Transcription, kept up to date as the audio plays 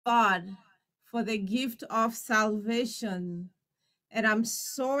God for the gift of salvation. And I'm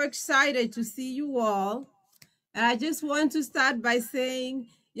so excited to see you all. And I just want to start by saying,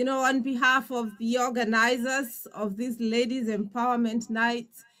 on behalf of the organizers of this Ladies Empowerment Night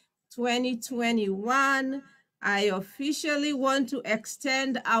 2021, I officially want to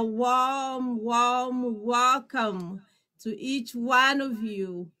extend a warm, warm welcome to each one of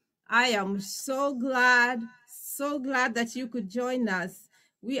you. I am so glad that you could join us.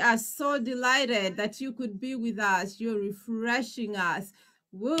 We are so delighted that you could be with us. You're refreshing us.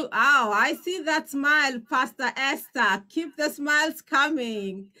 Woo, ow, I see that smile, Pastor Esther. Keep the smiles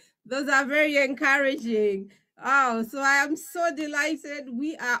coming. Those are very encouraging. Oh, so I am so delighted.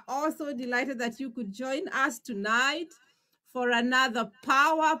 We are also delighted that you could join us tonight for another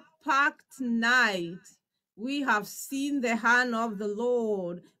power-packed night. We have seen the hand of the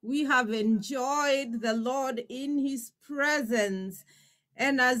Lord. We have enjoyed the Lord in his presence.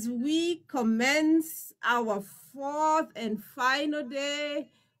 And as we commence our fourth and final day,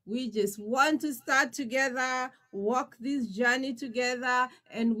 we just want to start together, walk this journey together,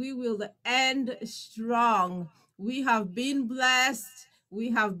 and we will end strong. We have been blessed.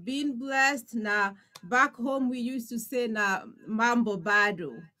 We have been blessed. Now, back home, we used to say, na mambo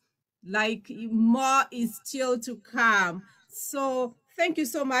bado, like more is still to come. So thank you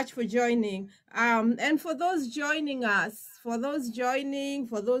so much for joining. And for those joining us, for those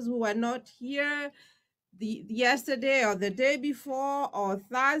who are not here the yesterday or the day before or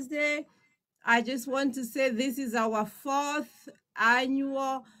Thursday, I just want to say this is our fourth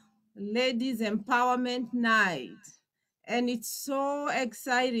annual Ladies Empowerment Night. And it's so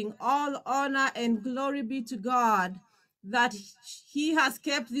exciting. All honor and glory be to God that he has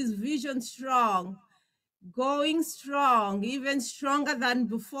kept this vision strong, going strong, even stronger than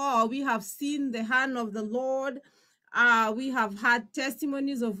before. We have seen the hand of the Lord. We have had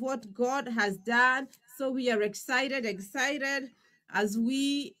testimonies of what God has done. So we are excited as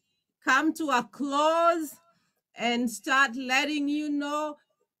we come to a close and start letting you know,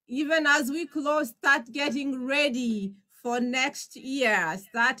 even as we close, start getting ready for next year.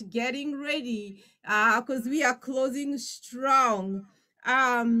 Start getting ready because we are closing strong.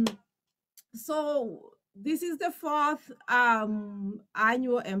 So this is the fourth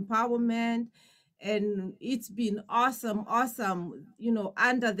annual empowerment, and it's been awesome,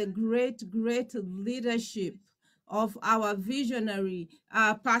 under the great leadership of our visionary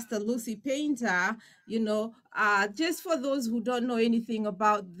Pastor Lucy Painter. Just for those who don't know anything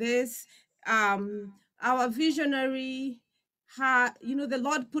about this, our visionary, the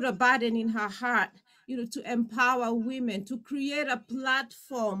Lord put a burden in her heart, to empower women, to create a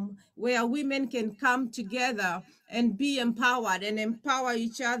platform where women can come together and be empowered and empower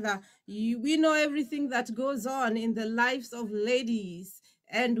each other. We know everything that goes on in the lives of ladies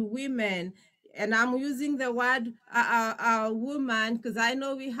and women. And I'm using the word woman because I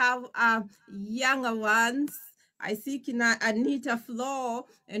know we have younger ones. I see Kina Anita Flo,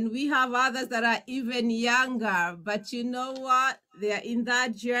 and we have others that are even younger. But you know what? They are in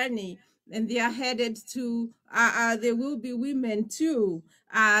that journey, and they are headed to, there will be women too.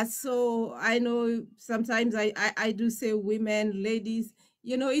 So I know sometimes I do say women, ladies,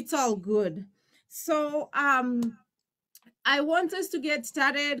 it's all good. So I want us to get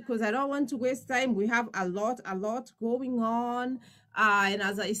started because I don't want to waste time. We have a lot going on. And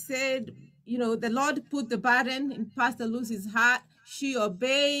as I said, the Lord put the burden in Pastor Lucy's heart. She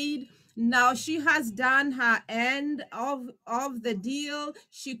obeyed. Now she has done her end of the deal.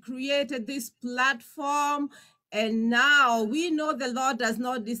 She created this platform. And now we know the Lord does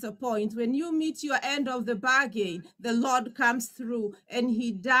not disappoint. When you meet your end of the bargain, the Lord comes through and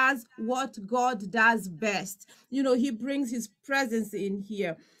he does what God does best. He brings his presence in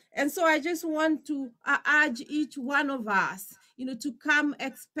here. And so I just want to urge each one of us, to come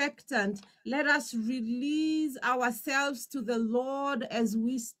expectant. Let us release ourselves to the Lord as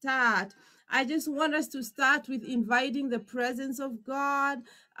we start. I just want us to start with inviting the presence of God.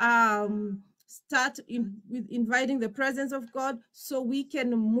 With inviting the presence of God so we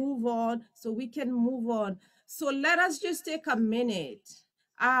can move on. So let us just take a minute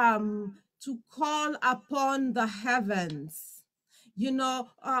to call upon the heavens.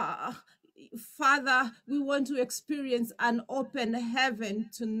 Father, we want to experience an open heaven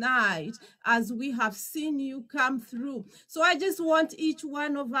tonight as we have seen you come through. So I just want each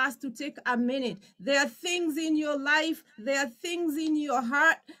one of us to take a minute. There are things in your life, there are things in your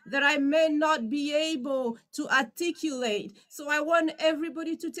heart that I may not be able to articulate. So I want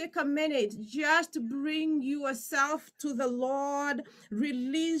everybody to take a minute, just bring yourself to the Lord,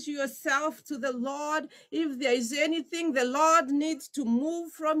 release yourself to the Lord. If there is anything the Lord needs to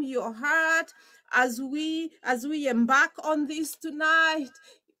move from your heart as we embark on this tonight,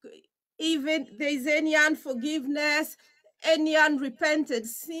 even there is any unforgiveness, any unrepented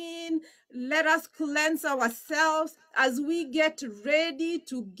sin, let us cleanse ourselves as we get ready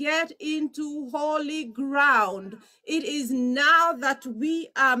to get into holy ground. It is now that we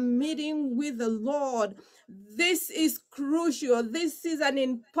are meeting with the Lord. This is crucial. This is an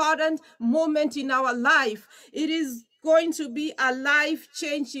important moment in our life. It is going to be a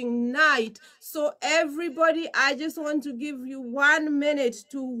life-changing night. So everybody, I just want to give you 1 minute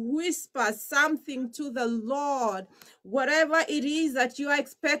to whisper something to the Lord. Whatever it is that you are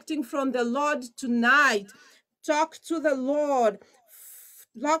expecting from the Lord tonight, talk to the Lord.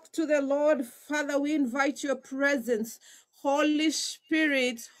 Talk to the Lord. Father, we invite your presence. Holy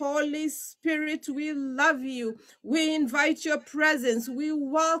Spirit, we love you. We invite your presence. We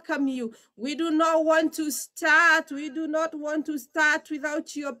welcome you. We do not want to start. We do not want to start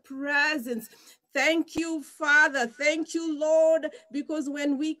without your presence. Thank you, Father. Thank you, Lord, because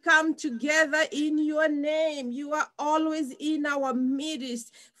when we come together in your name, you are always in our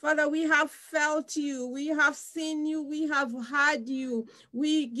midst. Father, we have felt you. We have seen you. We have heard you.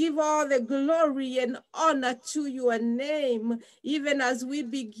 We give all the glory and honor to your name. Even as we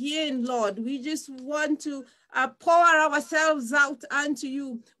begin, Lord, we just want to pour ourselves out unto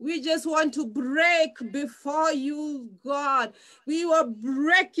you. We just want to break before you, God. We were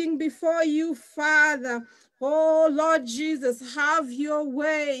breaking before you, Father. Oh, Lord Jesus, have your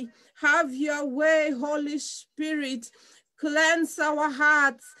way. Have your way, Holy Spirit. Cleanse our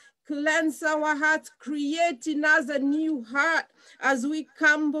hearts. Cleanse our hearts. Create in us a new heart as we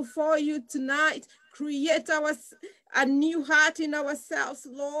come before you tonight. Create a new heart in ourselves,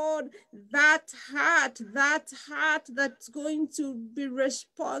 Lord. That heart that's going to be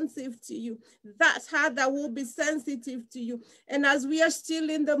responsive to you, that heart that will be sensitive to you. And as we are still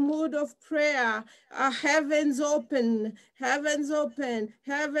in the mood of prayer, heavens open, heavens open,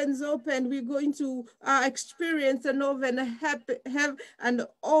 heavens open. We're going to experience an open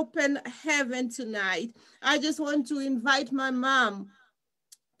heaven tonight. I just want to invite my mom,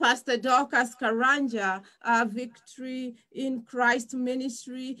 Pastor Dorcas Karanja, Victory in Christ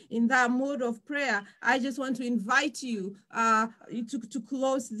Ministry, in that mode of prayer. I just want to invite you to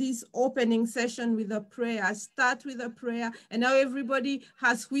close this opening session with a prayer. Start with a prayer. And now everybody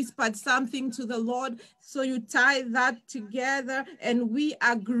has whispered something to the Lord. So you tie that together and we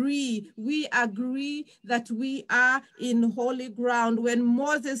agree. We agree that we are in holy ground. When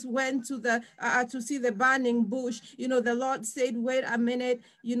Moses went to see the burning bush, you know, the Lord said, wait a minute,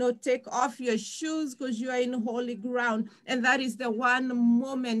 you know, take off your shoes because you are in holy ground. And that is the one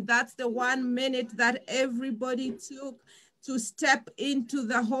moment, that's the 1 minute that everybody took to step into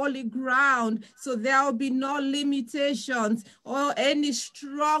the holy ground. So there will be no limitations or any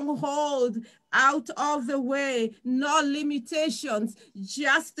stronghold out of the way, no limitations,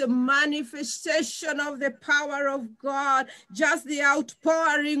 just the manifestation of the power of God, just the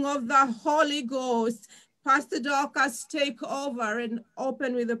outpouring of the Holy Ghost. Pastor Dorcas, take over and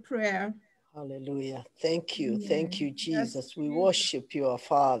open with a prayer. Hallelujah. Thank you. Thank you, Jesus. Yes, we worship you, our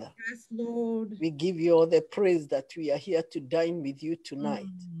Father. Yes, Lord. We give you all the praise that we are here to dine with you tonight,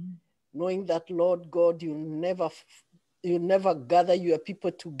 knowing that, Lord God, you never gather your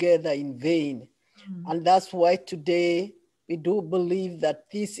people together in vain. And that's why today we do believe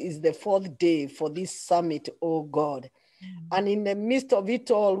that this is the 4th day for this summit, oh God. And in the midst of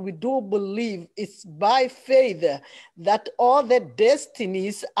it all, we do believe it's by faith that all the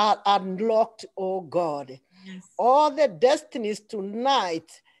destinies are unlocked, oh God. Yes. All the destinies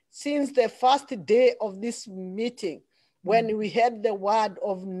tonight, since the first day of this meeting, when we heard the word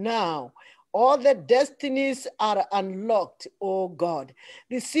of now, all the destinies are unlocked, oh God.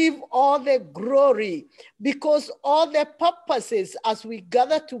 Receive all the glory, because all the purposes as we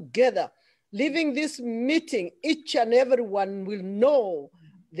gather together, leaving this meeting, each and every one will know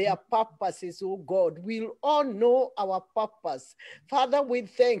their purposes, oh God. We'll all know our purpose. Father, we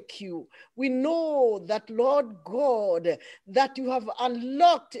thank you. We know that, Lord God, that you have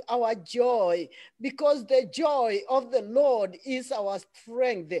unlocked our joy, because the joy of the Lord is our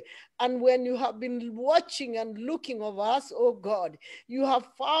strength. And when you have been watching and looking over us, oh God, you have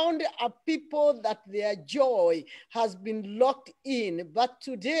found a people that their joy has been locked in. But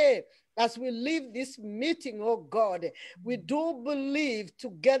today, as we leave this meeting, oh God, we do believe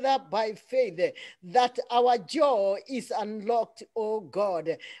together by faith that our joy is unlocked, oh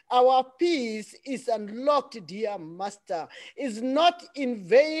God. Our peace is unlocked, dear Master. It's not in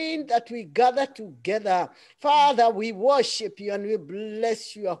vain that we gather together. Father, we worship you and we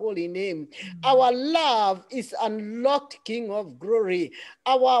bless your holy name. Our love is unlocked, King of glory.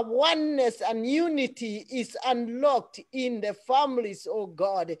 Our oneness and unity is unlocked in the families, oh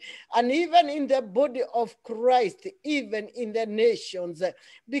God, and even in the body of Christ, even in the nations,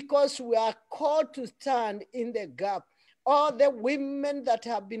 because we are called to stand in the gap. All the women that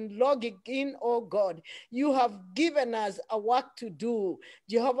have been logging in, oh God, you have given us a work to do.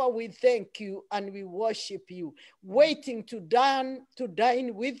 Jehovah, we thank you and we worship you, waiting to dine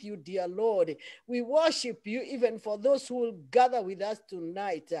with you, dear Lord. We worship you even for those who will gather with us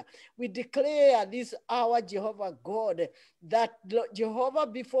tonight. We declare this hour, Jehovah God, that Jehovah,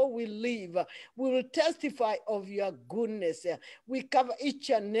 before we leave, we will testify of your goodness. We cover each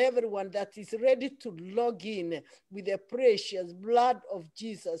and everyone that is ready to log in with the precious blood of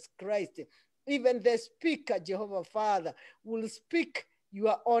Jesus Christ. Even the speaker, Jehovah Father, will speak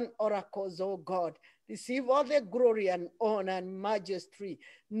your own oracles, oh God. Receive all the glory and honor and majesty,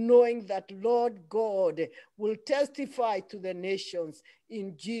 knowing that Lord God will testify to the nations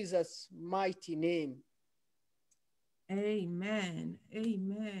in Jesus' mighty name. Amen.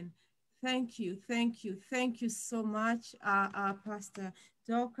 Amen. Thank you. Thank you. Thank you so much, Pastor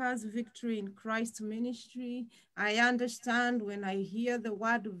Dorcas, Victory in Christ Ministry. I understand when I hear the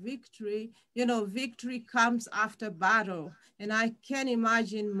word victory, you know, victory comes after battle. And I can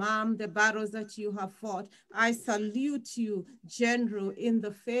imagine, Mom, the battles that you have fought. I salute you, General, in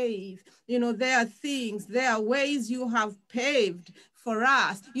the faith. You know, there are things, there are ways you have paved for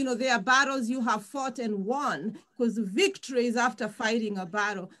us. You know, there are battles you have fought and won, because victory is after fighting a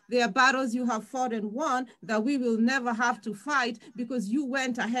battle. There are battles you have fought and won that we will never have to fight because you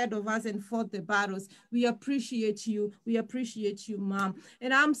went ahead of us and fought the battles. We appreciate you. We appreciate you, Mom.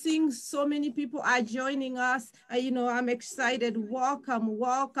 And I'm seeing so many people are joining us. You know, I'm excited. Welcome,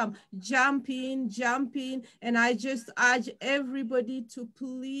 welcome. Jump in, jump in. And I just urge everybody to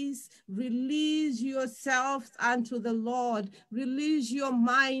please release yourselves unto the Lord. Release your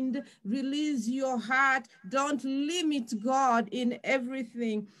mind, release your heart. Don't limit God in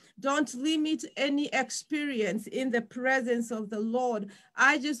everything. Don't limit any experience in the presence of the Lord.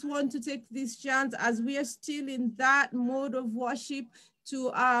 I just want to take this chance as we are still in that mode of worship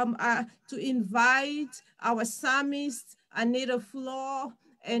to invite our psalmist, Anita Flaw,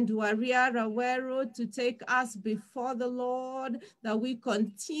 and Waria Rawero to take us before the Lord, that we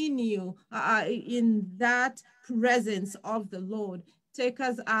continue in that presence of the Lord. Take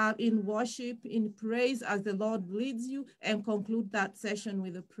us in worship, in praise as the Lord leads you, and conclude that session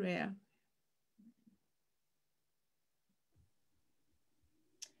with a prayer.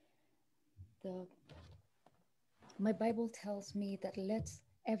 My Bible tells me that let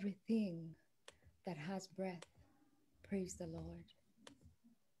everything that has breath praise the Lord.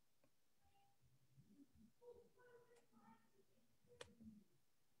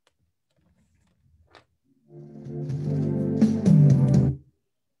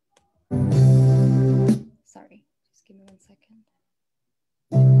 Sorry, just give me 1 second.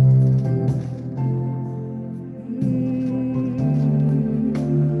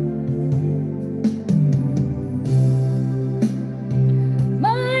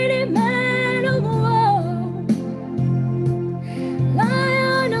 Mighty man of war,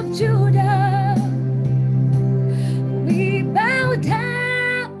 Lion of Judah, we bow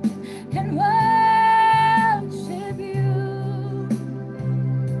down and worship you.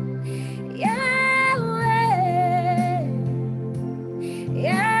 Yahweh,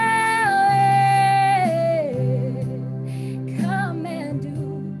 Yahweh, come and do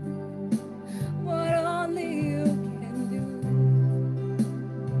what only you can do.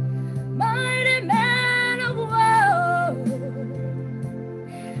 Mighty man of war,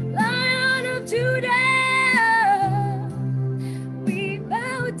 Lion of Judah, we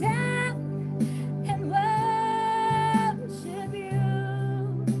bow down and worship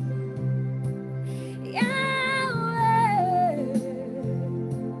you. Yahweh,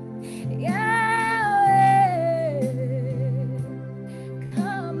 Yahweh,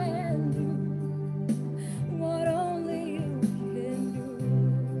 come and do what only you can do.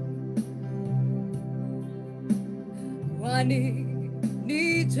 Kwani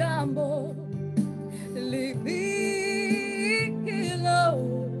ni jambo lipilo,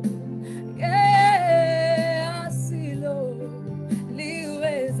 asilo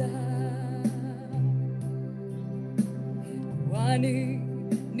liweza. Kwani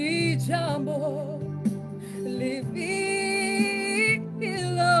ni jambo lipilo,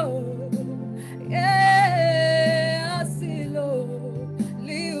 asilo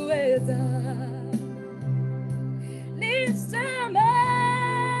liweza liseme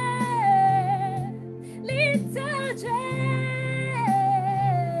litaje,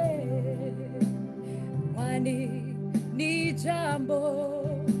 kwani ni jambo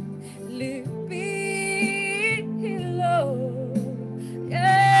lipilo,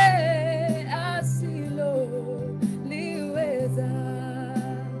 asilo liweza.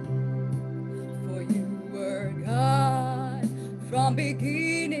 For you were God from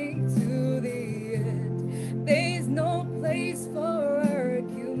beginning to the end. There's no place for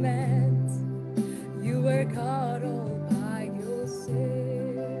argument. You were God all by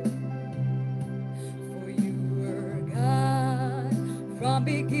yourself. For you were God from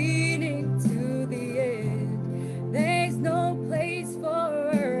beginning to the end. There's no place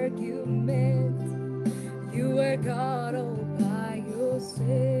for argument. You were God all by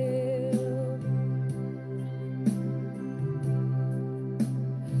yourself.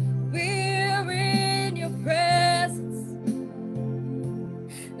 We're in your presence.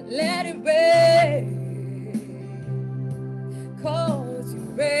 Let it rain, 'cause you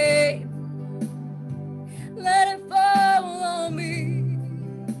rain. Let it fall on me.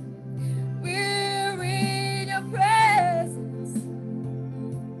 We're in your presence.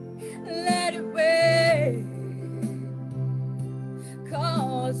 Let it rain,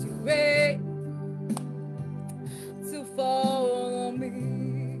 'cause you rain to fall on me.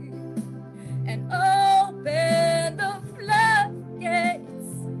 And open the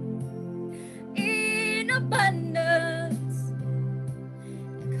floodgates in abundance,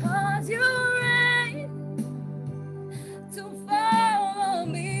 cause you rain to follow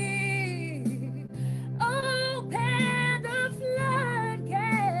me. Open the floodgates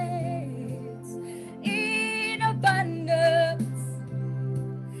in abundance,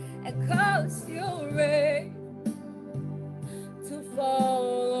 and cause you rain to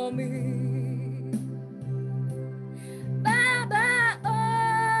follow me. Baba,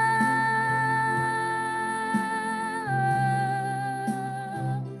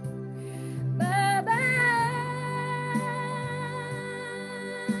 Baba,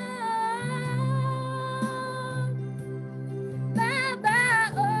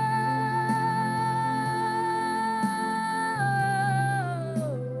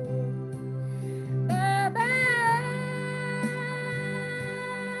 Baba,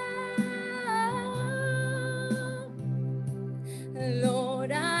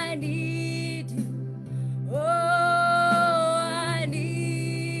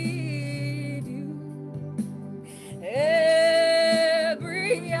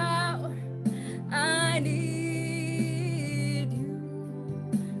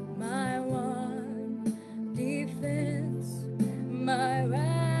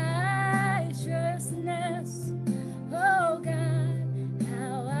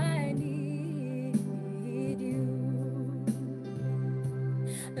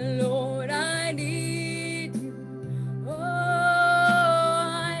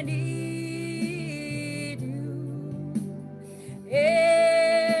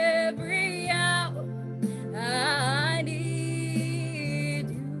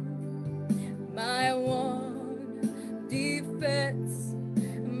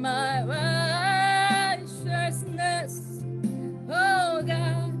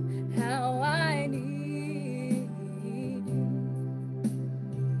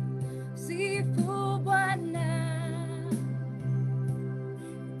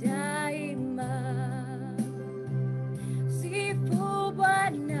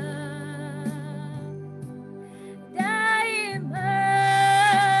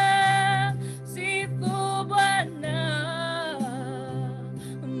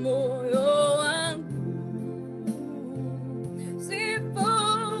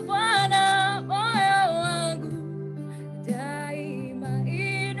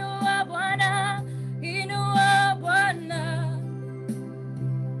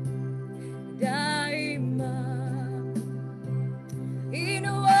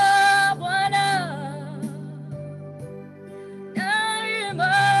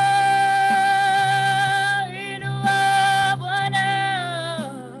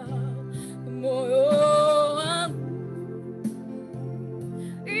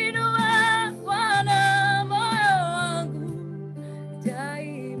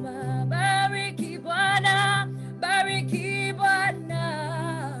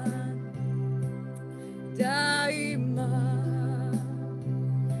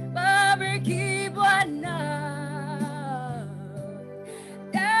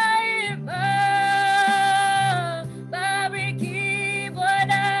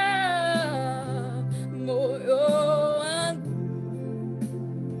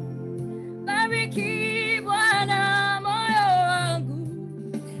 Nitakubariki Bwana moyo wangu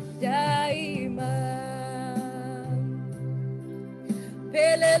daima.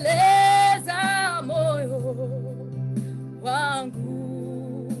 Peleleza moyo wangu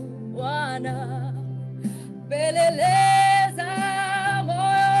Bwana, peleleza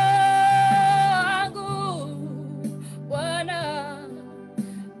moyo wangu Bwana,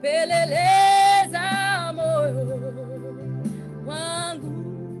 peleleza moyo wangu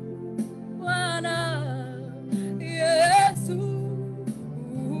Bwana, Yesu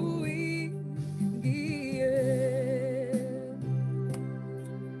uingie.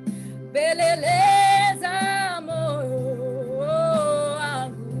 Peleleza moyo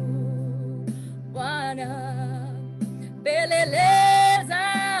wangu Bwana, peleleza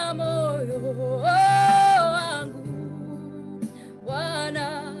moyo wangu Bwana,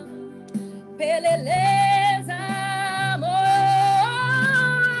 peleleza moyo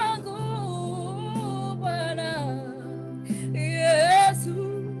wangu Bwana, Yesu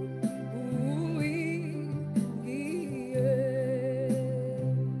uingie.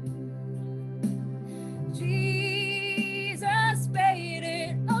 Jesus paid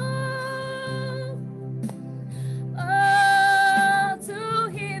it all to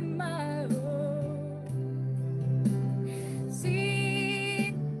him my own.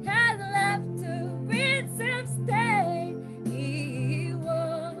 Sin has left to rinse and stain. He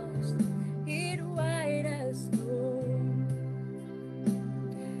washed it white as snow.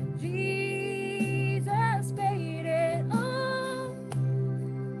 Jesus paid it all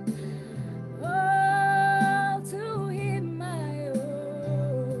to him my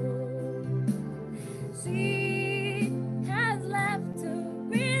own. Sin has left to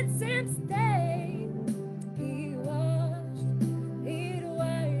rinse and stain. He washed it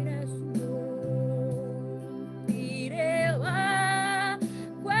white as snow. Irewa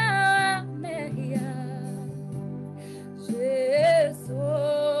kwa meya Jesu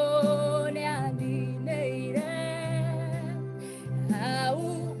ne andineire au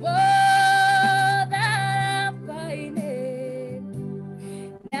boda paine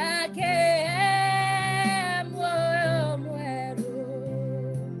nake moyo muero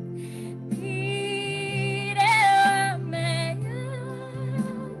irewa meya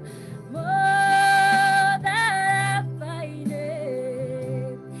boda paine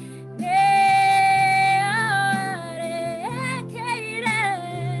ne are keire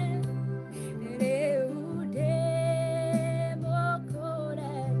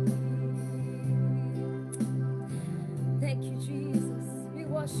Thank you, Jesus. We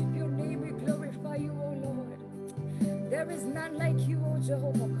worship your name. We glorify you, O Lord. There is none like you, O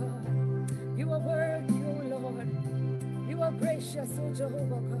Jehovah God. You are worthy, O Lord. You are gracious, O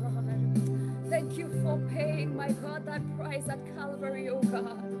Jehovah God. Thank you for paying, my God, that price at Calvary, O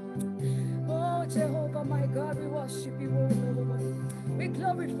God. Oh, Jehovah, my God, we worship you, O Lord. We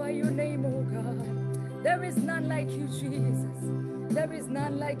glorify your name, O God. There is none like you, Jesus. There is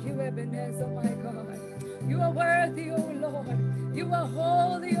none like you, Ebenezer, my God. You are worthy, O Lord. You are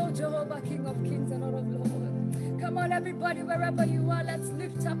holy, O Jehovah, King of kings and Lord of lords. Come on, everybody, wherever you are, let's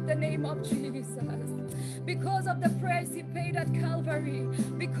lift up the name of Jesus. Because of the price he paid at Calvary,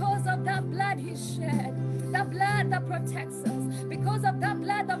 because of that blood he shed, that blood that protects us, because of that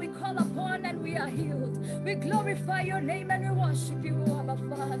blood that we call upon and we are healed. We glorify your name and we worship you, O Abba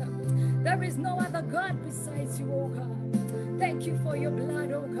Father. There is no other God besides you, O God. Thank you for your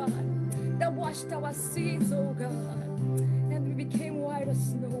blood, O God, that washed our sins, O God, and we became white as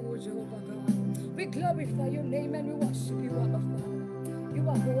snow, O Jehovah God. We glorify your name and we worship you, Abba Father. You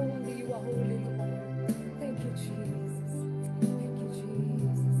are holy, Lord. Thank you, Jesus. Thank you,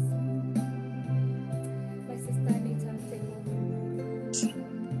 Jesus. My sister Anita, take over.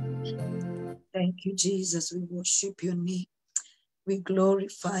 Thank you, Jesus. We worship your name. We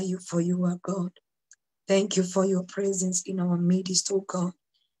glorify you, for you are God. Thank you for your presence in our midst, oh God.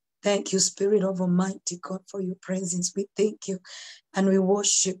 Thank you, Spirit of Almighty God, for your presence. We thank you and we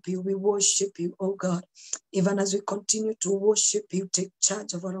worship you. We worship you, oh God. Even as we continue to worship you, take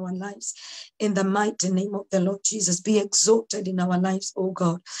charge over our lives. In the mighty name of the Lord Jesus, be exalted in our lives, oh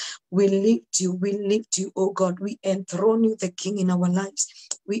God. We lift you, oh God. We enthrone you, the King in our lives.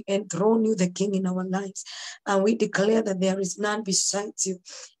 We enthrone you, the King in our lives. And we declare that there is none besides you.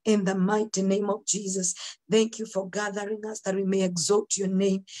 In the mighty name of Jesus, thank you for gathering us that we may exalt your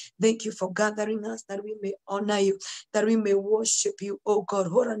name. Thank you for gathering us that we may honor you, that we may worship you, oh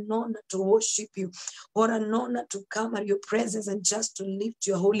God. What an honor to worship you. What an honor to come at your presence and just to lift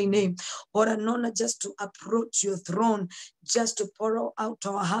your holy name. What an honor just to approach your throne just to pour out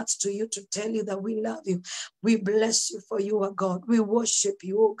our hearts to you, to tell you that we love you. We bless you for you are God. We worship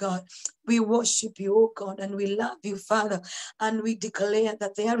you, oh God. We worship you, oh God, and we love you, Father. And we declare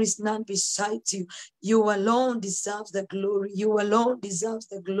that there is none besides you. You alone deserves the glory. You alone deserves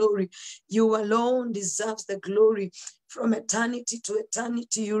the glory. You alone deserves the glory. From eternity to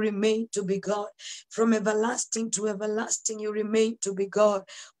eternity, you remain to be God. From everlasting to everlasting, you remain to be God.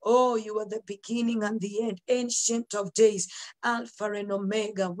 Oh, you are the beginning and the end, ancient of days, Alpha and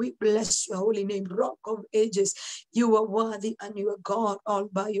Omega. We bless your holy name, Rock of Ages. You are worthy and you are God all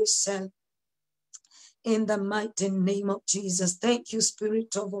by yourself. In the mighty name of Jesus. Thank you,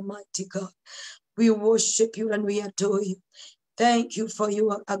 Spirit of Almighty God. We worship you and we adore you. Thank you for you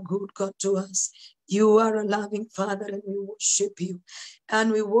are a good God to us. You are a loving Father and we worship you.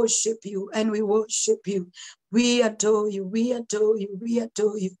 And we worship you and we worship you. We adore you. We adore you. We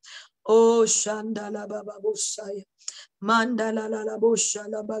adore you. Oh, Shandala Baba Bosaya. Mandala la bosha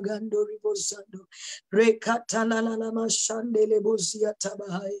la bagando ribosando. Rekatala la mashandele bosia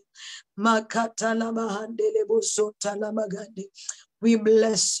tabahai. Makatala mahandele bosota la magandi. We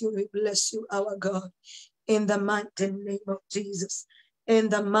bless you, our God. In the mighty name of Jesus. In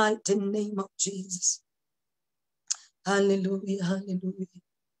the mighty name of Jesus. Hallelujah, hallelujah.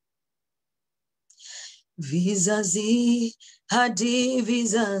 Vizazi hadi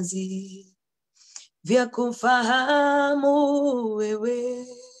vizazi vya kufahamu wewe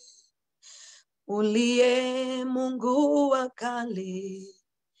uliye Mungu wa kale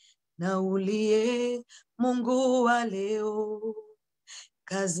na uliye Mungu wa leo.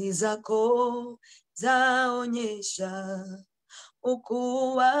 Kazi zako zaonyesha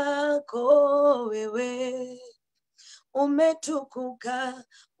ukuu wako wewe. Umetukuka,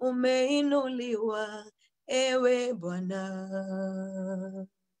 umeinuliwa, ewe Bwana.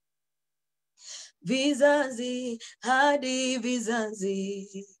 Vizazi hadi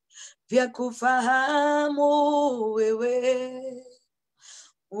vizazi vya kufahamu wewe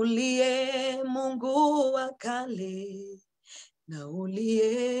uliye Mungu wa kale na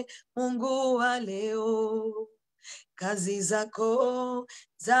uliye Mungu wa leo. Kazi zako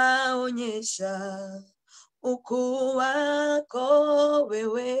zaonyesha ukuu wako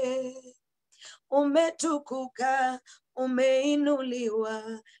wewe. Umetukuka,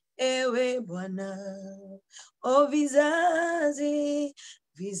 umeinuliwa, ewe Bwana. O vizazi,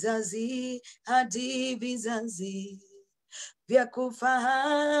 vizazi hadi vizazi vya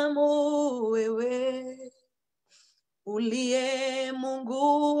kufahamu wewe uliye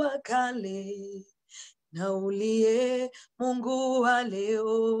Mungu wa kale na uliye Mungu wa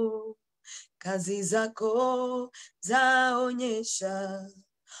leo. Kazi zako zaonyesha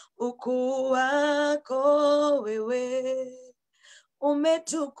ukuu wako wewe.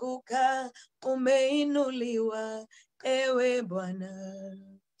 Umetukuka, umeinuliwa, ewe Bwana.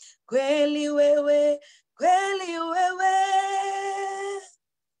 Kweli wewe, kweli wewe,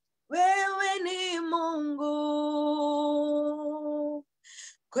 wewe ni Mungu.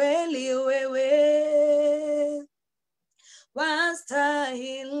 Kweli wewe,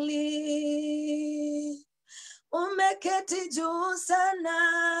 wastahili. Umeketi juu sana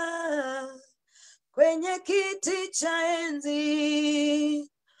kwenye kiti cha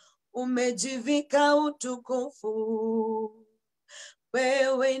enzi, umejivika utukufu.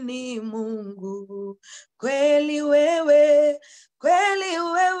 Wewe ni Mungu. Kweli wewe, kweli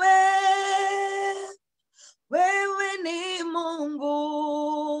wewe, wewe ni Mungu.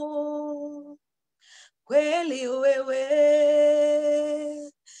 Kweli wewe,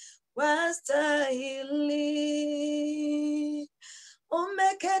 wastahili.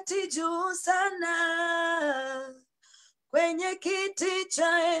 Umeketi juu sana kwenye kiti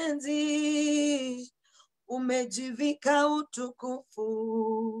cha enzi, umejivika utukufu.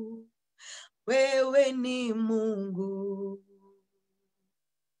 Wewe ni Mungu.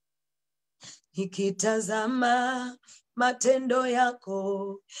 Nikitazama matendo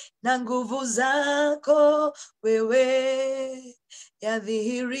yako na nguvu zako wewe,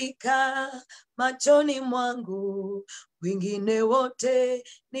 yadhihirika machoni mwangu. Wengine wote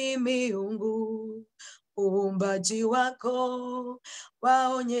ni miungu. Uumbaji wako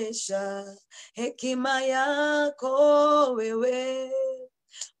waonyesha hekima yako wewe.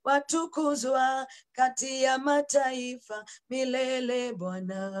 Watukuzwa kati ya mataifa milele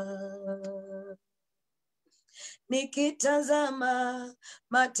Bwana. Nikitazama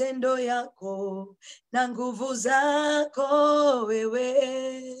matendo yako na nguvu zako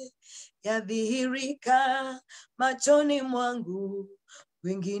wewe, yadhihirika machoni mwangu.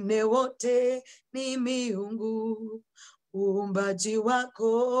 Wengine wote ni miungu. uumbaji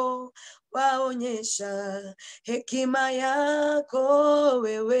wako waonyesha hekima yako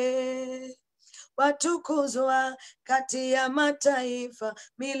wewe. Watukuzwa kati ya mataifa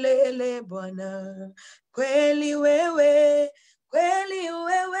milele Bwana. Kweli wewe, kweli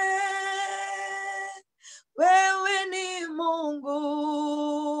wewe, wewe ni Mungu.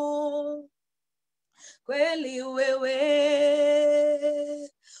 Kweli wewe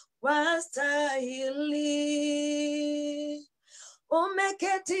wastahili.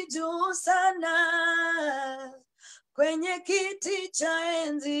 Umeketi juu sana kwenye kiti cha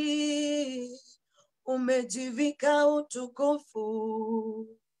enzi, umejivika utukufu.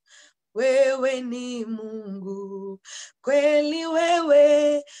 Wewe ni Mungu. Kweli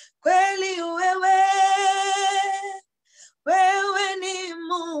wewe, kweli wewe, wewe ni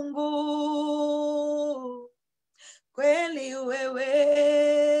Mungu. Kweli wewe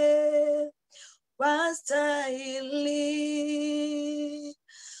wastahili.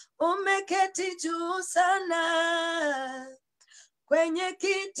 Umeketi juu sana kwenye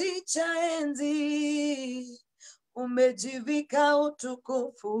kiti cha enzi, umejivika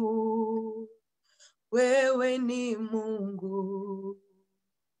utukufu. Wewe ni Mungu.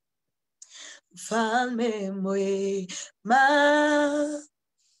 Mfalme mwema,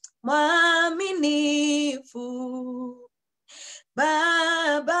 mwaminifu,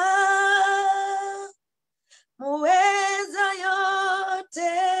 Baba muweza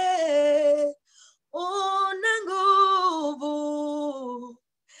yote, una nguvu,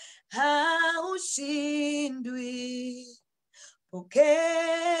 haushindwi.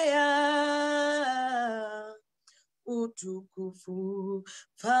 Pokea utukufu,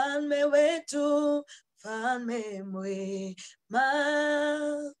 Mfalme wetu, Mfalme mwema,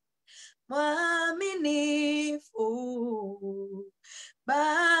 mwaminifu,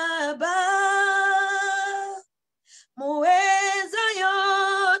 Baba muweza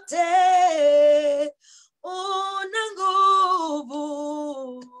yote, una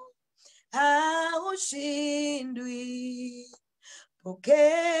nguvu, haushindwi.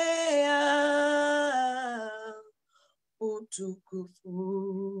 Pokea utukufu.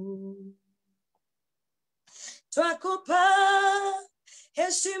 Twakupa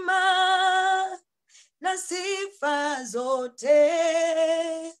heshima na sifa zote,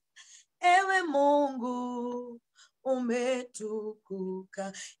 ewe Mungu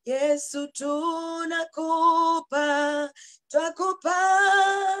umetukuka. Yesu tunakupa, twakupa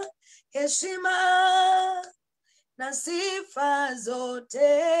heshima na sifa zote,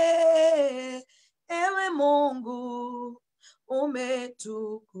 ewe Mungu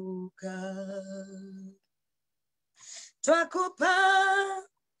umetukuka. Twakupa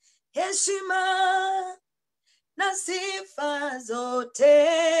heshima na sifa zote,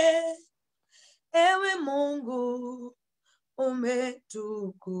 ewe Mungu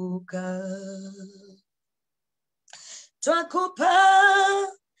umetukuka. Twakupa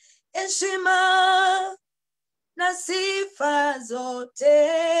heshima na sifa zote,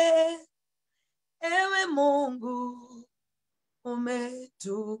 ewe Mungu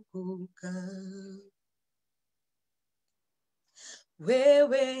umetukuka.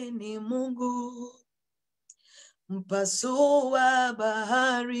 Wewe ni Mungu mpasua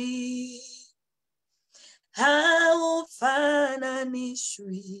bahari,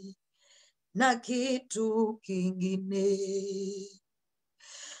 haufananishwi na kitu kingine.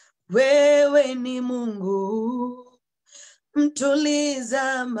 Wewe ni Mungu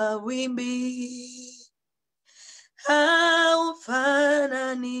mtuliza mawimbi,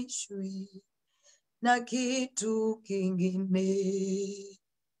 haufananishwi na kitu kingine.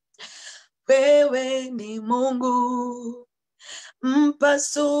 Wewe ni Mungu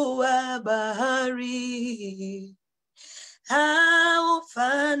mpasua bahari,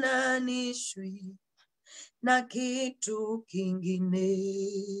 haufananishwi na kitu kingine.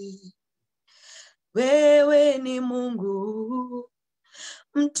 Wewe ni Mungu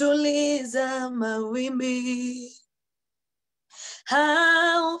mtuliza mawimbi,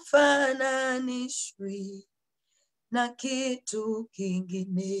 haufananishwi na kitu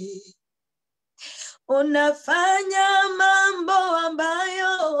kingine. Unafanya mambo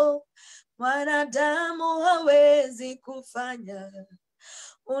ambayo mwanadamu hawezi kufanya.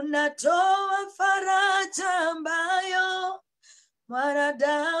 Unatoa faraja ambayo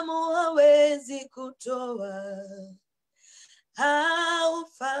mwanadamu hawezi kutoa.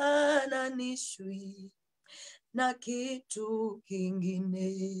 Haufananishwi na kitu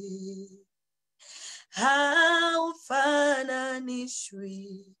kingine.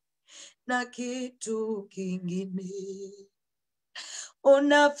 Haufananishwi na kitu kingine.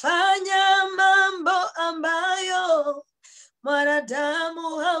 Unafanya mambo ambayo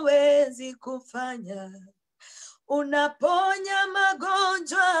mwanadamu hawezi kufanya. Unaponya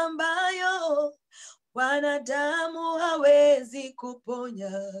magonjwa ambayo wanadamu hawezi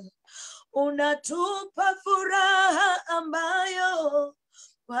kuponya. Unatupa furaha ambayo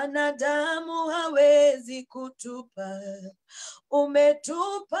wanadamu hawezi kutupa.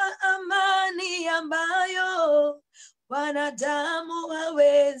 Umetupa amani ambayo wanadamu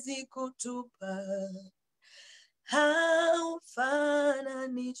hawezi kutupa.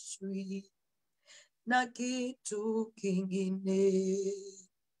 Haufananishwi na kitu kingine.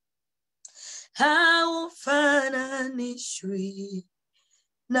 Haufananishwi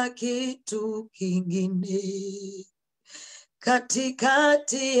na kitu kingine.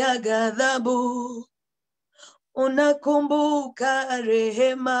 Katikati ya ghadhabu unakumbuka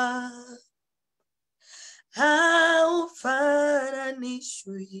rehema.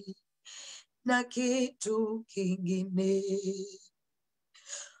 Haufananishwi na kitu kingine.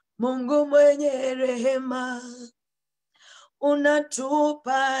 Mungu mwenye rehema,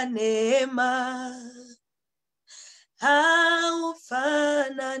 unatupa neema.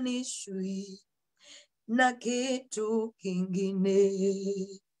 Haufananishwi na kitu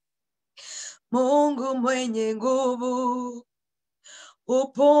kingine. Mungu mwenye nguvu,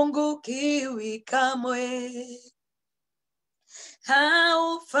 upungukiwi kamwe.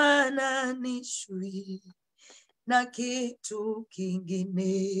 Haufananishwi na kitu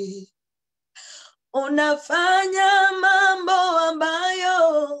kingine. Unafanya mambo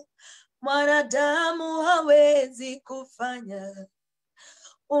ambayo mwanadamu hawezi kufanya.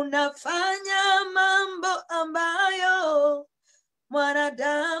 Unafanya mambo ambayo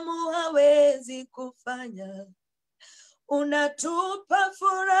mwanadamu hawezi kufanya. Unatupa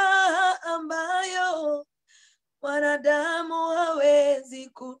furaha ambayo mwanadamu hawezi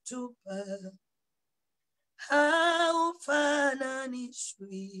kutupa.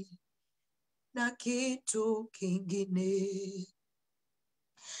 Haufananishwi na kitu kingine.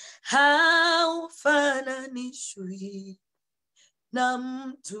 Haufananishwi na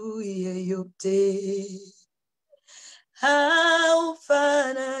mtu yeyote.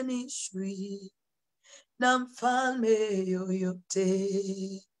 Haufananishwi na mfalme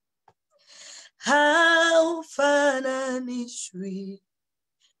yoyote. Haufananishwi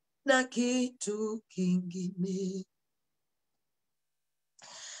na kitu kingine.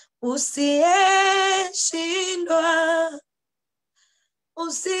 Usiyeshindwa,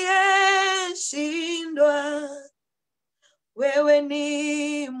 usiyeshindwa, wewe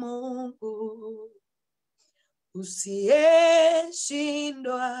ni Mungu.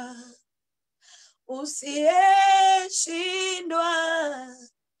 Usiyeshindwa, usiyeshindwa,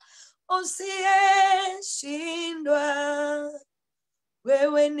 usiyeshindwa,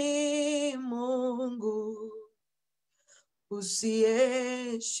 wewe ni Mungu.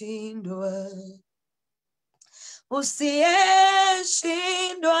 Usiyeshindwa,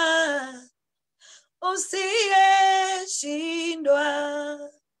 usiyeshindwa,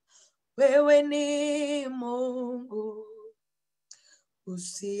 usiyeshindwa, wewe ni Mungu.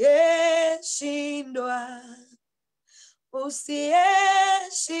 Usiyeshindwa,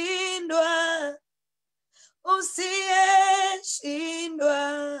 usiyeshindwa,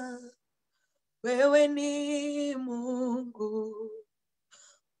 usiyeshindwa, wewe ni Mungu.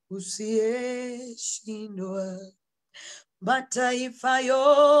 Usiyeshindwa. Mataifa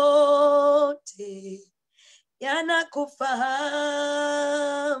yote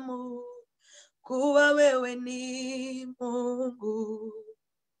yanakufahamu kuwa wewe ni Mungu.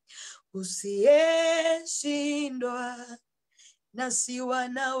 Usiyeshindwa, nasi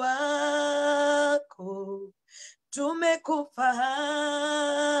wana wako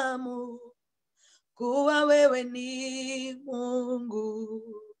tumekufahamu kuwa wewe ni Mungu.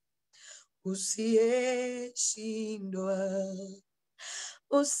 Usiyeshindwa,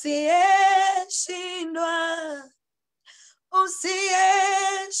 usiyeshindwa,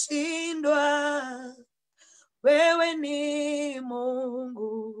 usiyeshindwa, wewe ni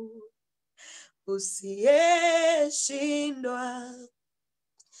Mungu. Usiyeshindwa,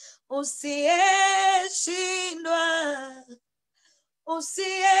 usiyeshindwa,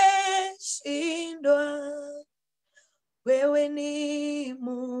 usiyeshindwa, wewe ni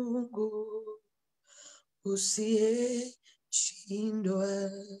Mungu.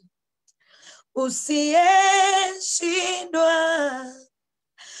 Usiyeshindwa, usiyeshindwa,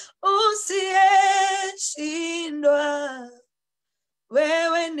 usiyeshindwa,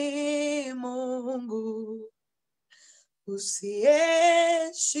 wewe ni Mungu.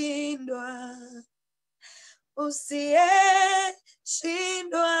 Usiyeshindwa,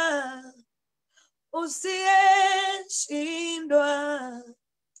 usiyeshindwa, usiyeshindwa.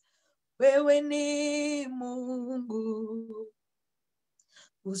 Wewe ni Mungu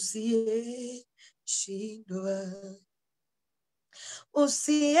usiyeshindwa,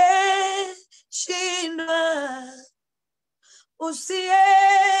 usiyeshindwa,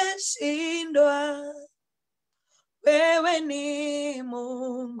 usiyeshindwa. Wewe ni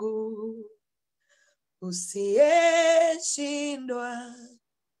Mungu usiyeshindwa,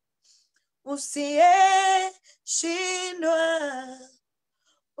 usiyeshindwa,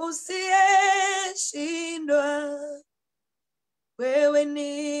 usiyeshindwa. Wewe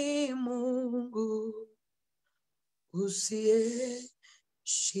ni Mungu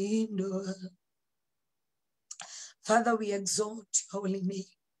usiyeshindwa. Father, we exalt your holy name.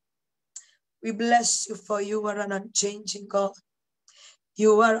 We bless you, for you are an unchanging God.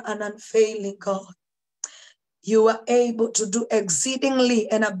 You are an unfailing God. You are able to do exceedingly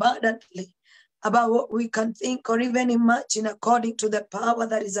and abundantly about what we can think or even imagine, according to the power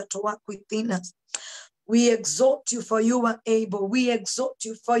that is at work within us. We exalt you, for you are able. We exalt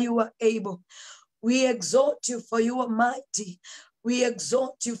you, for you are able. We exalt you, for you are mighty. We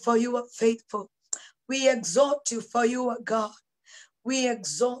exalt you, for you are faithful. We exalt you, for you are God. We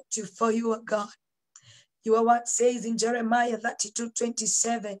exalt you, for you are God. You are what says in Jeremiah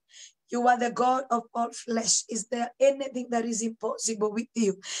 32:27. You are the God of all flesh. Is there anything that is impossible with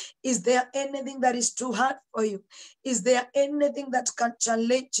you? Is there anything that is too hard for you? Is there anything that can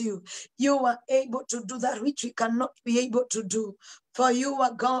challenge you? You are able to do that which we cannot be able to do. For you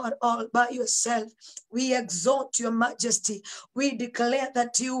are God all by yourself. We exalt your majesty. We declare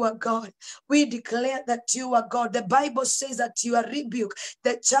that you are God. We declare that you are God. The Bible says that you are rebuked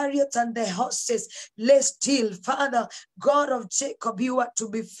the chariots and the horses. Lay still, Father, God of Jacob, you are to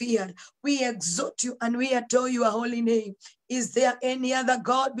be feared. We exalt you and we adore your holy name. Is there any other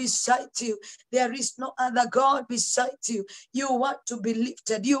God beside you? There is no other God beside you. You are to be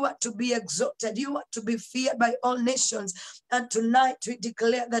lifted. You are to be exalted. You are to be feared by all nations. And tonight we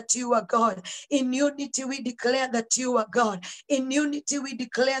declare that you are God. In unity we declare that you are God. In unity we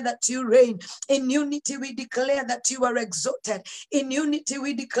declare that you reign. In unity we declare that you are exalted. In unity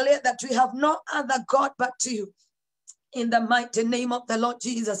we declare that we have no other God but you. In the mighty name of the Lord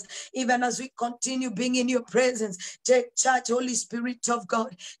Jesus, even as we continue being in your presence, take charge, Holy Spirit of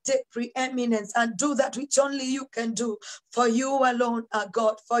God, take preeminence and do that which only you can do. For you alone are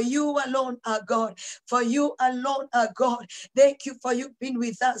God. For you alone are God. For you alone are God. Thank you for you being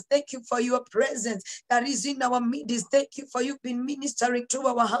with us. Thank you for your presence that is in our midst. Thank you for you being ministering to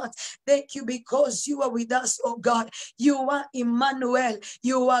our hearts. Thank you because you are with us, oh God. You are Emmanuel.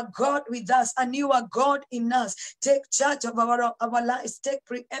 You are God with us and you are God in us. Take charge of our lives. Take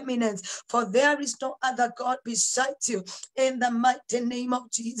preeminence, for there is no other God beside you. In the mighty name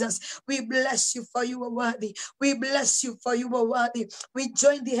of Jesus, we bless you, for you are worthy. We bless you, for you are worthy. We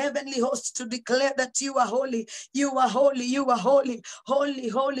join the heavenly hosts to declare that you are holy. You are holy. You are holy. Holy,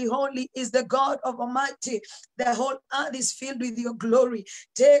 holy, holy is the God of Almighty. The whole earth is filled with your glory.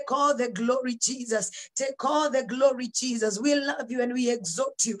 Take all the glory, Jesus. Take all the glory, Jesus. We love you and we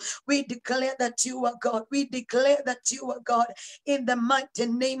exalt you. We declare that you are God. We declare that you are God in the mighty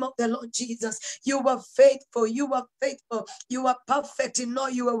name of the Lord Jesus. You are faithful. You are faithful. You are perfect in all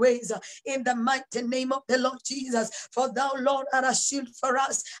your ways in the mighty name of the Lord Jesus. For thou, Lord, art a shield for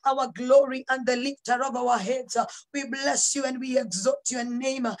us, our glory and the lifter of our heads. We bless you and we exalt your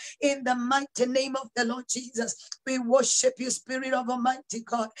name in the mighty name of the Lord Jesus. We worship you, Spirit of Almighty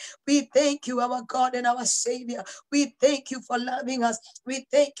God. We thank you, our God and our Savior. We thank you for loving us. We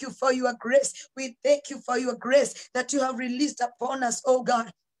thank you for your grace. We thank you for your grace that you have released upon us, oh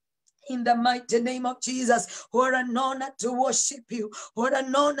God. In the mighty name of Jesus, what an honor to worship you. What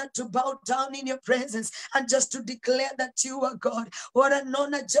an honor to bow down in your presence and just to declare that you are God. What an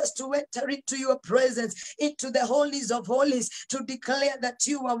honor just to enter into your presence, into the holies of holies, to declare that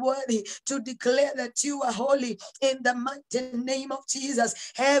you are worthy, to declare that you are holy. In the mighty name of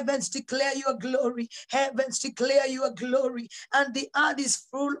Jesus, heavens declare your glory. Heavens declare your glory. And the earth is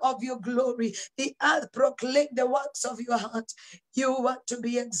full of your glory. The earth proclaim the works of your hand. You want to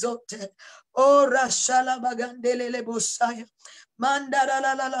be exalted. Oh, Rashala Bagandelele Bosaya.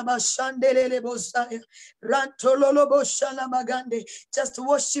 Mandarala Bashandelele Bosaya. Rantololo Boshala Magande. Just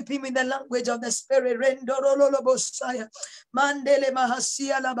worship him in the language of the Spirit. Rendorolo Bosaya. Mandele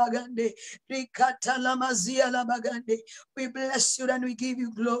Mahasia La Bagande. Rikata Lamazia La Bagande. We bless you and we give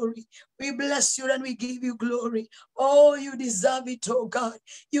you glory. We bless you and we give you glory. Oh, you deserve it, oh God.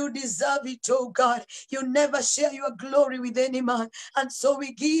 You deserve it, oh God. You never share your glory with any man. And so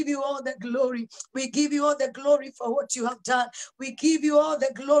we give you all the glory. We give you all the glory for what you have done. We We give you all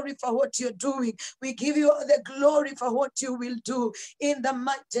the glory for what you're doing. We give you all the glory for what you will do. In the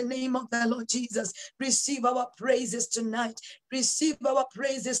mighty name of the Lord Jesus, receive our praises tonight. Receive our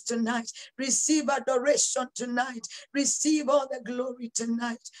praises tonight. Receive adoration tonight. Receive all the glory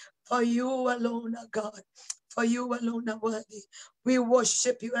tonight. For you alone are God. For you alone are worthy. We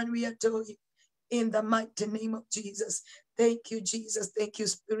worship you and we adore you. In the mighty name of Jesus. Thank you, Jesus. Thank you,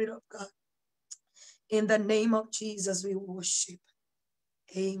 Spirit of God. In the name of Jesus, we worship.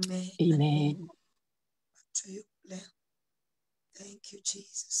 Amen. Amen. To you, Blair. Thank you,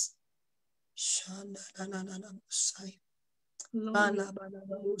 Jesus. Glory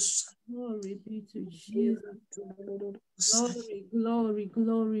be to Jesus. Glory, glory,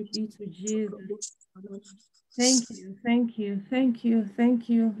 glory be to Jesus. Thank you, thank you, thank you, thank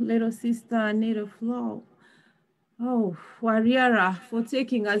you, little sister Anita Flo. Oh, Wariara, for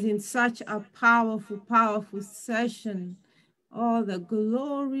taking us in such a powerful, powerful session. All the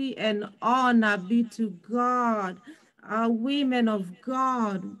glory and honor be to God. Our women of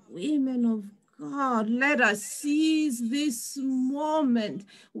God, women of God, let us seize this moment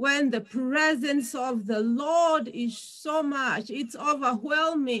when the presence of the Lord is so much. It's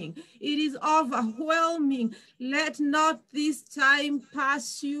overwhelming. It is overwhelming. Let not this time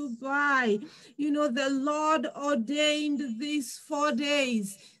pass you by. You know, the Lord ordained these 4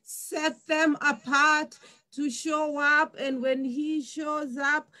 days, set them apart to show up. And when he shows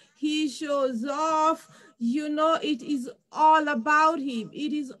up, he shows off. You know, it is all about him.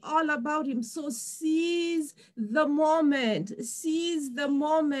 It is all about him. So seize the moment. Seize the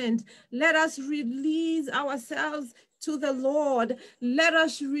moment. Let us release ourselves to the Lord. Let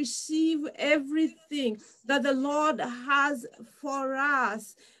us receive everything that the Lord has for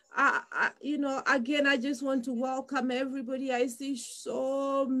us. You know, again, I just want to welcome everybody. I see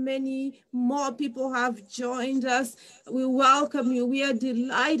so many more people have joined us. We welcome you. We are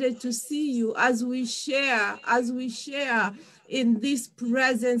delighted to see you as we share in this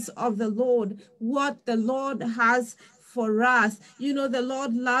presence of the Lord, what the Lord has for us. You know, the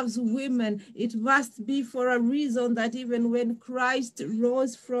Lord loves women. It must be for a reason that even when Christ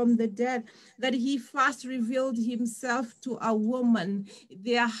rose from the dead, that he first revealed himself to a woman.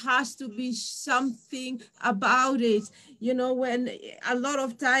 There has to be something about it. You know, when a lot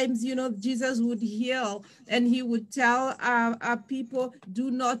of times, you know, Jesus would heal and he would tell people,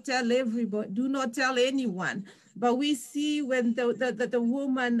 do not tell everybody, do not tell anyone. But we see when the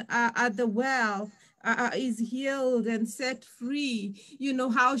woman at the well, is healed and set free, you know,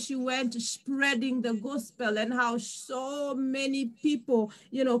 how she went spreading the gospel and how so many people,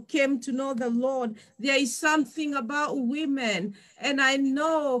 you know, came to know the Lord. There is something about women. And I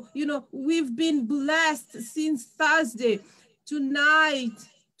know, you know, we've been blessed since Thursday. Tonight,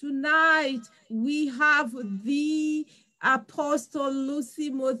 we have the Apostle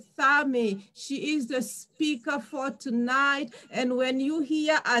Lucy Muthame. She is the speaker for tonight. And when you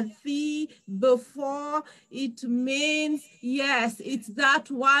hear a "the" before, it means, yes, it's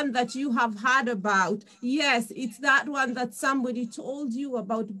that one that you have heard about. Yes, it's that one that somebody told you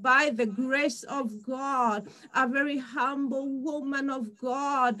about. By the grace of God, a very humble woman of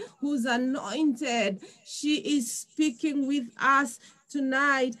God who's anointed. She is speaking with us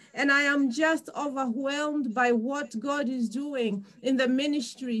tonight, and I am just overwhelmed by what God is doing in the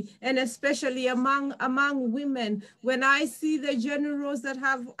ministry, and especially among women. When I see the generals that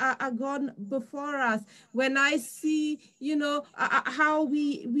have gone before us, when I see, you know, how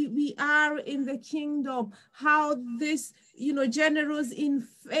we are in the kingdom, how this, you know, generals in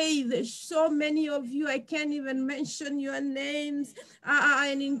faith, so many of you, I can't even mention your names,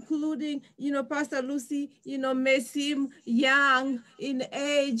 and including, you know, Pastor Lucy, you know, may seem young in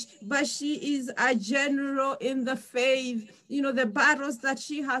age, but she is a general in the faith. You know, the battles that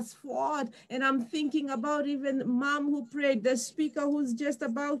she has fought. And I'm thinking about even Mom who prayed, the speaker who's just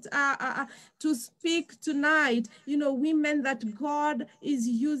about to speak tonight. You know, women that God is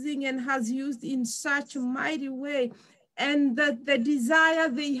using and has used in such a mighty way. And the desire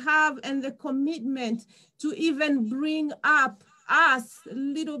they have and the commitment to even bring up us,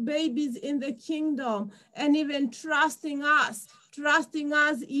 little babies in the kingdom, and even trusting us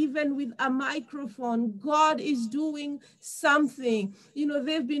even with a microphone. God is doing something. You know,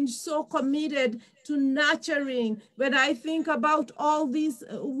 they've been so committed to nurturing. When I think about all these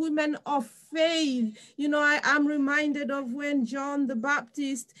women of faith, I'm reminded of when John the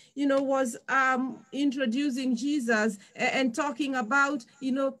Baptist, was introducing Jesus and talking about,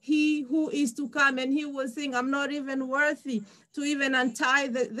 he who is to come. And he was saying, I'm not even worthy to even untie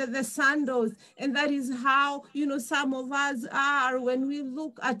the sandals. And that is how, some of us are when we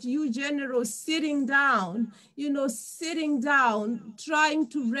look at you, General, sitting down, trying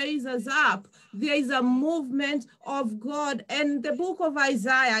to raise us up. There is a movement of God. And the book of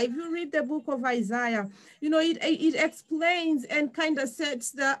Isaiah, if you read the book of Isaiah, it explains and kind of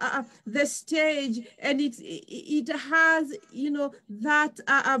sets the stage, and it has,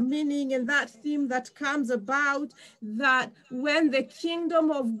 that meaning and that theme that comes about, that when the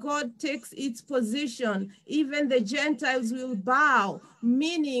kingdom of God takes its position, even the Gentiles will bow.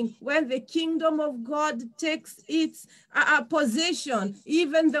 Meaning, when the kingdom of God takes its position,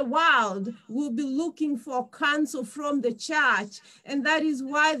 even the world will be looking for counsel from the church. And that is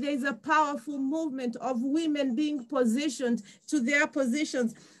why there's a powerful movement of women being positioned to their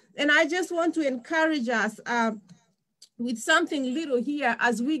positions. And I just want to encourage us with something little here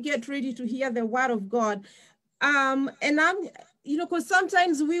as we get ready to hear the word of God. Because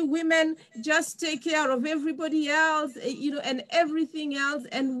sometimes we women just take care of everybody else, and everything else,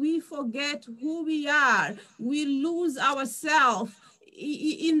 and we forget who we are. We lose ourselves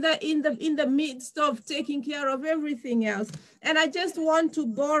in the midst of taking care of everything else. And I just want to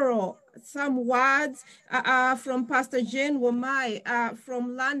borrow some words from Pastor Jane Womai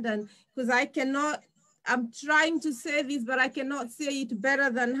from London, because I'm trying to say this, but I cannot say it better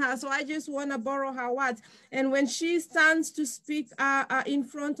than her. So I just want to borrow her words. And when she stands to speak in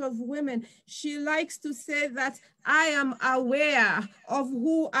front of women, she likes to say that I am aware of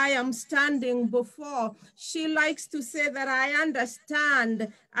who I am standing before. She likes to say that I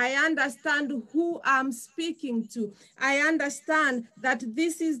understand who I'm speaking to. I understand that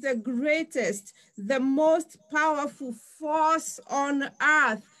this is the greatest, the most powerful force on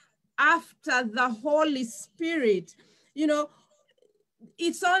earth after the Holy Spirit.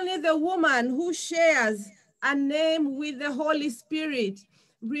 It's only the woman who shares a name with the Holy Spirit.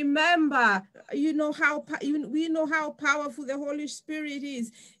 Remember, we know how powerful the Holy Spirit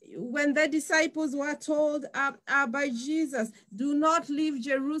is. When the disciples were told by Jesus, do not leave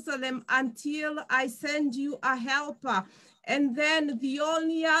Jerusalem until I send you a helper. And then the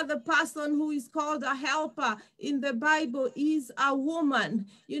only other person who is called a helper in the Bible is a woman,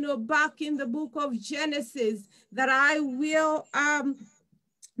 back in the book of Genesis, that I will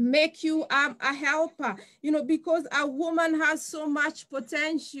make you a helper, because a woman has so much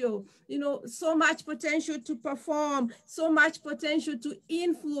potential, so much potential to perform, so much potential to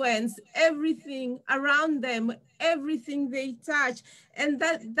influence everything around them, everything they touch. And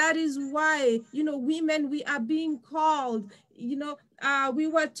that is why, women, we are being called, we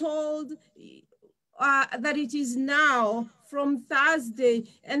were told that it is now from Thursday.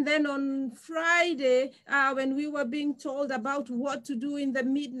 And then on Friday, when we were being told about what to do in the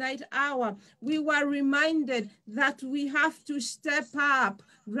midnight hour, we were reminded that we have to step up,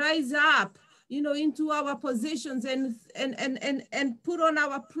 rise up, into our positions and put on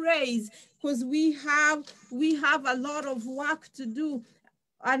our praise, because we have a lot of work to do.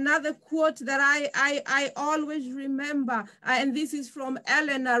 Another quote that I always remember, and this is from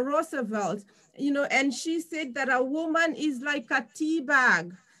Eleanor Roosevelt, and she said that a woman is like a tea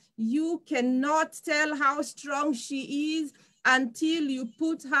bag. You cannot tell how strong she is until you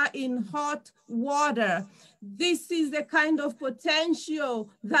put her in hot water. This is the kind of potential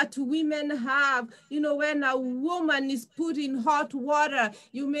that women have. When a woman is put in hot water,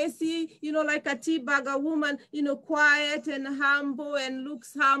 you may see, like a tea bag, a woman, quiet and humble and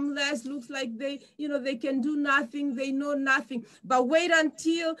looks harmless, looks like they can do nothing, they know nothing. But wait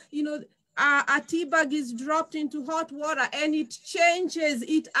until, a tea bag is dropped into hot water and it changes,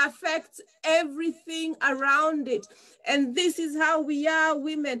 it affects everything around it. And this is how we are,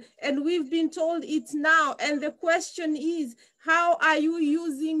 women. And we've been told it's now. And the question is, how are you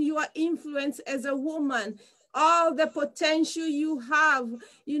using your influence as a woman? All the potential you have,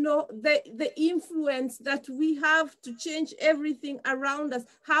 the influence that we have to change everything around us.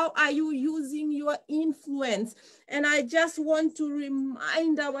 How are you using your influence? And I just want to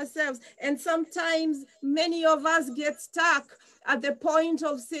remind ourselves, and sometimes many of us get stuck at the point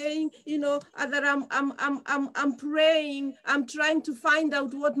of saying, that I'm praying, I'm trying to find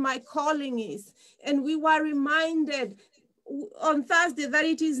out what my calling is. And we were reminded on Thursday that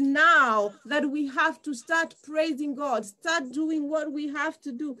it is now that we have to start praising God, start doing what we have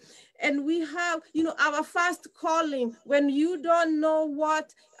to do. And we have, our first calling, when you don't know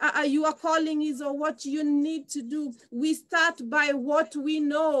what your calling is or what you need to do, we start by what we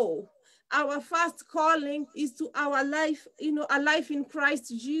know. Our first calling is to our life, a life in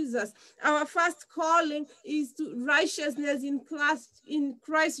Christ Jesus. Our first calling is to righteousness in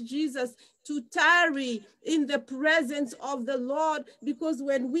Christ Jesus, to tarry in the presence of the Lord, because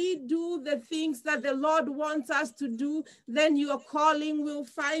when we do the things that the Lord wants us to do, then your calling will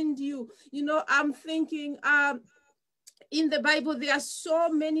find you. I'm thinking, in the Bible, there are so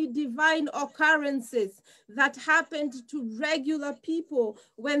many divine occurrences that happened to regular people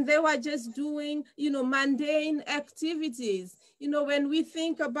when they were just doing, mundane activities. When we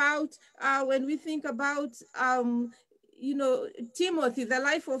think about, Timothy, the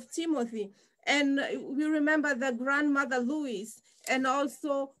life of Timothy, and we remember the grandmother Louise, and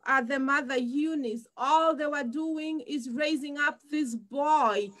also the mother Eunice. All they were doing is raising up this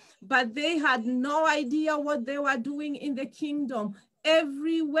boy, but they had no idea what they were doing in the kingdom.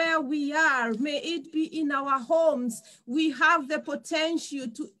 Everywhere we are, may it be in our homes, we have the potential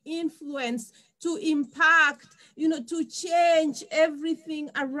to influence, to impact, to change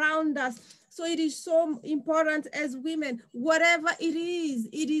everything around us. So it is so important as women, whatever it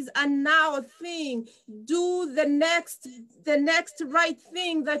is a now thing. Do the next right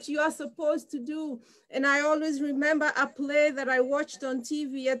thing that you are supposed to do. And I always remember a play that I watched on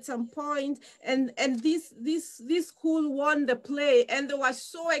TV at some point, and this school won the play, and they were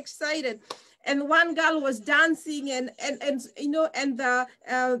so excited. And one girl was dancing, and the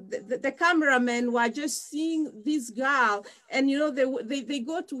cameramen were just seeing this girl, and they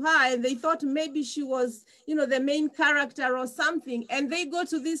go to her, and they thought maybe she was the main character or something, and they go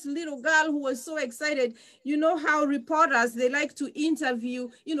to this little girl who was so excited. You know how reporters, they like to interview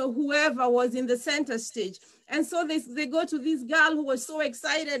whoever was in the center stage. And so they go to this girl who was so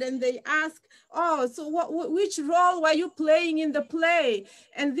excited, and they ask, "Oh, so which role were you playing in the play?"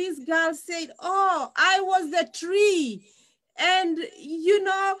 And this girl said, "Oh, I was the tree." And,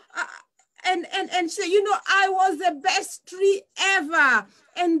 and say, I was the best tree ever.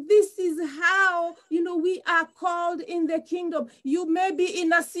 And this is how, we are called in the kingdom. You may be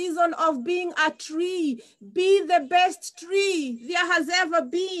in a season of being a tree. Be the best tree there has ever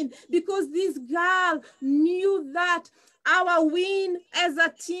been, because this girl knew that our win as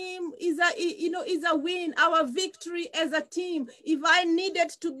a team is a win. Our victory as a team. If I needed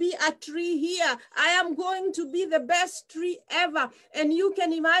to be a tree here, I am going to be the best tree ever. And you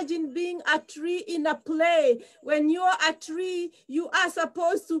can imagine being a tree in a play. When you're a tree, you are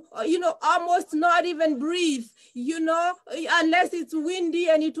supposed to, almost not even breathe, unless it's windy,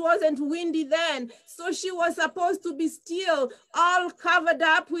 and it wasn't windy then. So she was supposed to be still, all covered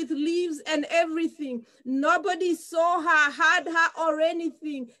up with leaves and everything. Nobody saw her, heard her, or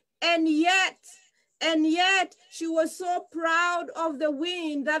anything. And yet she was so proud of the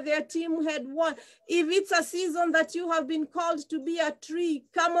win that their team had won. If it's a season that you have been called to be a tree,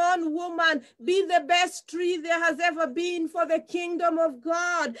 come on, woman, be the best tree there has ever been for the kingdom of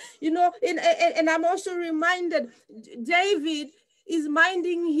God. And I'm also reminded, David is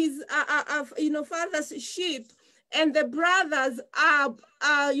minding his father's sheep, and the brothers are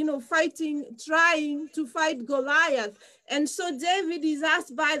trying to fight Goliath. And so David is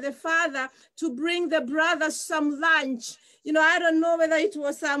asked by the father to bring the brothers some lunch. I don't know whether it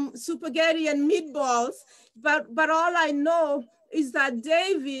was some spaghetti and meatballs, but all I know is that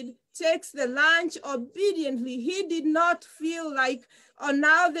David takes the lunch obediently. He did not feel like, oh,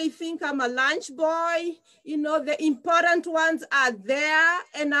 now they think I'm a lunch boy. The important ones are there,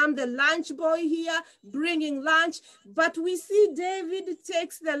 and I'm the lunch boy here bringing lunch. But we see David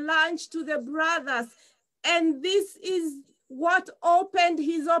takes the lunch to the brothers. And this is what opened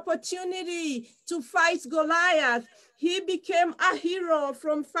his opportunity to fight Goliath. He became a hero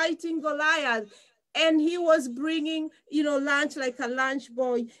from fighting Goliath. And he was bringing, lunch like a lunch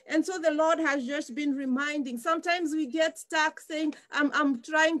boy. And so the Lord has just been reminding. Sometimes we get stuck saying, I'm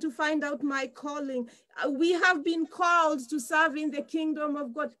trying to find out my calling. We have been called to serve in the kingdom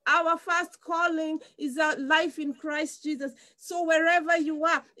of God. Our first calling is a life in Christ Jesus. So wherever you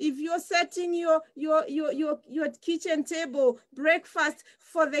are, if you're setting your kitchen table, breakfast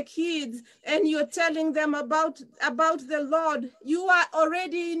for the kids, and you're telling them about the Lord, you are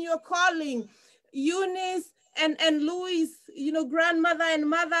already in your calling. Eunice and Louis, grandmother and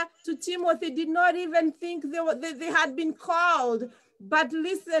mother to Timothy, did not even think they had been called. But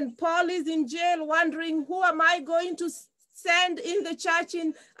listen, Paul is in jail wondering, who am I going to sent in the church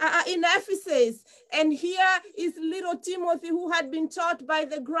in Ephesus. And here is little Timothy, who had been taught by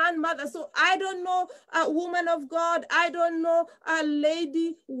the grandmother. So I don't know, a woman of God, I don't know, a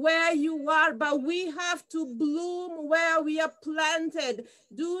lady, where you are, but we have to bloom where we are planted.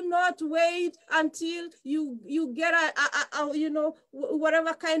 Do not wait until you get a you know,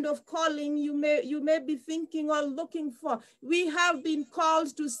 whatever kind of calling you may be thinking or looking for. We have been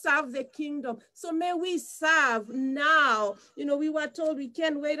called to serve the kingdom. So may we serve now. You know, we were told we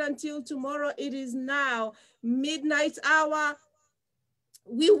can't wait until tomorrow. It is now, midnight hour.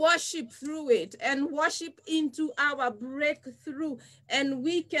 We worship through it and worship into our breakthrough, and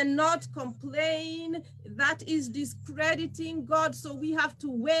we cannot complain. That is discrediting God. So we have to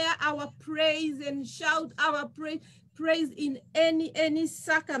wear our praise and shout our praise in any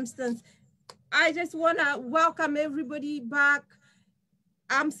circumstance. I just want to welcome everybody back.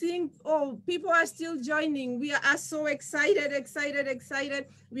 I'm seeing, oh, people are still joining. We are so excited.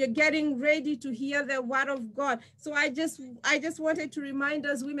 We are getting ready to hear the word of God. So I just wanted to remind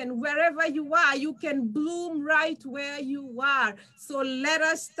us women, wherever you are, you can bloom right where you are. So let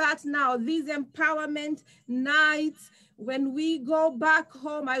us start now. These empowerment nights, when we go back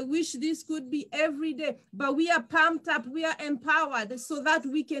home, I wish this could be every day, but we are pumped up, we are empowered so that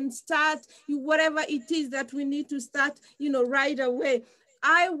we can start whatever it is that we need to start, you know, right away.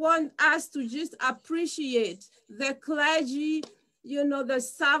 I want us to just appreciate the clergy, you know, the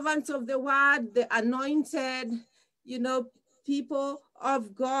servants of the word, the anointed, you know, people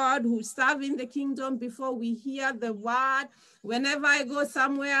of God who serve in the kingdom before we hear the word. Whenever I go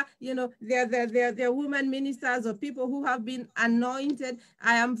somewhere, you know, they're women ministers or people who have been anointed.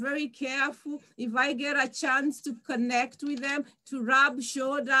 I am very careful if I get a chance to connect with them, to rub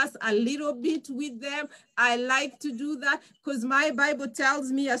shoulders a little bit with them. I like to do that because my Bible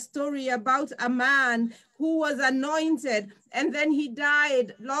tells me a story about a man who was anointed, and then he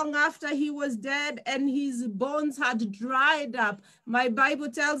died long after he was dead, and his bones had dried up. My Bible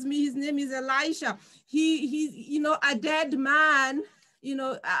tells me his name is Elisha. He's, you know, a dead man, you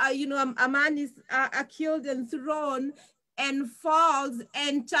know, a man is killed and thrown and falls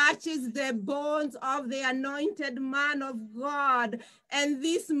and touches the bones of the anointed man of God. And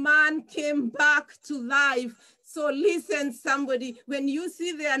this man came back to life. So listen, somebody, when you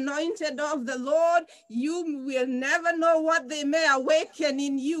see the anointed of the Lord, you will never know what they may awaken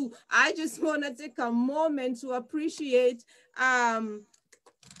in you. I just want to take a moment to appreciate the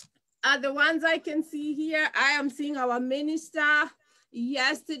ones I can see here. I am seeing our minister.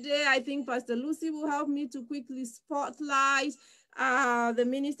 Yesterday, I think Pastor Lucy will help me to quickly spotlight the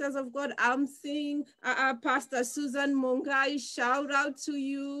ministers of God. I'm seeing Pastor Susan Mungai. Shout out to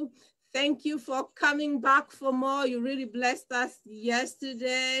you. Thank you for coming back for more. You really blessed us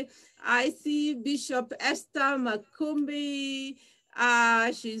yesterday. I see Bishop Esther Makumbi.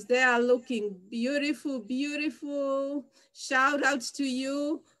 She's there looking beautiful, beautiful. Shout out to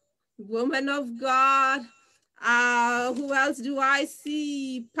you, woman of God. Who else do I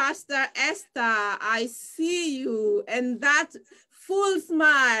see? Pastor Esther, I see you, and that full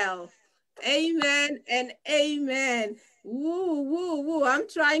smile. Amen and amen. Woo, woo, woo. I'm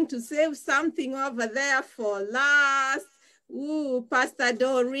trying to save something over there for last. Woo, Pastor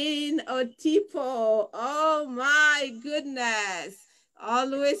Doreen Otipo. Oh my goodness.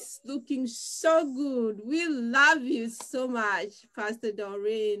 Always looking so good. We love you so much, Pastor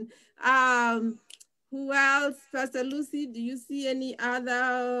Doreen. Who else? Pastor Lucy, do you see any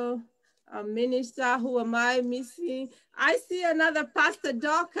other minister? Who am I missing? I see another Pastor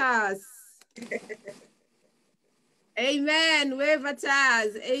Dorcas. Amen. Wave at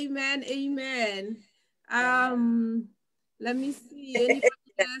us. Amen. Amen. Let me see. Anybody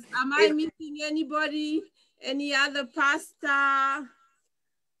else? Am I missing anybody? Any other pastor?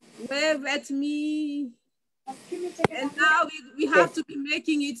 Wave at me. And now we have to be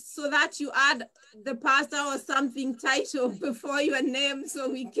making it so that you add the pastor or something title before your name so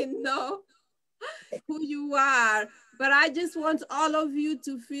we can know who you are. But I just want all of you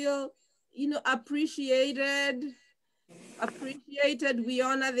to feel, you know, appreciated. We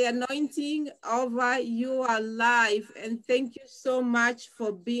honor the anointing over your life. And thank you so much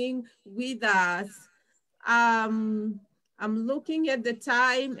for being with us. I'm looking at the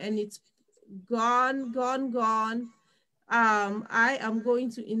time and it's gone. I am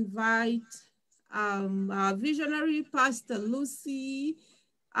going to invite our visionary Pastor Lucy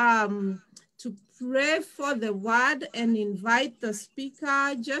to pray for the word and invite the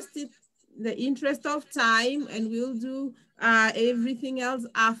speaker just in the interest of time, and we'll do everything else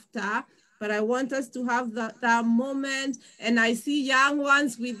after. but I want us to have that moment. And I see young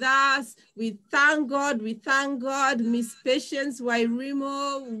ones with us. We thank God. We thank God. Miss Patience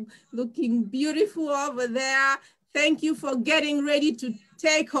Wairimo, looking beautiful over there. Thank you for getting ready to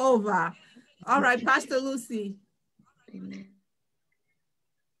take over. All right, Pastor Lucy. Amen.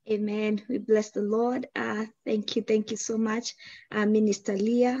 Amen. We bless the Lord. Thank you so much, Minister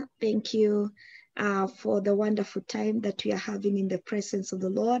Leah. Thank you for the wonderful time that we are having in the presence of the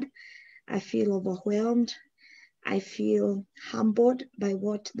Lord. I feel overwhelmed. I feel humbled by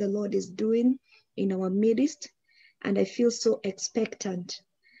what the Lord is doing in our midst, and I feel so expectant.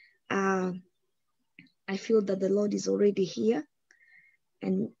 I feel that the Lord is already here,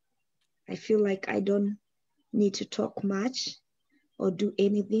 and I feel like I don't need to talk much or do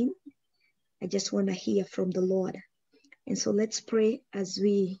anything. I just want to hear from the Lord. And so let's pray as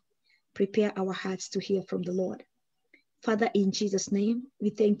we prepare our hearts to hear from the Lord. Father, in Jesus' name,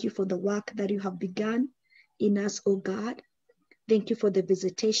 we thank you for the work that you have begun in us, oh God. Thank you for the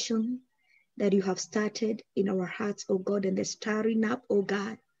visitation that you have started in our hearts, oh God, and the stirring up, oh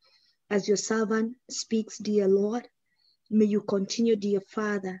God. As your servant speaks, dear Lord, may you continue, dear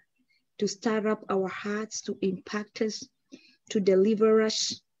Father, to stir up our hearts, to impact us, to deliver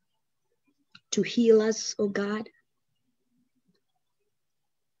us, to heal us, oh God,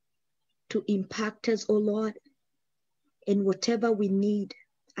 to impact us, oh Lord, and whatever we need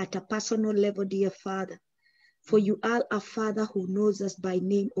at a personal level, dear Father. For you are a Father who knows us by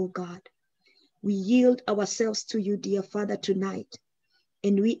name, oh God. We yield ourselves to you, dear Father, tonight,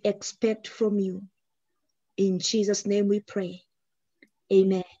 and we expect from you. In Jesus' name we pray.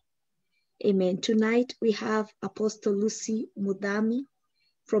 Amen. Amen. Tonight we have Apostle Lucy Mudami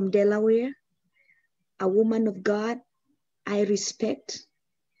from Delaware, a woman of God I respect,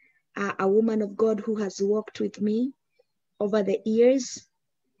 a woman of God who has walked with me over the years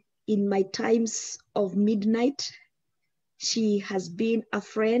in my times of midnight. She has been a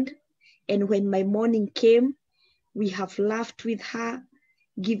friend, and when my morning came, we have laughed with her,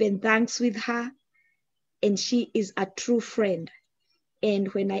 given thanks with her, and she is a true friend. And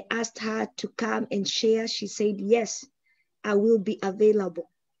when I asked her to come and share, she said, yes, I will be available.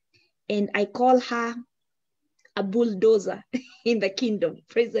 And I call her a bulldozer in the kingdom.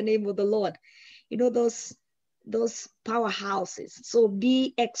 Praise the name of the Lord. You know, those powerhouses. So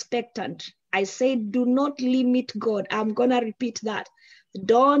be expectant. I say, do not limit God. I'm going to repeat that.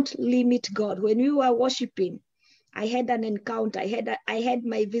 Don't limit God. When we were worshiping, I had an encounter. I had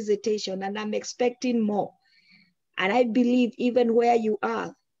my visitation, and I'm expecting more. And I believe even where you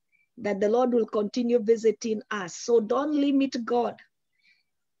are, that the Lord will continue visiting us. So don't limit God.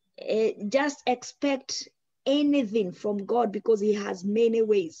 Just expect anything from God, because he has many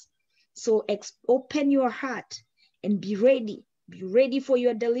ways. So open your heart and be ready. Be ready for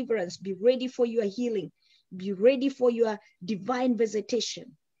your deliverance. Be ready for your healing. Be ready for your divine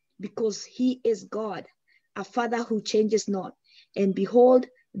visitation, because he is God, a Father who changes not. And behold,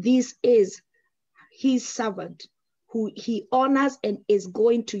 this is his servant who he honors and is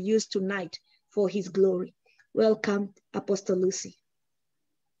going to use tonight for his glory. Welcome, Apostle Lucy.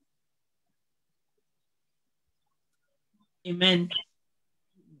 Amen.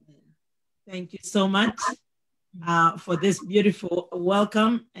 Thank you so much for this beautiful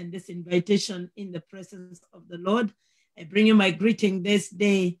welcome and this invitation in the presence of the Lord. I bring you my greeting this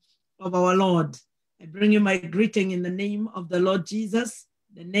day of our Lord. I bring you my greeting in the name of the Lord Jesus,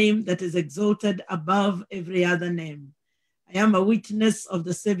 the name that is exalted above every other name. I am a witness of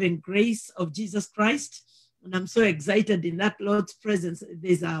the saving grace of Jesus Christ, and I'm so excited in that Lord's presence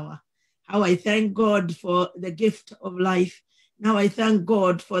this hour. How I thank God for the gift of life. Now I thank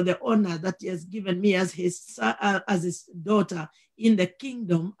God for the honor that he has given me as his daughter in the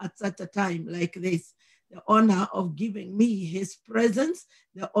kingdom at such a time like this. The honor of giving me his presence,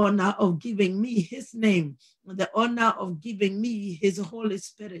 the honor of giving me his name, the honor of giving me his Holy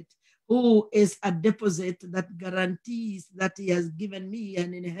Spirit, who is a deposit that guarantees that he has given me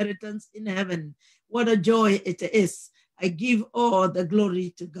an inheritance in heaven. What a joy it is. I give all the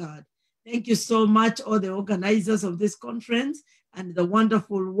glory to God. Thank you so much, all the organizers of this conference, and the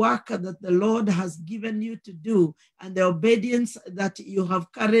wonderful work that the Lord has given you to do, and the obedience that you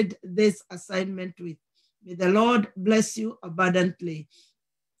have carried this assignment with. May the Lord bless you abundantly.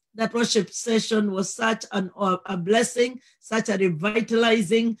 That worship session was such a blessing, such a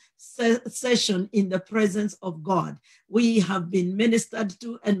revitalizing session in the presence of God. We have been ministered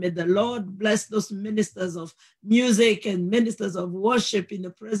to, and may the Lord bless those ministers of music and ministers of worship in the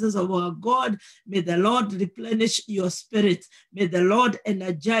presence of our God. May the Lord replenish your spirit. May the Lord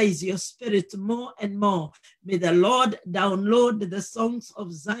energize your spirit more and more. May the Lord download the songs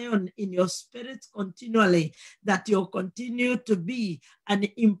of Zion in your spirit continually, that you'll continue to be an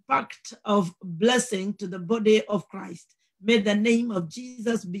impact of blessing to the body of Christ. May the name of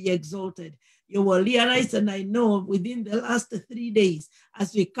Jesus be exalted. You will realize, and I know within the last 3 days,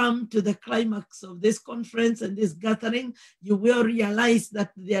 as we come to the climax of this conference and this gathering, you will realize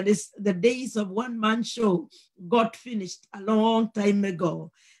that there is the days of one-man show got finished a long time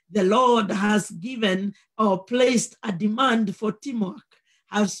ago. The Lord has given or placed a demand for teamwork,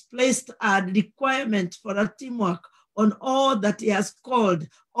 has placed a requirement for a teamwork on all that he has called,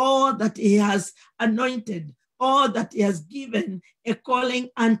 all that he has anointed, all that he has given a calling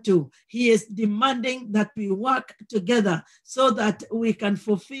unto. He is demanding that we work together so that we can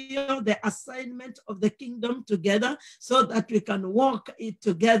fulfill the assignment of the kingdom together, so that we can walk it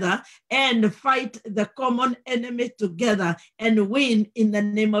together and fight the common enemy together and win in the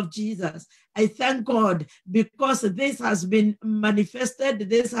name of Jesus. I thank God because this has been manifested,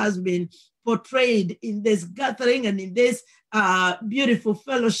 this has been portrayed in this gathering and in this beautiful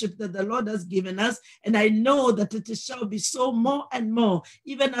fellowship that the Lord has given us. And I know that it shall be so more and more,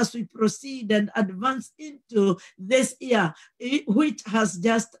 even as we proceed and advance into this year, which has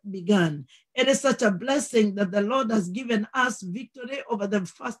just begun. It is such a blessing that the Lord has given us victory over the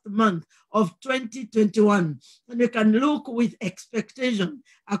first month of 2021. And we can look with expectation,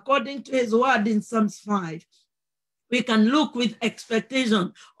 according to his word in Psalms 5. We can look with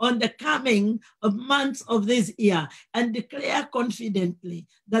expectation on the coming of months of this year and declare confidently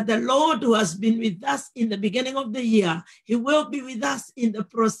that the Lord who has been with us in the beginning of the year, he will be with us in the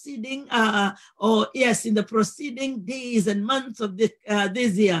proceeding, in the proceeding days and months of this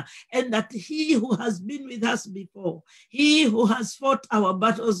year, and that he who has been with us before, he who has fought our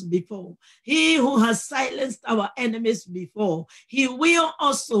battles before, he who has silenced our enemies before, he will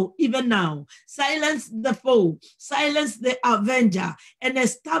also, even now, silence the foe, silence the avenger, and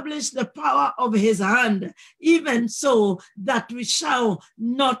establish the power of his hand, even so that we shall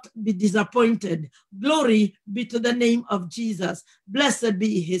not be disappointed. Glory be to the name of Jesus. Blessed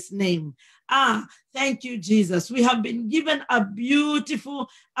be his name. Thank you, Jesus. We have been given a beautiful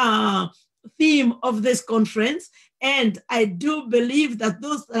theme of this conference, and I do believe that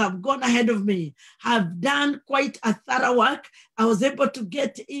those that have gone ahead of me have done quite a thorough work. I was able to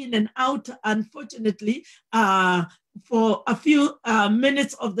get in and out, unfortunately, for a few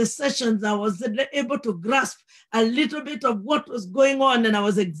minutes of the sessions. I was able to grasp a little bit of what was going on, and I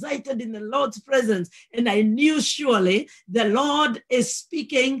was excited in the Lord's presence, and I knew surely the Lord is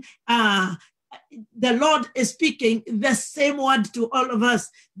speaking the same word to all of us.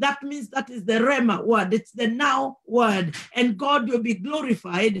 That means that is the Rhema word. It's the now word. And God will be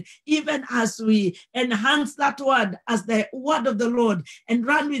glorified even as we enhance that word as the word of the Lord and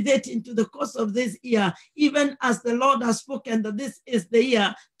run with it into the course of this year, even as the Lord has spoken that this is the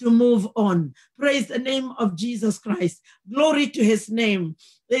year to move on. Praise the name of Jesus Christ. Glory to his name.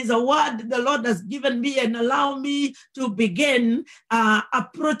 There's a word the Lord has given me, and allow me to begin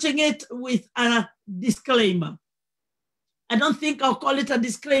approaching it with a disclaimer. I don't think I'll call it a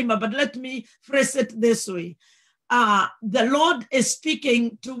disclaimer, but let me phrase it this way. The Lord is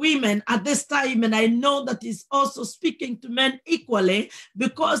speaking to women at this time, and I know that he's also speaking to men equally,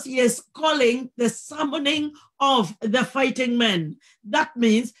 because he is calling the summoning of the fighting men. That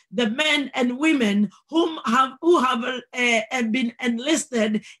means the men and women who have been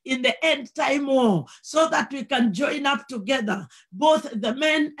enlisted in the end time war, so that we can join up together, both the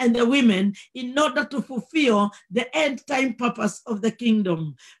men and the women, in order to fulfill the end time purpose of the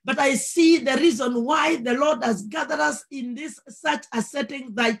kingdom. But I see the reason why the Lord has gathered us in this such a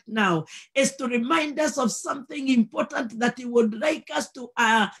setting right now is to remind us of something important that he would like us to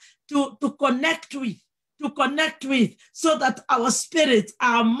connect with, so that our spirits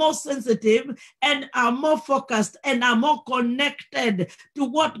are more sensitive and are more focused and are more connected to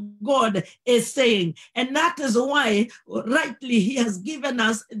what God is saying. And that is why rightly he has given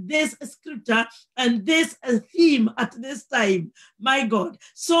us this scripture and this theme at this time, my God,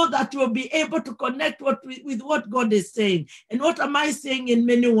 so that we'll be able to connect with what God is saying. And what am I saying in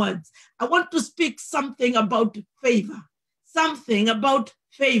many words? I want to speak something about favor.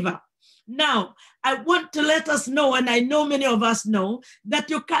 Now, I want to let us know, and I know many of us know, that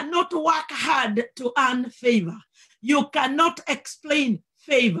you cannot work hard to earn favor. You cannot explain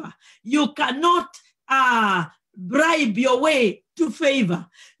favor. You cannot bribe your way to favor.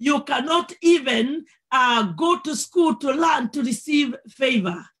 You cannot even go to school to learn to receive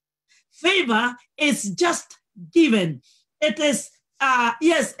favor. Favor is just given. It is,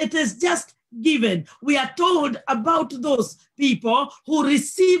 yes, it is just given. We are told about those people who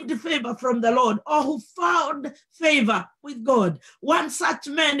received favor from the Lord or who found favor with God. One such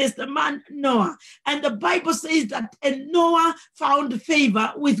man is the man Noah. And the Bible says that Noah found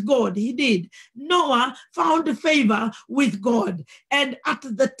favor with God. He did. Noah found favor with God. And at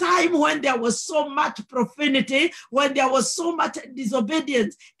the time when there was so much profanity, when there was so much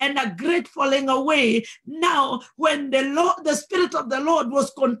disobedience and a great falling away, now when the Spirit of the Lord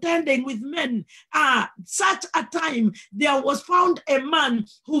was contending with men, such a time there was found a man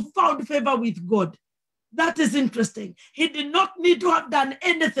who found favor with God. That is interesting. He did not need to have done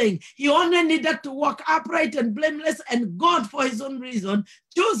anything. He only needed to walk upright and blameless, and God, for his own reason,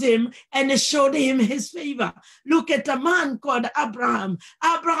 chose him and showed him his favor. Look at a man called Abraham.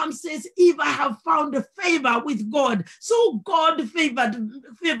 Abraham says, if I have found favor with God, so God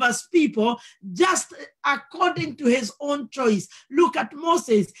favors people just according to his own choice. Look at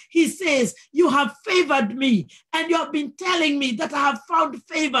Moses. He says, you have favored me, and you have been telling me that I have found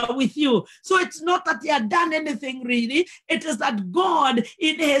favor with you. So it's not that he had done anything really. It is that God,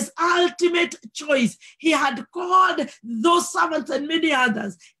 in his ultimate choice, he had called those servants and many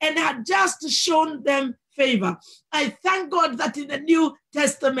others and had just shown them favor. I thank God that in the New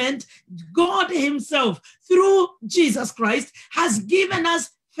Testament, God himself, through Jesus Christ, has given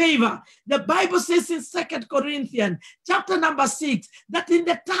us favor. The Bible says in 2 Corinthians chapter number 6, that in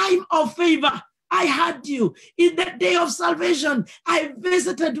the time of favor, I had you. In the day of salvation, I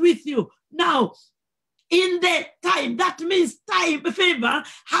visited with you. Now, in the time, that means time, favor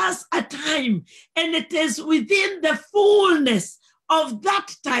has a time, and it is within the fullness of that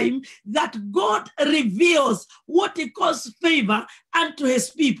time that God reveals what he calls favor unto his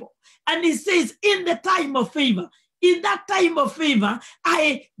people. And he says, in the time of favor, in that time of favor,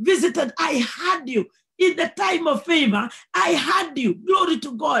 I visited, I had you. In the time of favor, I had you. Glory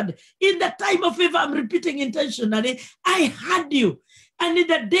to God. In the time of favor, I'm repeating intentionally, I had you. And in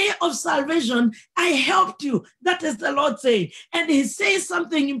the day of salvation, I helped you. That is the Lord saying. And he says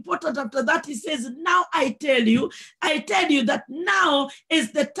something important after that. He says, now I tell you that now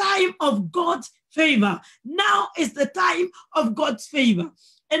is the time of God's favor. Now is the time of God's favor.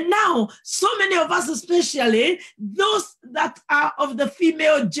 And now, so many of us, especially those that are of the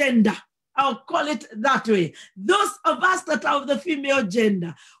female gender, I'll call it that way. Those of us that are of the female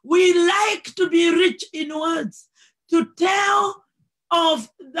gender, we like to be rich in words, to tell of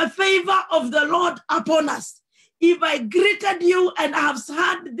the favor of the Lord upon us. If I greeted you and I have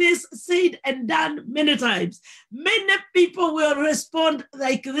heard this said and done many times, many people will respond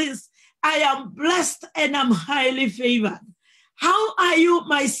like this: I am blessed and I'm highly favored. How are you,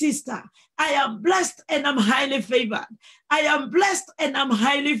 my sister? I am blessed and I'm highly favored. I am blessed and I'm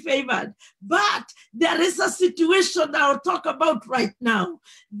highly favored. But there is a situation that I'll talk about right now,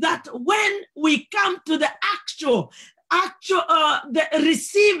 that when we come to the the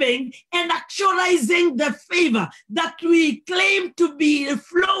receiving and actualizing the favor that we claim to be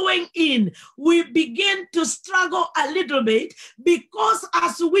flowing in, we begin to struggle a little bit, because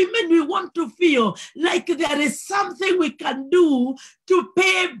as women, we want to feel like there is something we can do to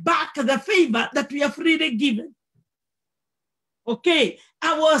pay back the favor that we are freely given. Okay,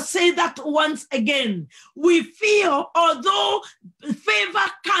 I will say that once again. We feel, although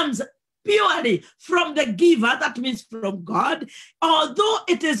favor comes purely from the giver, that means from God, although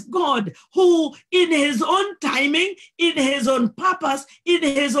it is God who, in his own timing, in his own purpose, in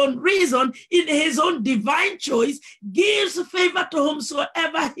his own reason, in his own divine choice, gives favor to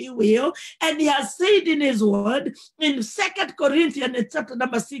whomsoever he will. And he has said in his word, in 2 Corinthians chapter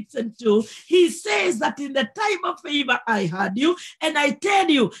number 6 and 2, he says that in the time of favor I had you, and I tell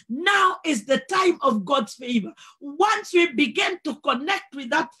you, now is the time of God's favor. Once we begin to connect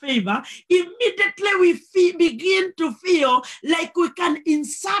with that favor, immediately we begin to feel like we can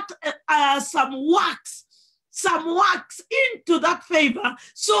insert some wax into that favor,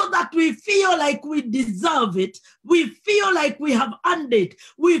 so that we feel like we deserve it. We feel like we have earned it.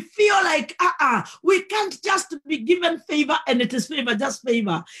 We feel like, we can't just be given favor and it is favor, just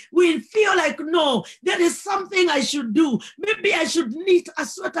favor. We feel like, no, there is something I should do. Maybe I should knit a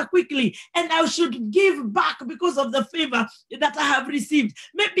sweater quickly and I should give back because of the favor that I have received.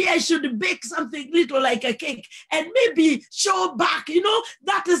 Maybe I should bake something little like a cake and maybe show back. You know,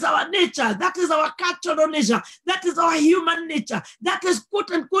 that is our nature. That is our cultural nature. That is our human nature. That is,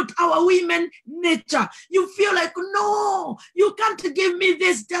 quote unquote, our women nature. You feel like, no, you can't give me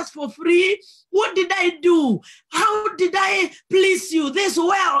this just for free. What did I do? How did I please you this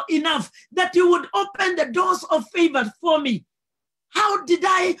well enough that you would open the doors of favor for me? What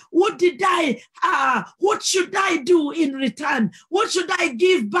should I do in return? What should I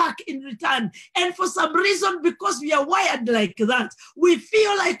give back in return? And for some reason, because we are wired like that, we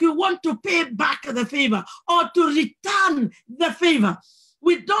feel like we want to pay back the favor or to return the favor.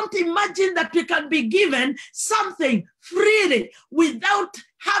 We don't imagine that we can be given something freely without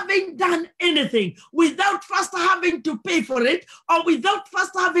having done anything, without first having to pay for it, or without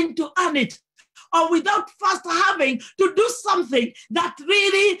first having to earn it, or without first having to do something that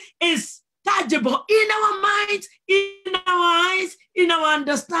really is tangible in our minds, in our eyes, in our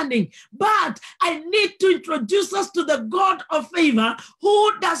understanding. But I need to introduce us to the God of favor,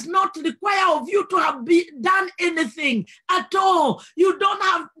 who does not require of you to have done anything at all. You don't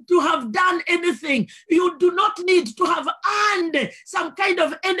have to have done anything. You do not need to have earned some kind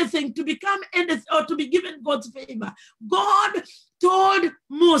of anything to become anything or to be given God's favor. God told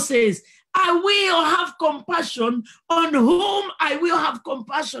Moses, I will have compassion on whom I will have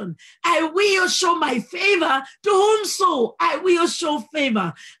compassion. I will show my favor to whom so I will show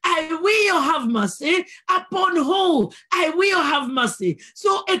favor. I will have mercy upon whom I will have mercy.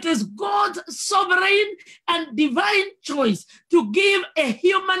 So it is God's sovereign and divine choice to give a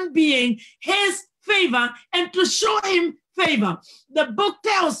human being his favor and to show him favor. The book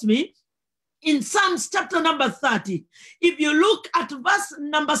tells me in Psalms chapter number 30, if you look at verse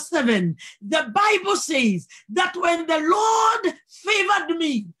number 7, the Bible says that when the Lord favored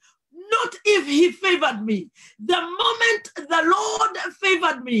me, not if he favored me, the moment the Lord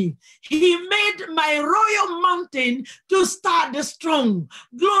favored me, he made my royal mountain to stand strong.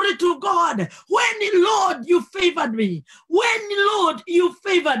 Glory to God. When, Lord, you favored me,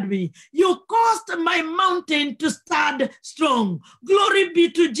 you caused my mountain to stand strong. Glory be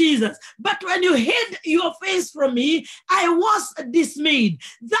to Jesus. But when you hid your face from me, I was dismayed.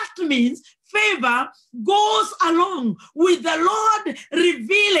 That means favor goes along with the Lord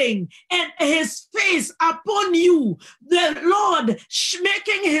revealing and his face upon you, the Lord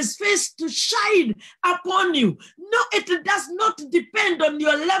making his face to shine upon you. No, it does not depend on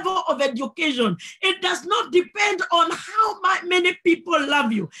your level of education. It does not depend on how many people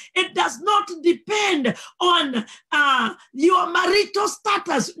love you. It does not depend on your marital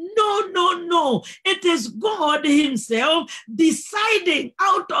status. No. It is God himself deciding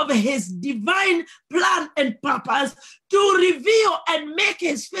out of his divine plan and purpose to reveal and make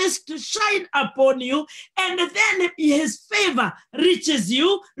his face to shine upon you, and then his favor reaches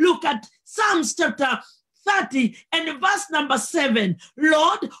you. Look at Psalms chapter 30 and verse number 7.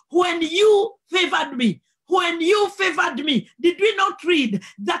 Lord, when you favored me, did we not read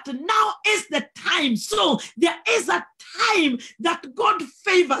that now is the time? So there is a time that God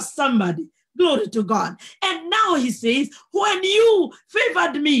favors somebody. Glory to God. And now he says, when you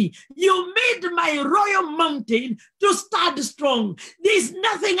favored me, you made my royal mountain to stand strong. There's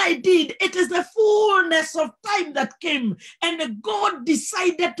nothing I did. It is the fullness of time that came, and God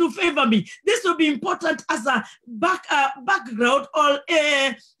decided to favor me. This will be important as a background, or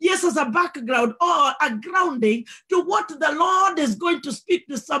as a background or a grounding to what the Lord is going to speak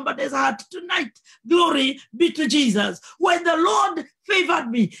to somebody's heart tonight. Glory be to Jesus. When the Lord favored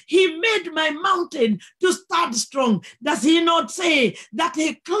me, he made my mountain to stand strong. Does he not say that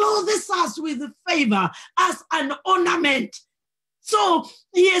he clothes us with favor as an ornament? So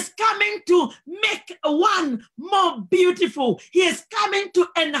he is coming to make one more beautiful. He is coming to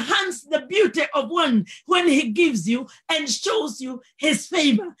enhance the beauty of one when he gives you and shows you his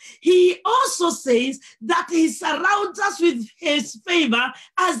favor. He also says that he surrounds us with his favor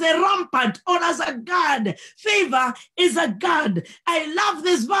as a rampart or as a guard. Favor is a guard. I love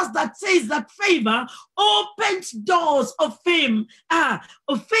this verse that says that favor opens doors of fame.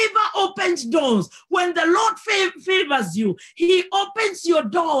 Favor opens doors. When the Lord favors you, he opens your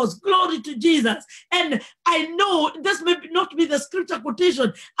doors. Glory to Jesus. And I know this may not be the scripture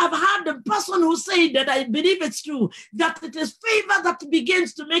quotation. I've heard a person who said that, I believe it's true, that it is favor that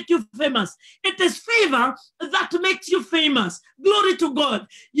begins to make you famous. It is favor that makes you famous. Glory to God.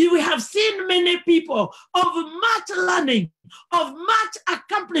 You have seen many people of much learning, of much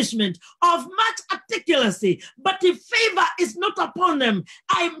accomplishment, of much articulacy, but if favor is not upon them,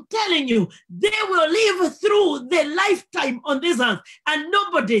 I'm telling you, they will live through their lifetime on this earth and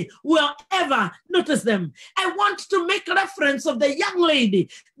nobody will ever notice them. I want to make reference of the young lady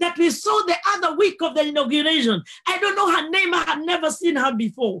that we saw the other week of the inauguration. I don't know her name. I had never seen her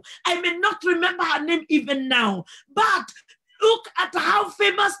before. I may not remember her name even now, but look at how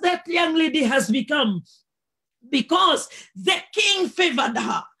famous that young lady has become because the king favored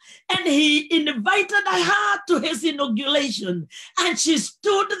her. And he invited her to his inauguration. And she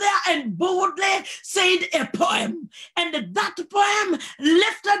stood there and boldly said a poem. And that poem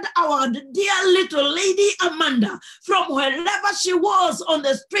lifted our dear little lady Amanda from wherever she was on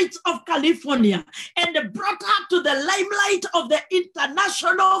the streets of California and brought her to the limelight of the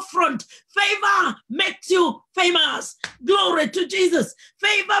international front. Favor makes you famous. Glory to Jesus.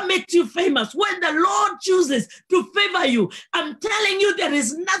 Favor makes you famous. When the Lord chooses to favor you, I'm telling you, there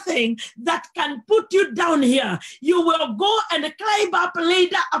is nothing that can put you down here. You will go and climb up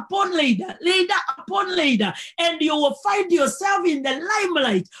ladder upon ladder, ladder upon ladder, and you will find yourself in the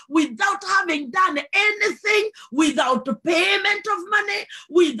limelight without having done anything, without payment of money,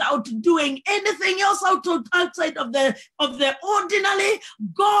 without doing anything else outside of the ordinary.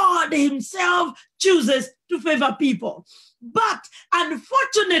 God himself chooses to favor people. But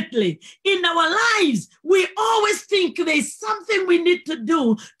unfortunately, in our lives, we always think there's something we need to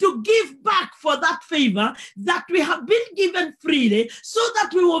do to give back for that favor that we have been given freely so that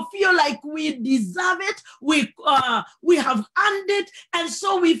we will feel like we deserve it, we have earned it, and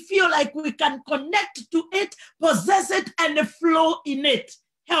so we feel like we can connect to it, possess it, and flow in it.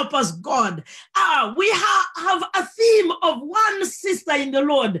 Help us, God. We have a theme of one sister in the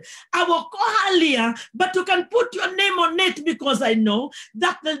Lord. I will call her Leah, but you can put your name on it because I know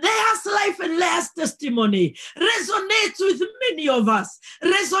that Leah's life and Leah's testimony resonates with many of us,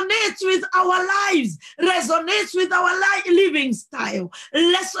 resonates with our lives, resonates with our living style,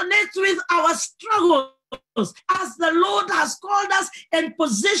 resonates with our struggle. As the Lord has called us and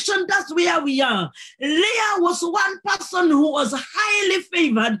positioned us where we are. Leah was one person who was highly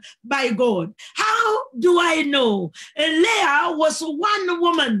favored by God. How do I know? Leah was one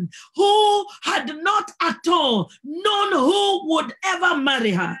woman who had not at all known who would ever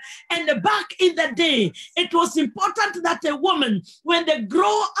marry her. And back in the day, it was important that a woman, when they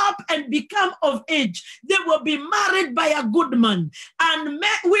grow up and become of age, they will be married by a good man. And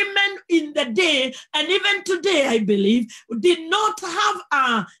women in the day, and even today, I believe, did not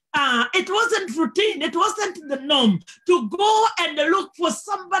have it wasn't routine, it wasn't the norm to go and look for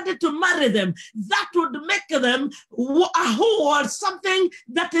somebody to marry them. That would make them who or something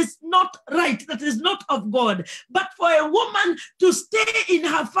that is not right, that is not of God. But for a woman to stay in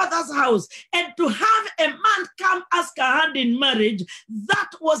her father's house and to have a man come ask her hand in marriage,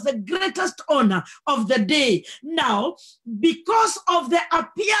 that was the greatest honor of the day. Now, because of the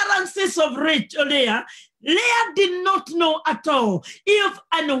appearances of Leah, Leah did not know at all if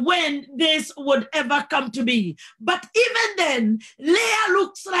and when this would ever come to be. But even then, Leah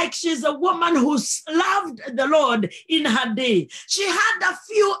looks like she's a woman who loved the Lord in her day. She had a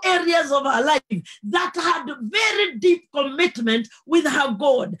few areas of her life that had very deep commitment with her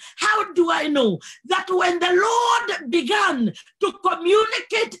God. How do I know? That when the Lord began to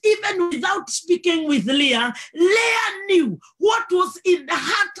communicate even without speaking with Leah, Leah knew what was in the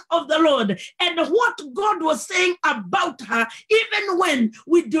heart of the Lord and what God was saying about her, even when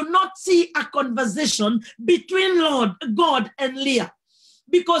we do not see a conversation between God and Leah.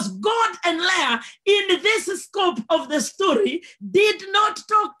 Because God and Leah, in this scope of the story, did not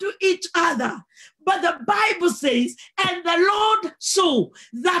talk to each other. But the Bible says, and the Lord saw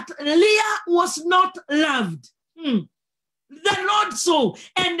that Leah was not loved. The Lord saw,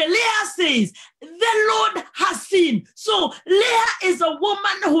 and Leah says, the Lord has seen. So Leah is a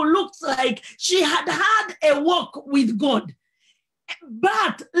woman who looks like she had had a walk with God.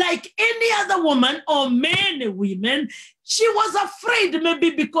 But like any other woman or many women, she was afraid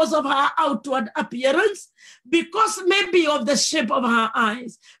maybe because of her outward appearance, because maybe of the shape of her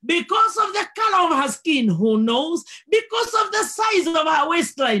eyes, because of the color of her skin, who knows, because of the size of her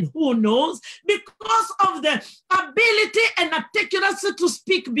waistline, who knows, because of the ability and articulacy to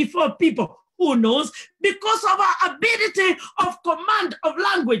speak before people, who knows, because of her ability of command of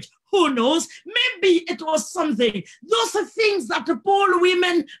language, who knows, maybe it was something. Those are things that pull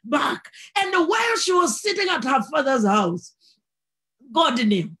women back. And while she was sitting at her father's house, God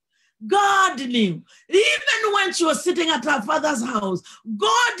knew. God knew. Even when she was sitting at her father's house,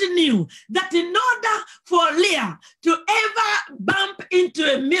 God knew that in order for Leah to ever bump into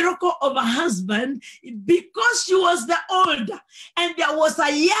a miracle of a husband, because she was the older, and there was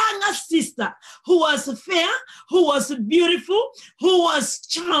a younger sister who was fair, who was beautiful, who was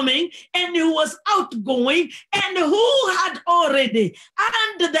charming, and who was outgoing, and who had already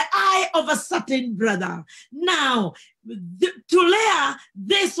under the eye of a certain brother. Now, to Leah,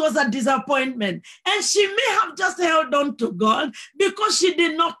 this was a disappointment, and she may have just held on to God because she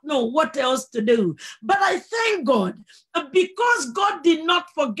did not know what else to do. But I thank God because God did not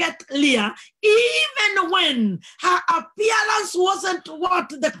forget Leah, even when her appearance wasn't what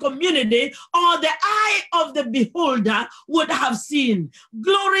the community or the eye of the beholder would have seen.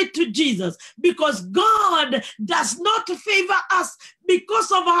 Glory to Jesus, because God does not favor us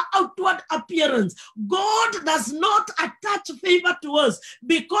because of our outward appearance. God does not attach favor to us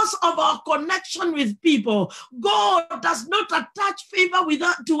because of our connection with people. God does not attach favor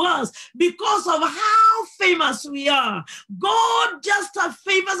to us because of how famous we are. God just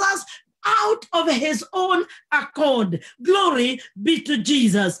favors us out of his own accord. Glory be to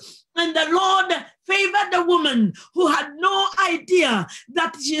Jesus. And the Lord favored the woman who had no idea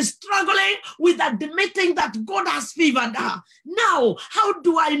that she is struggling with admitting that God has favored her. Now, how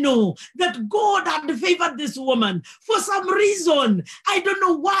do I know that God had favored this woman? For some reason, I don't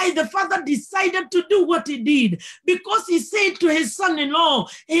know why the father decided to do what he did, because he said to his son-in-law,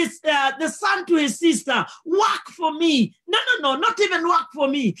 the son to his sister, work for me. No, not even work for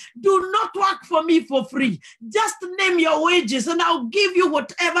me. Do not work for me for free. Just name your wages and I'll give you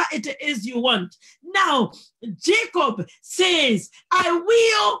whatever it is you want. Now, Jacob says, I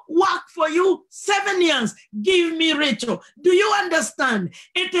will work for you 7 years. Give me Rachel. Do you understand?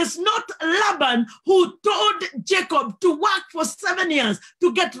 It is not Laban who told Jacob to work for 7 years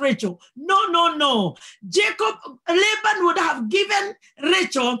to get Rachel. No. Laban would have given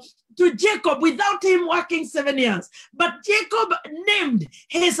Rachel to Jacob without him working 7 years. But Jacob named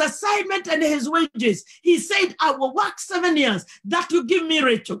his assignment and his wages. He said, I will work 7 years. That will give me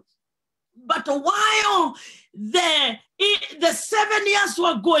Rachel. But while the 7 years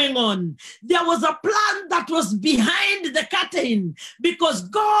were going on, there was a plan that was behind the curtain, because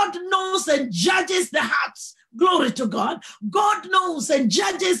God knows and judges the hearts. Glory to God. God knows and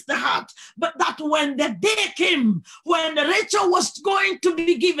judges the heart. But that when the day came, when Rachel was going to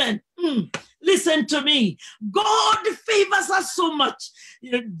be given, listen to me, God favors us so much.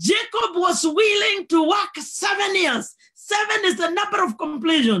 Jacob was willing to work 7 years. 7 is the number of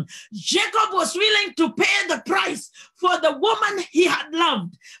completion. Jacob was willing to pay the price for the woman he had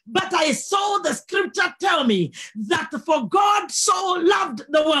loved. But I saw the scripture tell me that for God so loved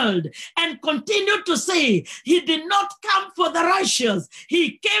the world, and continued to say, he did not come for the righteous.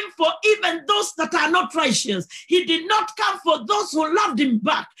 He came for even those that are not righteous. He did not come for those who loved him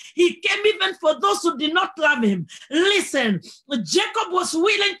back. He came even for those who did not love him. Listen, Jacob was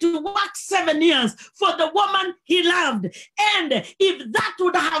willing to work 7 years for the woman he loved. And if that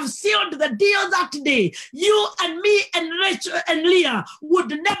would have sealed the deal that day, you and me and Rachel and Leah would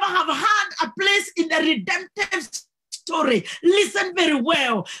never have had a place in the redemptive story. Listen very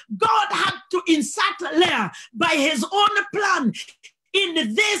well. God had to insert Leah by his own plan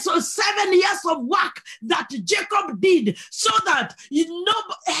in this 7 years of work that Jacob did, so that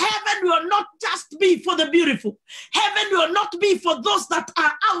heaven will not just be for the beautiful. Heaven will not be for those that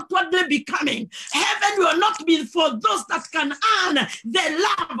are outwardly becoming. Heaven will not be for those that can earn the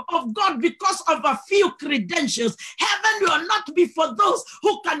love of God because of a few credentials. Heaven will not be for those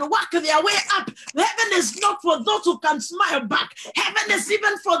who can work their way up. Heaven is not for those who can smile back. Heaven is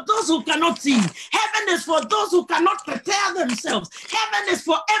even for those who cannot see. Heaven is for those who cannot prepare themselves. Heaven is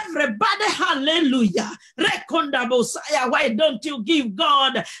for everybody. Hallelujah. Why don't you give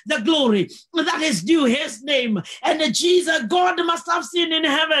God the glory that is due his name? And Jesus, God must have seen in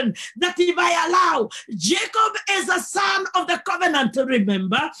heaven that if I allow, Jacob is a son of the covenant,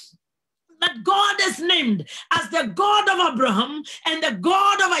 remember, that God is named as the God of Abraham and the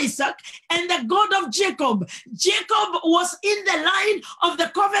God of Isaac and the God of Jacob. Jacob was in the line of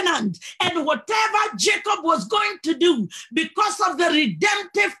the covenant, and whatever Jacob was going to do because of the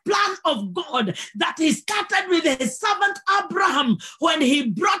redemptive plan of God that he started with his servant Abraham when he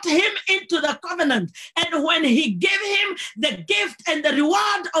brought him into the covenant and when he gave him the gift and the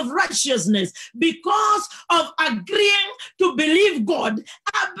reward of righteousness because of agreeing to believe God.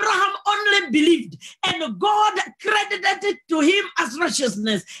 Abraham only believed, and God credited it to him as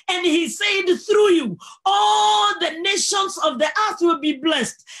righteousness, and he said, through you all the nations of the earth will be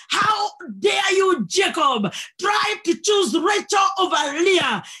blessed. How dare you, Jacob, try to choose Rachel over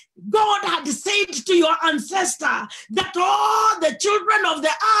Leah? God had said to your ancestor that all the children of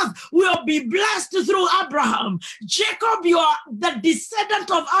the earth will be blessed through Abraham. Jacob, you are the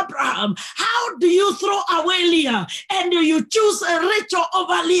descendant of Abraham. How do you throw away Leah and you choose Rachel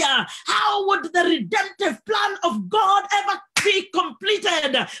over Leah? How would the redemptive plan of God ever be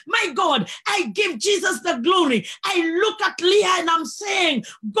completed? My God, I give Jesus the glory. I look at Leah and I'm saying,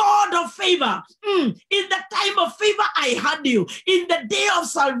 God of favor, in the time of favor, I had you. In the day of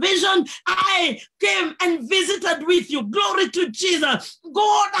salvation, I came and visited with you. Glory to Jesus.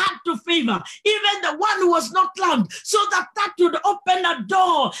 God had to favor even the one who was not loved, so that would open a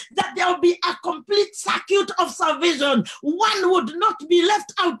door, that there will be a complete circuit of salvation. One would not be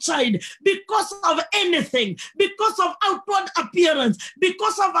left outside because of anything, because of outward appearance,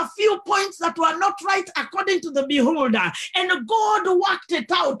 because of a few points that were not right according to the beholder. And God worked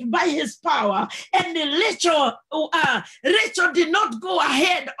it out by his power. And Rachel did not go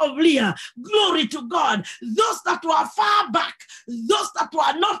ahead of Leah. Glory to God. Those that were far back, those that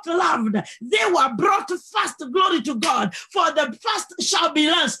were not loved, they were brought first. Glory to God. For the first shall be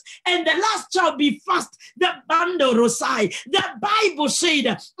last, and the last shall be first. The bando rosai. The Bible said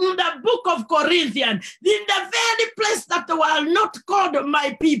in the book of Corinthians, in the very place that were not called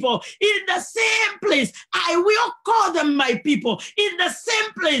my people, in the same place I will call them my people. In the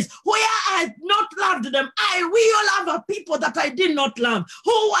same place where I had not loved them, I will love a people that I did not love,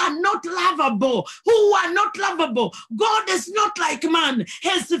 who are not lovable, who are not lovable. God is not like man.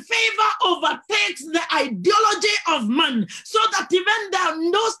 His favor overtakes the ideology of man, so that even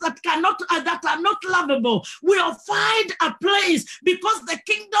those that cannot, that are not lovable, will find a place, because the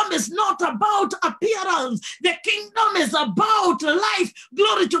kingdom is not about appearance. The kingdom is about life.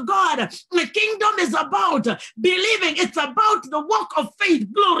 Glory to God. The kingdom is about believing. It's about the work of faith.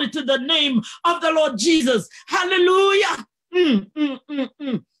 Glory to the name of the Lord Jesus. Hallelujah. And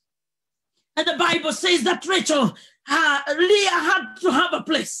the Bible says that Rachel, Leah had to have a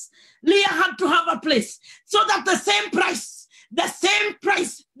place. Leah had to have a place, so that the same price, the same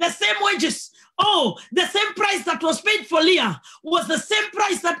wages, the same price that was paid for Leah was the same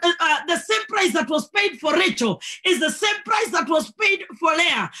price that was paid for Rachel is the same price that was paid for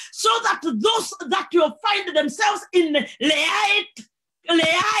Leah, so that those that will find themselves in Leahic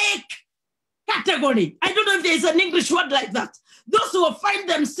category. I don't know if there is an English word like that. Those who will find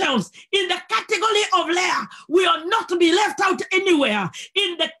themselves in the category of Leah will not be left out anywhere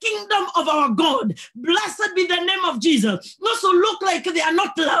in the kingdom of our God. Blessed be the name of Jesus. Those who look like they are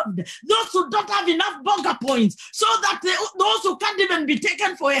not loved, those who don't have enough burger points, so that those who can't even be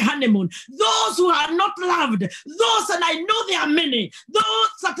taken for a honeymoon, those who are not loved, those, and I know there are many, those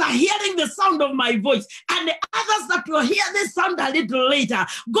that are hearing the sound of my voice, and the others that will hear this sound a little later.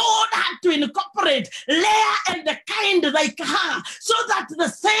 God had to incorporate Leah and the kind like her, so that the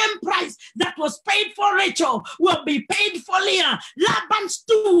same price that was paid for Rachel will be paid for Leah. Laban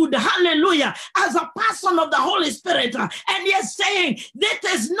stood, hallelujah, as a person of the Holy Spirit, and he is saying,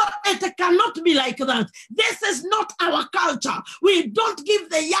 it cannot be like that. This is not our culture. We don't give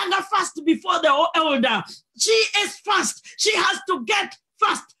the younger first before the elder. She is first. She has to get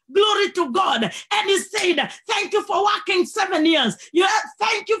first. Glory to God. And he said, thank you for working 7 years.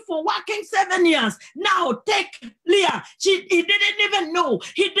 Thank you for working 7 years. Now take Leah. He didn't even know.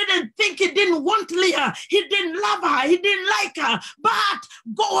 He didn't think, he didn't want Leah. He didn't love her. He didn't like her. But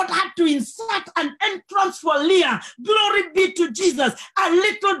God had to insert an entrance for Leah. Glory be to Jesus. A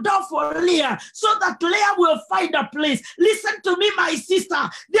little door for Leah, so that Leah will find a place. Listen to me, my sister.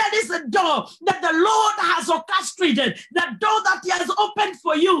 There is a door that the Lord has orchestrated. The door that he has opened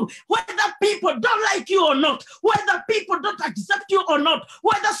for you. Whether people don't like you or not, whether people don't accept you or not,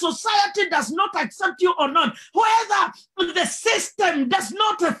 whether society does not accept you or not, whether the system does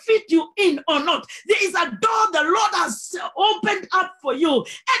not fit you in or not, there is a door the Lord has opened up for you.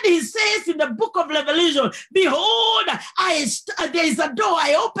 And he says in the book of Revelation, behold, there is a door,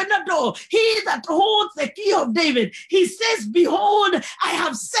 I open a door. He that holds the key of David, he says, behold, I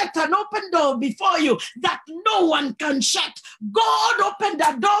have set an open door before you that no one can shut. God opened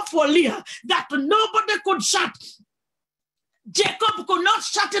a door for Leah that nobody could shut. Jacob could not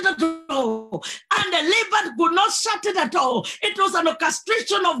shut it at all, and Laban could not shut it at all. It was an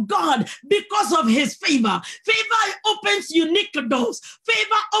orchestration of God because of his favor. Favor opens unique doors.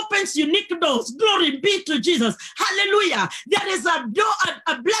 Favor opens unique doors. Glory be to Jesus. Hallelujah. There is a door,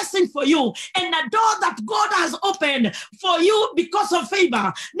 a blessing for you, and a door that God has opened for you because of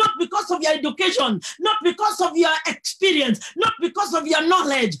favor, not because of your education, not because of your experience, not because of your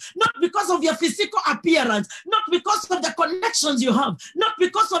knowledge, not because of your physical appearance, not because of the connection connections you have, not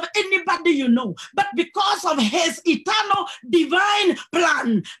because of anybody you know, but because of his eternal divine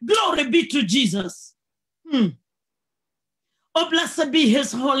plan. Glory be to Jesus. Oh, blessed be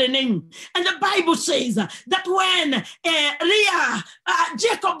his holy name. And the Bible says that when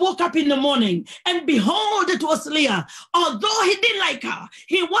Jacob woke up in the morning, and behold, it was Leah. Although he didn't like her,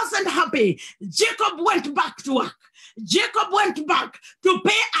 he wasn't happy. Jacob went back to work. Jacob went back to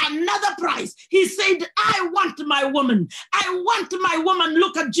pay another price. He said, I want my woman. I want my woman.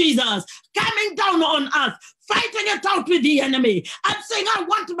 Look at Jesus coming down on earth, fighting it out with the enemy. I'm saying, I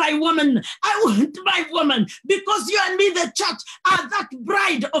want my woman. I want my woman, because you and me, the church, are that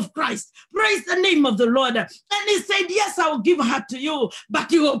bride of Christ. Praise the name of the Lord. And he said, yes, I will give her to you,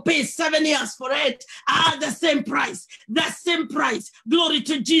 but you will pay 7 years for it. The same price, the same price. Glory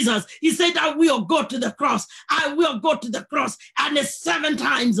to Jesus. He said, I will go to the cross. I will go to the cross. And 7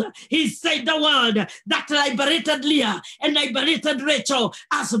 times he said the word that liberated Leah and liberated Rachel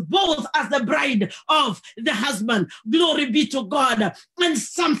as both as the bride of the husband. Glory be to God. And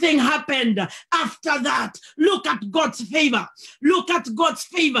something happened after that. Look at God's favor. Look at God's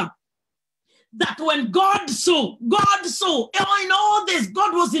favor. That when God saw, in all this,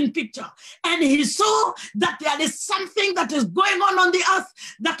 God was in picture. And he saw that there is something that is going on the earth,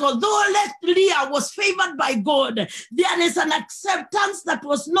 that although Leah was favored by God, there is an acceptance that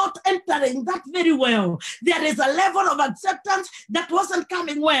was not entering that very well. There is a level of acceptance that wasn't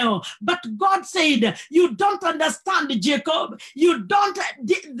coming well. But God said, you don't understand, Jacob. You don't,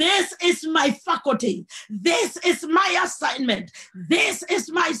 this is my faculty. This is my assignment. This is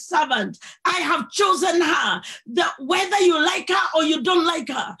my servant. I have chosen her. Whether you like her or you don't like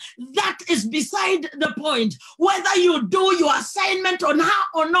her, that is beside the point. Whether you do your assignment on her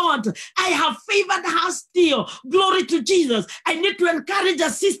or not, I have favored her still. Glory to Jesus. I need to encourage a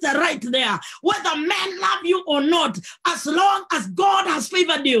sister right there. Whether men love you or not, as long as God has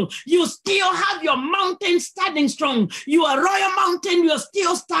favored you, you still have your mountain standing strong. You are royal mountain, you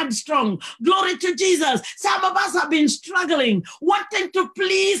still stand strong. Glory to Jesus. Some of us have been struggling, wanting to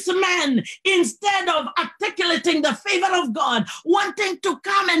please men instead of articulating the favor of God, wanting to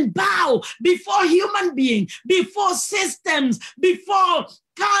come and bow before human beings, before systems, before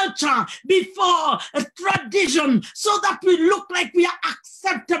culture, before a tradition, so that we look like we are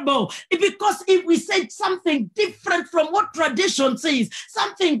acceptable. Because if we say something different from what tradition says,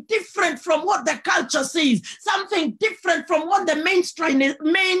 something different from what the culture says, something different from what the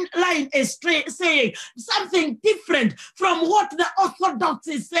main line is saying, something different from what the Orthodox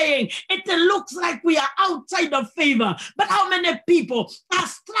is saying, it looks like we are outside of favor. But how many people are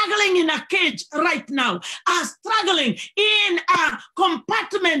struggling in a cage right now, are struggling in a compartment,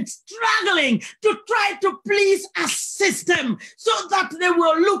 struggling to try to please a system so that they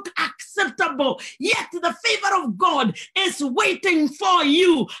will look acceptable? Yet the favor of God is waiting for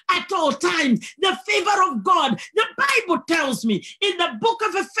you at all times. The favor of God, the Bible tells me in the book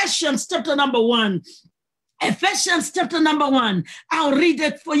of Ephesians chapter number 1, Ephesians chapter number 1. I'll read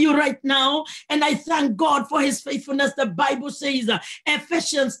it for you right now. And I thank God for his faithfulness. The Bible says,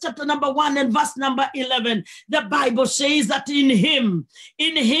 Ephesians chapter number 1 and verse number 11. The Bible says that in him,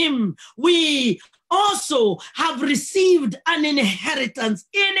 we also have received an inheritance.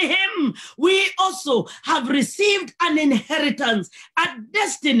 In him, we also have received an inheritance, a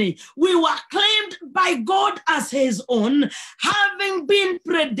destiny. We were claimed by God as his own, having been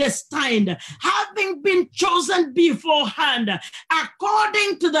predestined, having been chosen beforehand,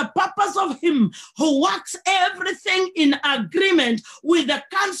 according to the purpose of him who works everything in agreement with the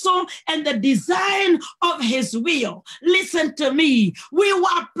counsel and the design of his will. Listen to me. We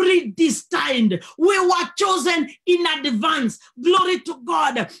were predestined. We were chosen in advance. Glory to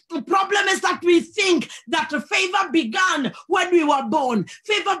God. The problem is that we think that favor began when we were born.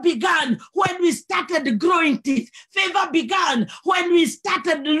 Favor began when we started growing teeth. Favor began when we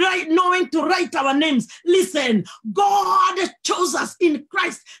started knowing to write our names. Listen, God chose us in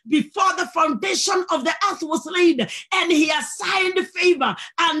Christ before the foundation of the earth was laid, and he assigned favor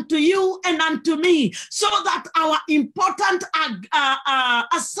unto you and unto me, so that our important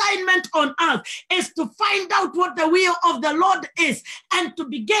assignment on earth is to find out what the will of the Lord is, and to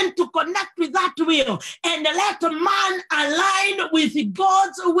begin to connect with that will, and let man align with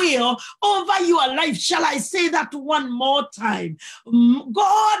God's will over your life. Shall I say that one more time?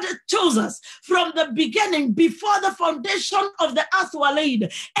 God chose us from the beginning, before the foundation of the earth were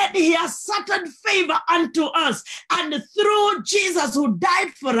laid, and he has certain favor unto us. And through Jesus who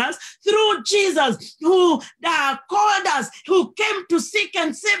died for us, through Jesus who called us, who came to seek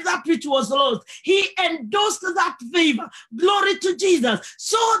and save that which was lost, he endorsed that favor. Glory to Jesus.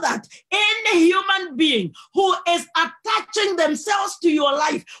 So that any human being who is attaching themselves to your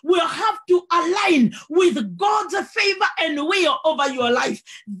life will have to align with God's favor and will over your life.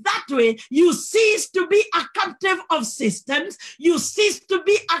 That way, you cease to be a captive of systems. You cease to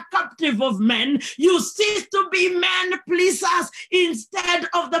be a captive of men. You cease to be man pleasers instead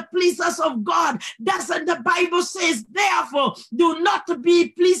of the pleasers of God. That's what the Bible says. Therefore, do not be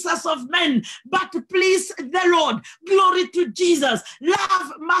pleasers of men, but please the Lord. Glory to Jesus.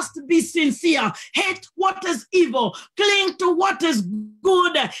 Love must be sincere. Hate what is evil. Cling to what is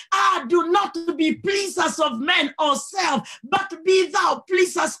good. Do not be pleasers of men or self, but be thou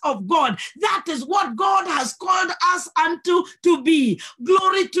pleasers of God. That is what God has called us unto to be.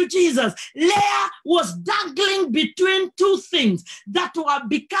 Glory to Jesus. Leah was dangling between two things that were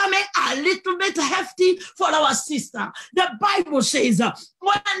becoming a little bit hefty for our sister. The Bible says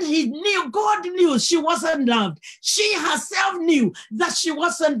when God knew she wasn't loved. She herself knew that she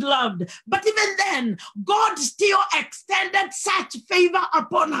wasn't loved. But even then, God still extended such favor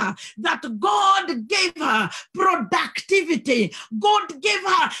upon her that God gave her productivity. God gave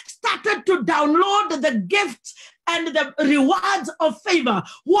her, started to download the gifts and the rewards of favor.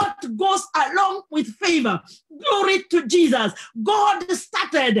 What goes along with favor? Glory to Jesus. God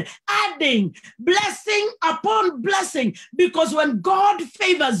started adding blessing upon blessing, because when God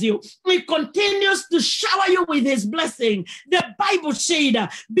favors you, he continues to shower you with his blessing. The Bible said,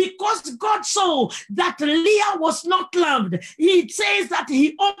 because God saw that Leah was not loved, he says that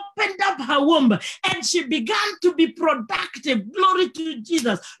he opened up her womb and she began to be productive. Glory to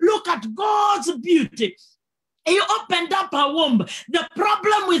Jesus. Look at God's beauty. He opened up her womb. The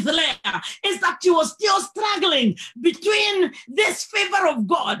problem with Leah is that she was still struggling between this favor of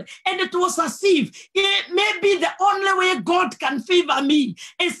God, and it was as if it may be the only way God can favor me,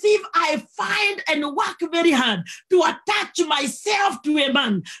 as if I find and work very hard to attach myself to a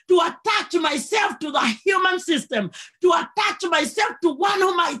man, to attach myself to the human system, to attach myself to one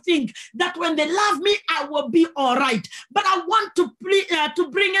whom I think that when they love me, I will be all right. But I want to bring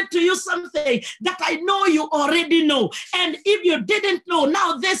it to you something that I know you already know. And if you didn't know,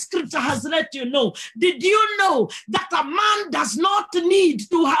 now this scripture has let you know. Did you know that a man does not need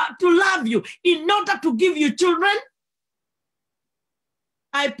to love you in order to give you children?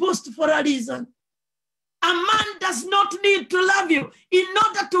 I post for a reason. A man does not need to love you in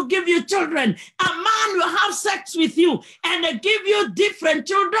order to give you children. A man will have sex with you and give you different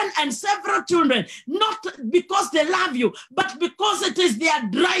children and several children, not because they love you, but because it is their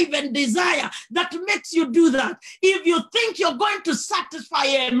drive and desire that makes you do that. If you think you're going to satisfy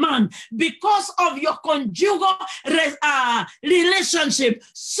a man because of your conjugal relationship,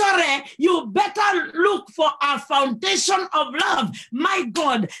 sorry, you better look for a foundation of love, my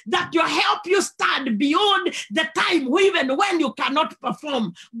God, that will help you stand beyond the time even when you cannot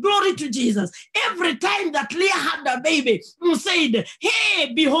perform. Glory to Jesus. Every time that Leah had a baby, he said,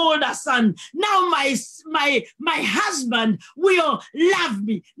 hey, behold a son. Now my husband will love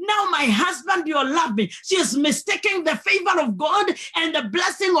me. Now my husband will love me. She is mistaking the favor of God and the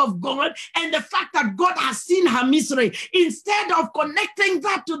blessing of God and the fact that God has seen her misery, instead of connecting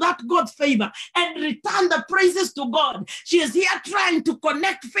that to that God's favor and return the praises to God. She is here trying to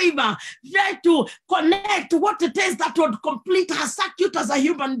connect favor, try to connect what it is that would complete her circuit as a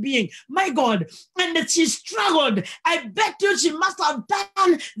human being. My God. And she struggled. I bet you she must have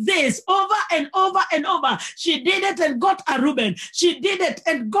done this over and over and over. She did it and got a Reuben. She did it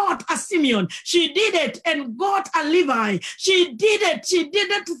and got a Simeon. She did it and got a Levi. She did it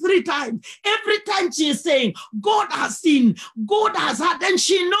 3 times. Every time she is saying, God has seen, God has heard, and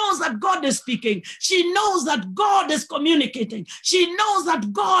she knows that God is speaking. She knows that God is communicating. She knows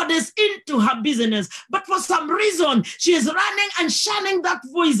that God is into her business. But for some reason, she is running and shunning that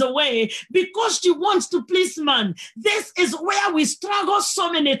voice away because she wants to please man. This is where we struggle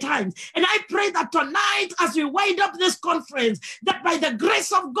so many times. And I pray that tonight, as we wind up this conference, that by the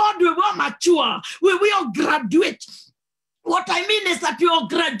grace of God, we will mature. We will graduate. What I mean is that you will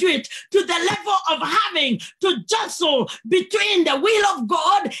graduate to the level of having to jostle between the will of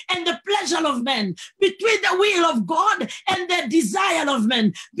God and the pleasure of men, between the will of God and the desire of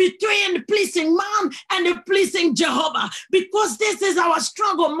men, between pleasing man and pleasing Jehovah, because this is our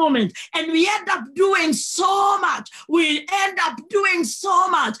struggle moment. And we end up doing so much. We end up doing so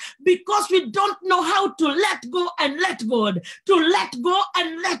much because we don't know how to let go and let God, to let go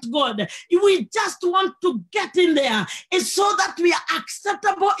and let God. We just want to get in there. It's so that we are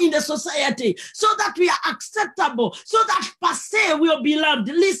acceptable in the society, so that we are acceptable, so that per se we will be loved.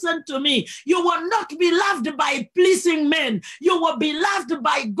 Listen to me. You will not be loved by pleasing men. You will be loved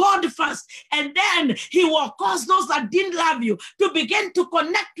by God first, and then he will cause those that didn't love you to begin to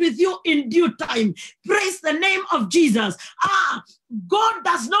connect with you in due time. Praise the name of Jesus. God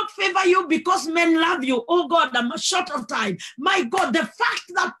does not favor you because men love you. Oh God, I'm short of time. My God, the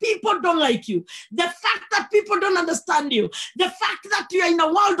fact that people don't like you, the fact that people don't understand you, the fact that you are in a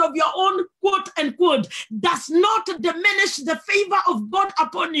world of your own, quote unquote, does not diminish the favor of God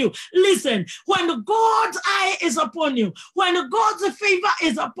upon you. Listen, when God's eye is upon you, when God's favor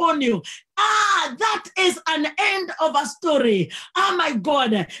is upon you, that is an end of a story. Oh my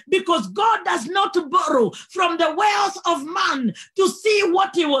God, because God does not borrow from the wealth of man to see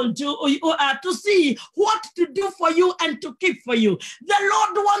what he will do, to see what to do for you and to keep for you. The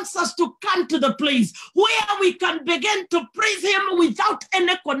Lord wants us to come to the place where we can begin to praise him without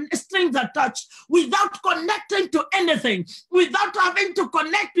any strings attached, without connecting to anything, without having to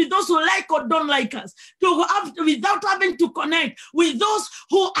connect with those who like or don't like us, without having to connect with those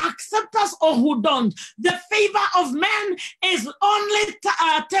who accept us or who don't. The favor of man is only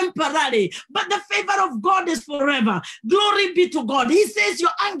temporary, but the favor of God is forever. Glory be to God. He says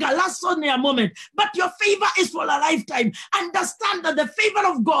your anger lasts only a moment, but your favor is for a lifetime. Understand that the favor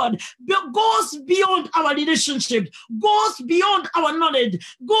of God goes beyond our relationship, goes beyond our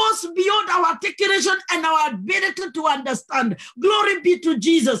knowledge, goes beyond our articulation and our ability to understand. Glory be to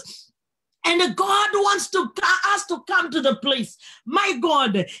Jesus. And God wants us to come to the place, my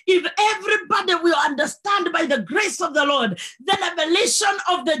God, if everybody will understand by the grace of the Lord, the revelation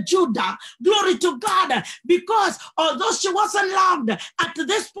of the Judah, glory to God, because although she wasn't loved at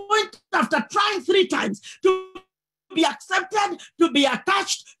this point, after trying 3 times to be accepted, to be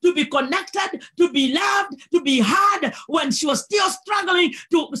attached, to be connected, to be loved, to be heard, when she was still struggling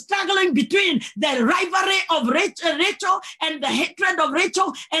between the rivalry of Rachel and the hatred of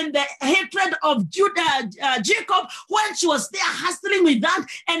Rachel and the hatred of Jacob, when she was there hustling with that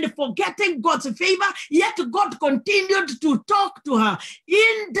and forgetting God's favor, yet God continued to talk to her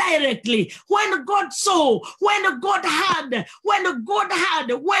indirectly. When God saw, when God had, when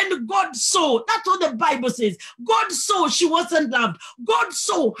God saw, that's what the Bible says. God saw she wasn't loved. God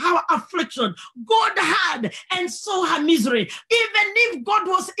saw her affliction. God had and saw her misery. Even if God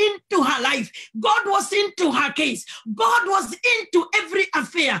was into her life, God was into her case, God was into every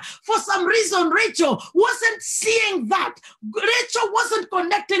affair. For some reason, Rachel wasn't seeing that. Rachel wasn't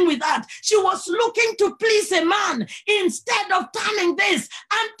connecting with that. She was looking to please a man instead of turning this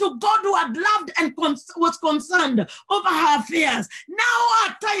unto God who had loved and was concerned over her affairs. Now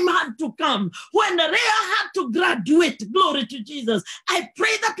our time had to come when Leah had to graduate. Glory to Jesus. I pray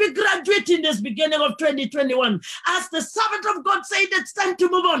that we graduate in this beginning of 2021. As the servant of God said, it's time to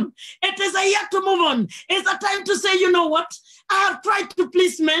move on. It is a year to move on. It's a time to say, you know what? I have tried to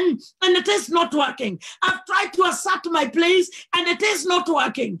please men and it is not working. I've tried to assert my place and it is not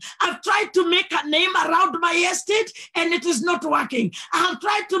working. I've tried to make a name around my estate and it is not working. I have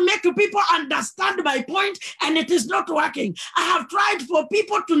tried to make people understand my point and it is not working. I have tried for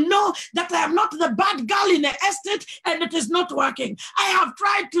people to know that I am not the bad girl in the estate and it is not working. I have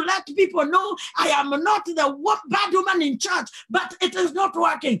tried to let people know I am not the bad woman in church, but it is not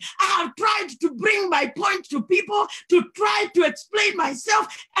working. I have tried to bring my point to people, to try to explain myself,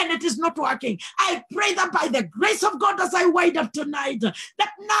 and it is not working. I pray that by the grace of God, as I wait up tonight,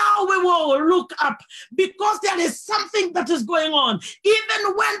 that now we will look up, because there is something that is going on.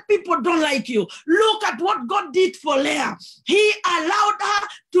 Even when people don't like you, look at what God did for Leah. He allowed her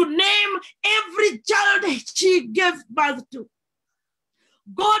to name every child she gave birth to.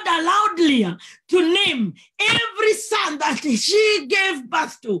 God allowed Leah to name every son that she gave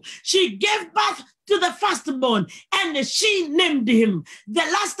birth to. She gave birth to the firstborn, and she named him. The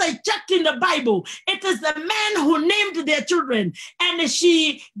last I checked in the Bible, it is the men who named their children, and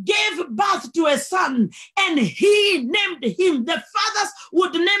she gave birth to a son, and he named him. The fathers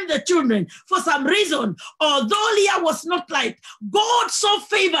would name the children. For some reason, although Leah was not liked, God so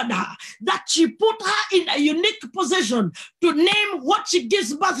favored her that she put her in a unique position to name what she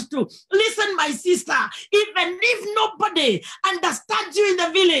gives birth to. Listen, my sister, even if nobody understands you in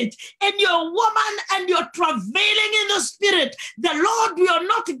the village, and you're a woman and you're travailing in the spirit, the Lord will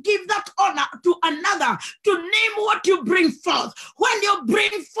not give that honor to another to name what you bring forth. When you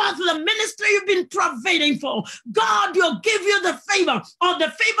bring forth the ministry you've been travailing for, God will give you the favor or the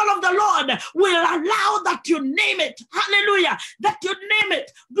favor of the Lord will allow that you name it. Hallelujah. That you name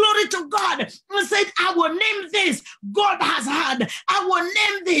it. Glory to God. And said, I will name this. God has heard. I will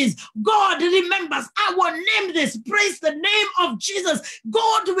name this. God remembers. I will name this. Praise the name of Jesus.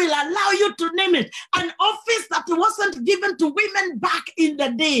 God will allow you to name it. An office that wasn't given to women back in the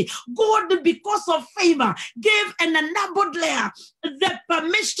day. God, because of favor, gave an enabled Leah the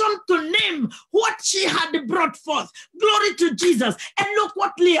permission to name what she had brought forth. Glory to Jesus. And look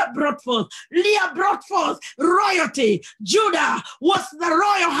what Leah brought forth. Leah brought forth royalty. Judah was the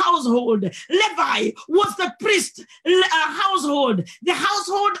royal household. Levi was the priest household. The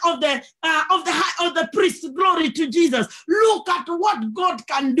household of the priest. Glory to Jesus. Look at what God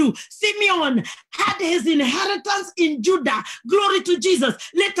can do. Simeon had his inheritance in Judah. Glory to Jesus.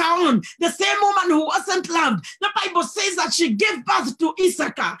 Later on, the same woman who wasn't loved, the Bible says that she gave birth to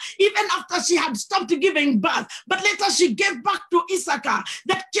Issachar, even after she had stopped giving birth. But later she gave back to Issachar.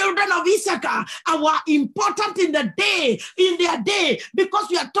 The children of Issachar were important in their day, because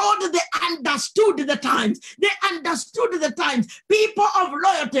we are told they understood the times. They understood the times. People of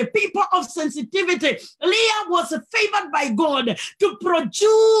loyalty, people of sensitivity. Leah was favored by God to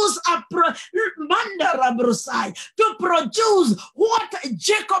produce to produce what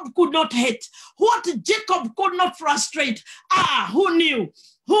Jacob could not hate, what Jacob could not frustrate. Who knew?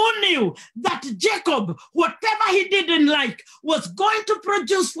 Who knew that Jacob, whatever he didn't like, was going to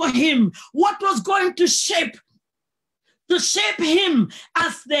produce for him what was going to shape him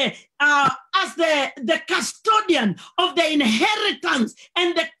as the custodian of the inheritance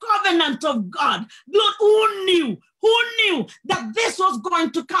and the covenant of God. Lord, who knew that this was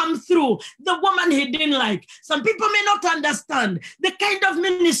going to come through the woman he didn't like? Some people may not understand the kind of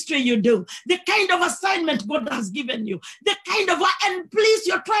ministry you do, the kind of assignment God has given you, the kind of, and please,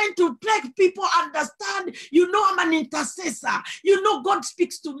 you're trying to make people understand, I'm an intercessor. God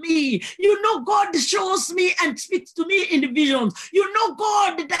speaks to me. God shows me and speaks to me in visions.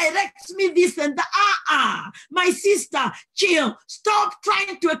 God directs me this and that. My sister, chill. Stop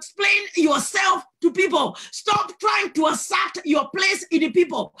trying to explain yourself to people. Stop trying to assert your place in the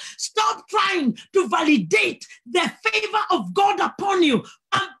people. Stop trying to validate the favor of God upon you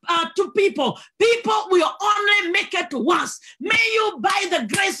to people. People will only make it worse. May you, by the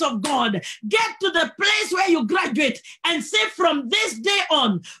grace of God, get to the place where you graduate and say, from this day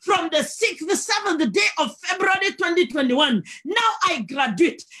on, from the 7th day of February 2021, now I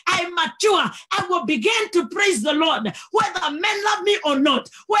graduate, I mature, I will begin to praise the Lord, whether men love me or not,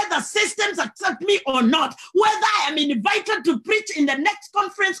 whether systems accept me or not, whether I am invited to preach in the next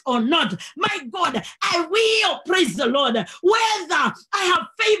conference or not. My God, I will praise the Lord, whether I have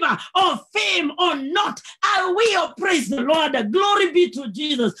favor or fame or not, I will praise the Lord. Glory be to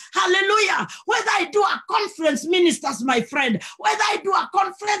Jesus. Hallelujah. Whether I do a conference, ministers, my friend, whether I do a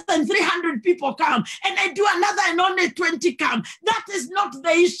conference and 300 people come, and I do another and only 20 come, that is not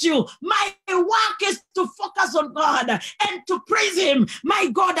the issue. My work is to focus on God and to praise him. My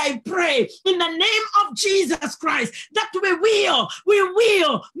God, I pray in the name of Jesus Christ that we will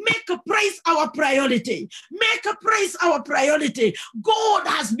make praise our priority. Make praise our priority. God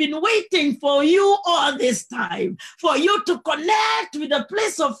has been waiting for you all this time, for you to connect with the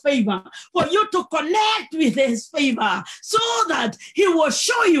place of favor, for you to connect with his favor, so that he will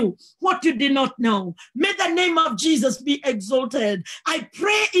show you what you did not know. May the name of Jesus be exalted. I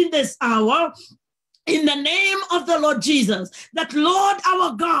pray in this hour, in the name of the Lord Jesus, that Lord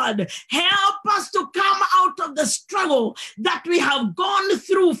our God, help us to come out of the struggle that we have gone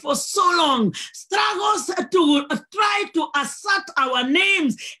through for so long. Struggles to try to assert our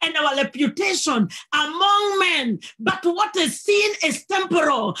names and our reputation among men. But what is seen is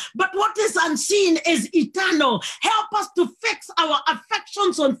temporal, but what is unseen is eternal. Help us to fix our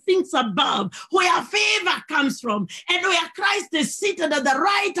affections on things above, where favor comes from, and where Christ is seated at the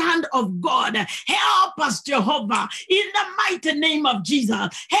right hand of God. Help us, Jehovah, in the mighty name of Jesus.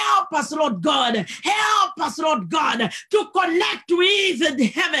 Help us, Lord God. Help us, Lord God, to connect with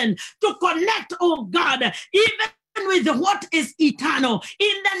heaven, to connect, oh God, even with what is eternal,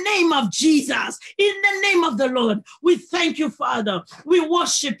 in the name of Jesus, in the name of the Lord. We thank you, Father. We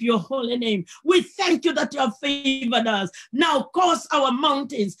worship your holy name. We thank you that you have favored us. Now cause our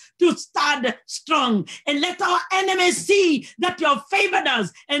mountains to stand strong, and let our enemies see that you have favored us,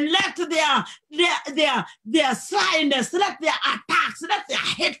 and let their slyness, let their attacks, let their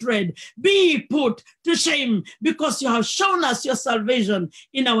hatred be put to shame, because you have shown us your salvation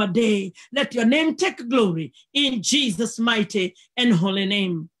in our day. Let your name take glory in Jesus' mighty and holy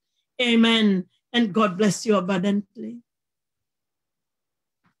name. Amen. And God bless you abundantly.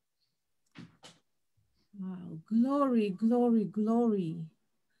 Wow. Glory, glory, glory.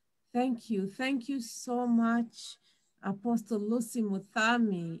 Thank you. Thank you so much, Apostle Lucy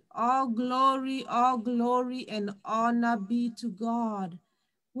Muthami. All glory, and honor be to God.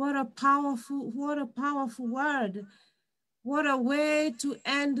 What a powerful word. What a way to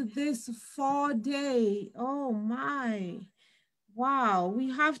end this 4-day. Oh my. Wow.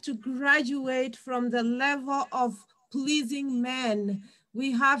 We have to graduate from the level of pleasing men.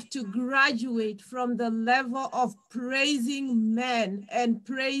 We have to graduate from the level of praising men and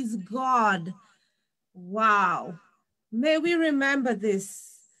praise God. Wow. May we remember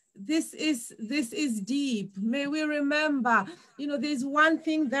this. This is deep. May we remember, there's one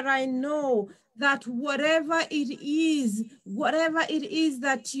thing that I know, that whatever it is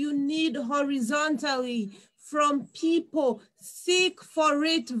that you need horizontally from people, seek for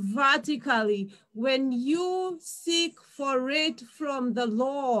it vertically. When you seek for it from the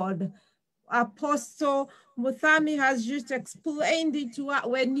Lord, Apostle Muthami has just explained it to us.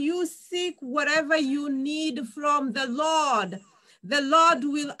 When you seek whatever you need from the Lord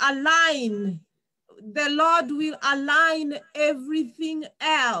will align. The Lord will align everything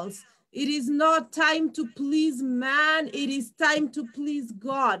else. It is not time to please man. It is time to please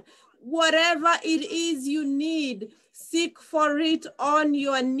God. Whatever it is you need, seek for it on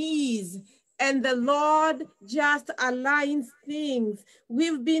your knees. And the Lord just aligns things.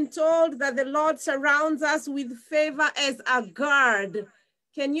 We've been told that the Lord surrounds us with favor as a guard.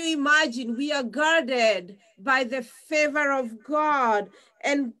 Can you imagine? We are guarded by the favor of God,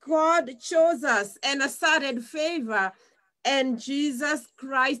 and God chose us and asserted favor, and Jesus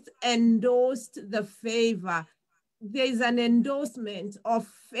Christ endorsed the favor. There's an endorsement of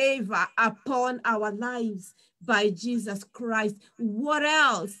favor upon our lives by Jesus Christ. What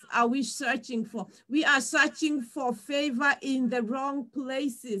else are we searching for? We are searching for favor in the wrong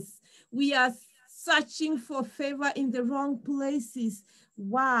places. We are searching for favor in the wrong places.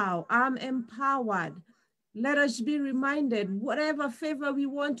 Wow, I'm empowered. Let us be reminded, whatever favor we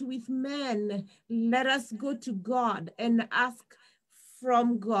want with men, let us go to God and ask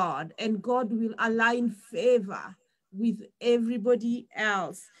from God, and God will align favor with everybody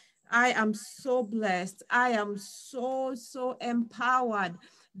else. I am so blessed. I am so empowered.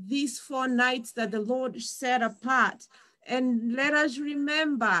 These 4 nights that the Lord set apart. And let us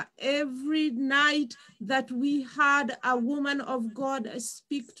remember, every night that we had a woman of God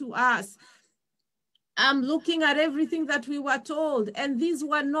speak to us, I'm looking at everything that we were told, and these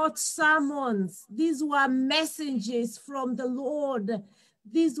were not sermons. These were messages from the Lord.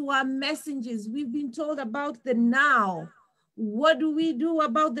 These were messages. We've been told about the now. What do we do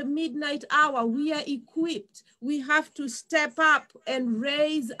about the midnight hour? We are equipped. We have to step up and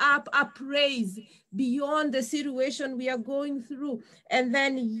raise up a praise beyond the situation we are going through. And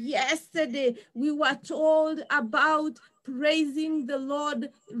then yesterday, we were told about praising the Lord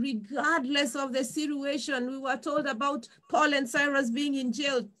regardless of the situation. We were told about Paul and Silas being in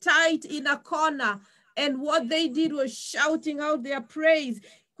jail, tight in a corner. And what they did was shouting out their praise.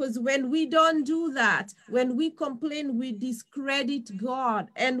 Because when we don't do that, when we complain, we discredit God.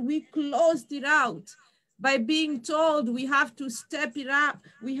 And we closed it out by being told we have to step it up.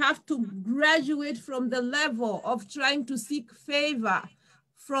 We have to graduate from the level of trying to seek favor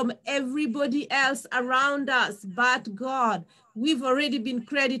from everybody else around us but God. We've already been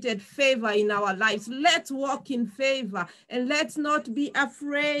credited favor in our lives. Let's walk in favor, and let's not be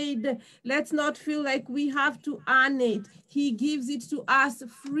afraid. Let's not feel like we have to earn it. He gives it to us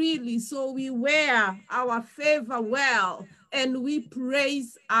freely, so we wear our favor well and we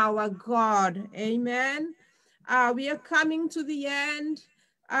praise our God. Amen. We are coming to the end.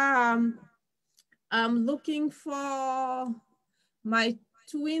 I'm looking for my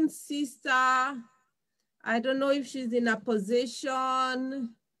twin sister. I don't know if she's in a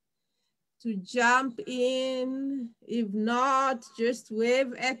position to jump in. If not, just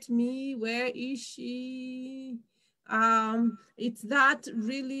wave at me. Where is she? It's that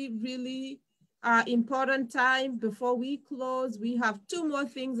really important time before we close. We have 2 more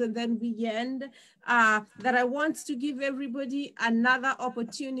things and then we end. That I want to give everybody another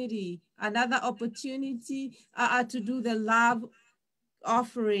opportunity to do the love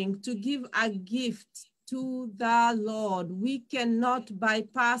offering, to give a gift to the Lord. We cannot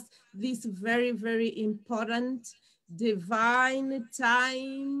bypass this very important divine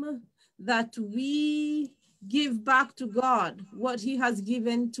time that we give back to God what he has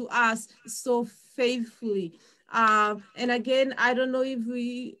given to us so faithfully. And again, I don't know if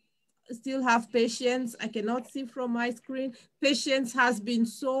we still have Patience. I cannot see from my screen. Patience has been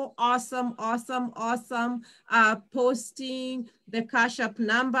so awesome, posting the Cash App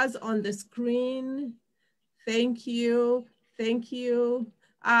numbers on the screen. Thank you. Thank you.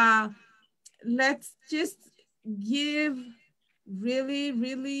 Let's just give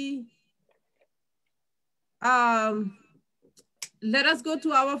really, let us go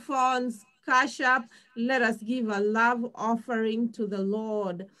to our phones, Cash App. Let us give a love offering to the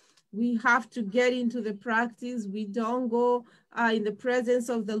Lord. We have to get into the practice. We don't go in the presence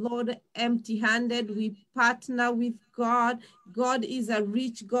of the Lord empty-handed. We partner with God. God is a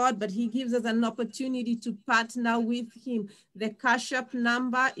rich God, but he gives us an opportunity to partner with him. The Cash App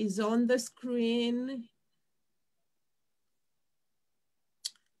number is on the screen.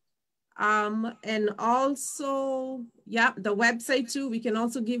 And also, yeah, the website too. We can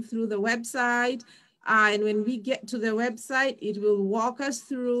also give through the website. And when we get to the website, it will walk us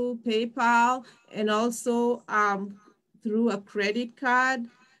through PayPal and also through a credit card.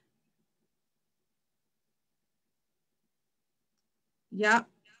 Yeah.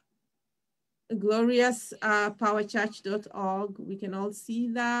 gloriouspowerchurch.org. We can all see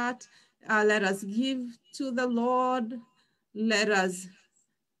that. Let us give to the Lord. Let us,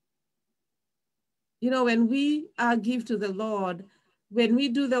 you know, when we give to the Lord, when we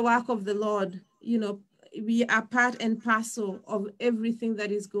do the work of the Lord, you know, we are part and parcel of everything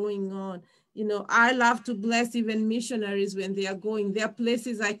that is going on. You know, I love to bless even missionaries when they are going. There are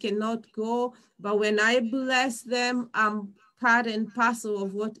places I cannot go, but when I bless them, I'm part and parcel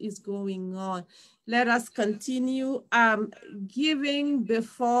of what is going on. Let us continue giving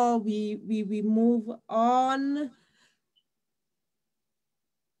before we move on.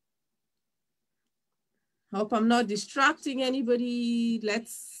 Hope I'm not distracting anybody.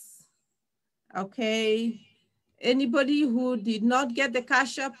 Okay. Anybody who did not get the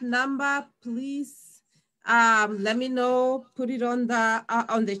Cash App number, please let me know, put it on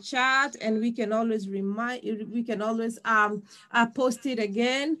the chat, and we can always post it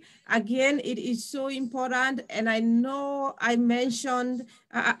again. Again, it is so important, and I know I mentioned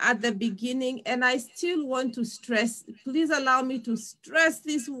at the beginning, and I still want to stress, please allow me to stress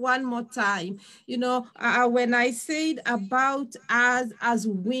this one more time. You know, when I said about us as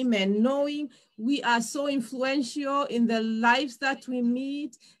women, knowing we are so influential in the lives that we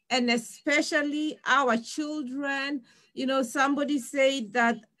meet, and especially our children. You know, somebody said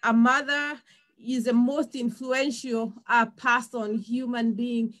that a mother is the most influential person, human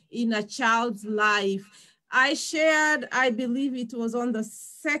being in a child's life. I shared, I believe it was on the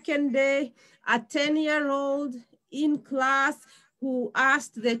second day, a 10-year-old in class who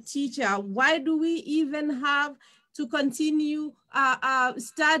asked the teacher, why do we even have to continue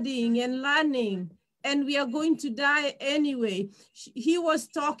studying and learning? And we are going to die anyway. He was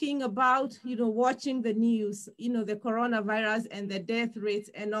talking about, you know, watching the news, you know, the coronavirus and the death rates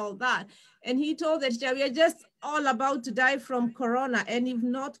and all that. And he told the teacher, we are just all about to die from corona, and if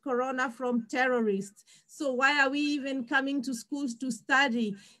not corona, from terrorists. So why are we even coming to schools to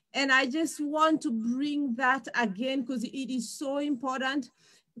study? And I just want to bring that again, because it is so important.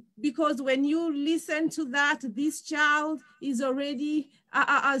 Because when you listen to that, this child is already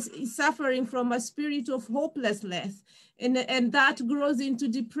suffering from a spirit of hopelessness. And that grows into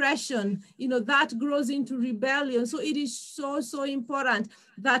depression, you know, that grows into rebellion. So it is so important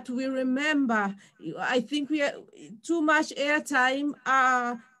that we remember. I think we are too much airtime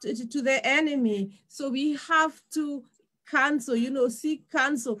to the enemy. So we have to cancel, you know, seek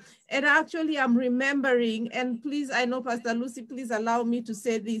counsel. And actually I'm remembering, and please, I know Pastor Lucy, please allow me to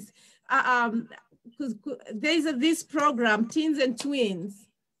say this, because there's this program, Teens and Twins,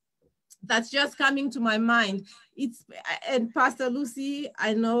 that's just coming to my mind. It's, and Pastor Lucy,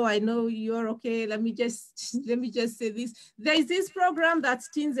 I know you're okay. Let me just say this. There's this program that's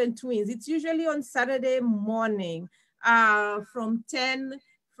Teens and Twins. It's usually on Saturday morning, from 10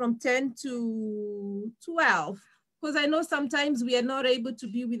 to 12. Because I know sometimes we are not able to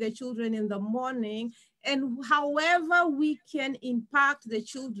be with the children in the morning, and however we can impact the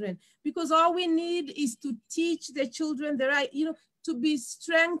children, because all we need is to teach the children the right, you know, to be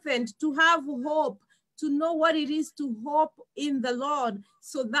strengthened, to have hope, to know what it is to hope in the Lord,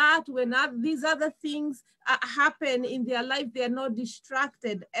 so that when these other things happen in their life, they are not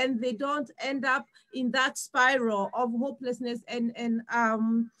distracted and they don't end up in that spiral of hopelessness and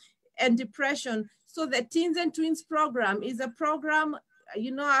depression. So the Teens and Twins program is a program,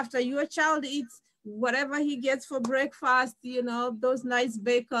 you know, after your child eats whatever he gets for breakfast, you know, those nice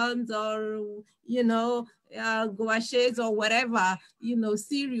bacons or, you know, gouaches or whatever, you know,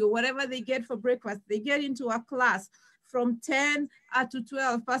 cereal, whatever they get for breakfast, they get into a class from 10 to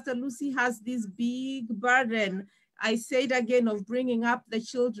 12. Pastor Lucy has this big burden, I say it again, of bringing up the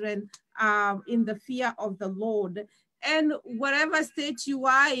children in the fear of the Lord. And whatever state you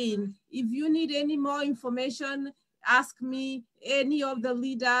are in, if you need any more information, ask me, any of the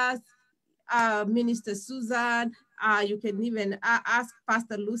leaders, Minister Susan, you can even ask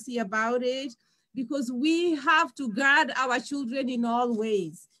Pastor Lucy about it, because we have to guard our children in all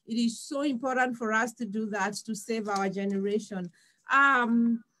ways. It is so important for us to do that to save our generation.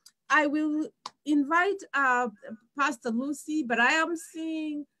 I will invite Pastor Lucy, but I am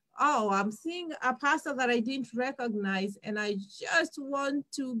seeing, I'm seeing a pastor that I didn't recognize, and I just want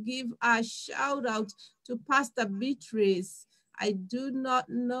to give a shout out to Pastor Beatrice. I do not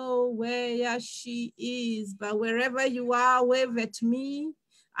know where she is, but wherever you are, wave at me.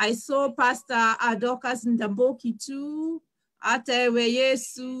 I saw Pastor Adokas Ndamboki too. Atewe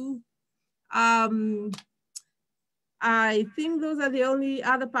Yesu. I think those are the only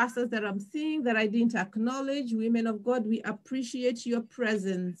other pastors that I'm seeing that I didn't acknowledge. Women of God, we appreciate your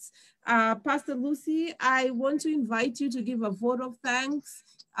presence. Pastor Lucy, I want to invite you to give a vote of thanks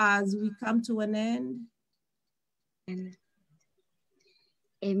as we come to an end.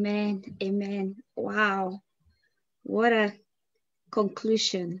 Amen. Amen. Wow. What a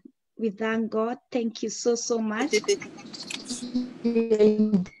conclusion. We thank God. Thank you so, so much.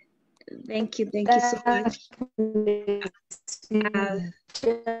 Thank you. Thank you so much.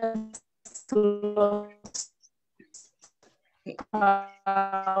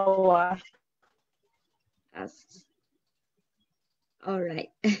 All right.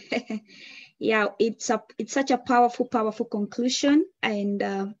 Yeah, it's such a powerful conclusion,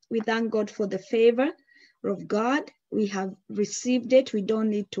 and we thank God for the favor of God. We have received it. We don't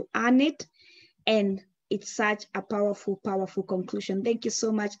need to earn it, and it's such a powerful conclusion. Thank you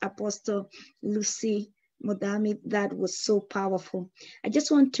so much, Apostle Lucy Mudami. That was so powerful. I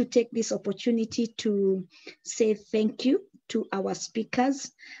just want to take this opportunity to say thank you to our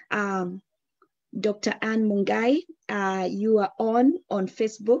speakers. Dr. Anne Mungai, you are on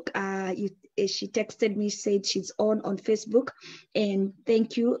Facebook. She texted me, said she's on Facebook, and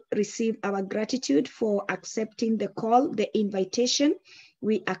thank you. Receive our gratitude for accepting the call, the invitation.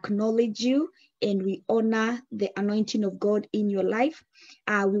 We acknowledge you and we honor the anointing of God in your life.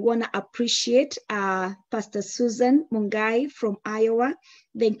 We want to appreciate Pastor Susan Mungai from Iowa.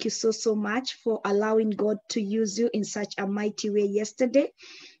 Thank you so much for allowing God to use you in such a mighty way yesterday.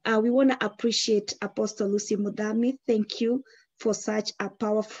 We want to appreciate Apostle Lucy Mudami. Thank you for such a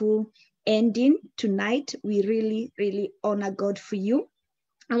powerful ending tonight. We really honor God for you.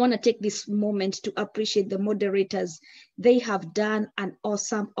 I want to take this moment to appreciate the moderators. They have done an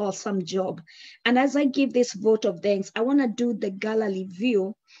awesome job. And as I give this vote of thanks, I want to do the gallery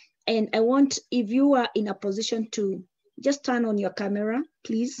view. And I want, if you are in a position to just turn on your camera,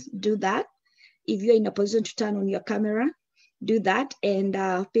 please do that. If you're in a position to turn on your camera, do that. And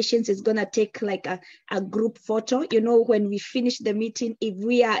Patience is gonna take like a group photo. You know, when we finish the meeting, if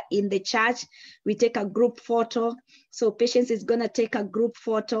we are in the church, we take a group photo. So Patience is gonna take a group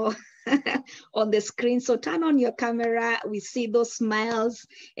photo on the screen. So turn on your camera. We see those smiles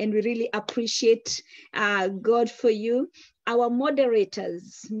and we really appreciate God for you. Our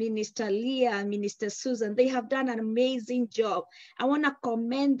moderators, Minister Leah, Minister Susan, they have done an amazing job. I wanna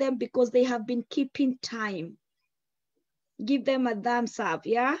commend them because they have been keeping time. Give them a thumbs up,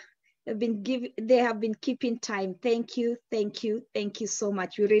 yeah? They have been keeping time. Thank you so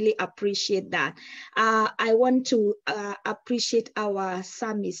much. We really appreciate that. I want to appreciate our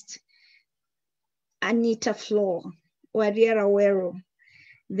psalmist, Anita Flo, Wariera Wero,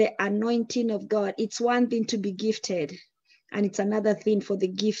 the anointing of God. It's one thing to be gifted, and it's another thing for the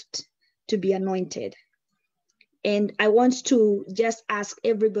gift to be anointed. And I want to just ask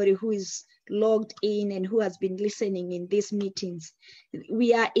everybody who is logged in and who has been listening in these meetings.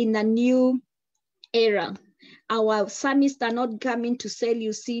 We are in a new era. Our psalmists are not coming to sell you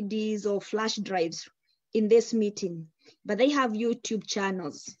CDs or flash drives in this meeting, but they have YouTube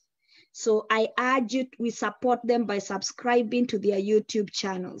channels. So I urge you, we support them by subscribing to their YouTube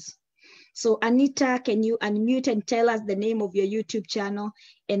channels. So Anita, can you unmute and tell us the name of your YouTube channel?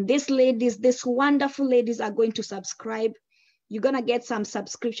 And these ladies, these wonderful ladies are going to subscribe. You're gonna get some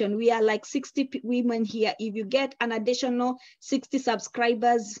subscription. We are like 60 women here. If you get an additional 60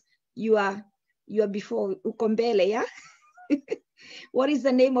 subscribers, you are before Ukombele, yeah? What is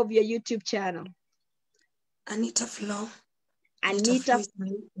the name of your YouTube channel? Anita Flo. Anita Flo is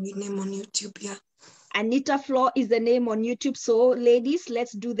my name on YouTube, yeah. Anita Flo is the name on YouTube. So ladies,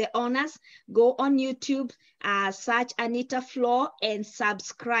 let's do the honors. Go on YouTube, search Anita Flo and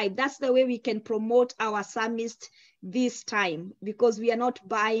subscribe. That's the way we can promote our psalmist this time, because we are not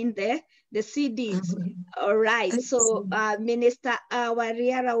buying the CDs. All right. So Minister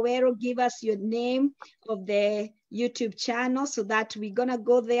Wariera Wero, give us your name of the YouTube channel, so that we're gonna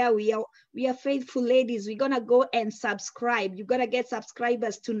go there. We are faithful ladies. We're gonna go and subscribe. You're gonna get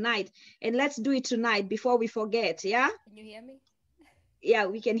subscribers tonight, and let's do it tonight before we forget. Yeah. Can you hear me? Yeah,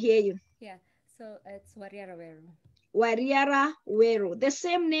 we can hear you. Yeah. So it's Wariara Weru. Wariara Weru, the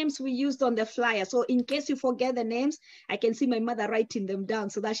same names we used on the flyer. So in case you forget the names, I can see my mother writing them down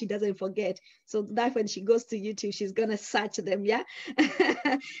so that she doesn't forget. So that when she goes to YouTube, she's gonna search them, yeah?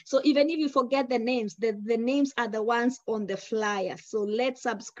 So even if you forget the names, the names are the ones on the flyer. So let's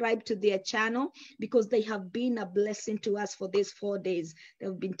subscribe to their channel, because they have been a blessing to us for these 4 days.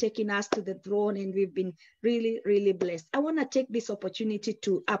 They've been taking us to the throne, and we've been really, really blessed. I wanna take this opportunity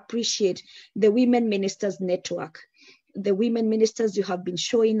to appreciate the Women Ministers Network. The women ministers, you have been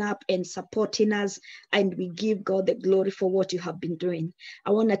showing up and supporting us, and we give God the glory for what you have been doing.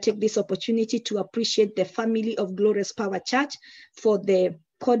 I want to take this opportunity to appreciate the family of Glorious Power Church for the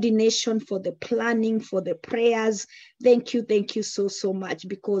coordination, for the planning, for the prayers. Thank you so much,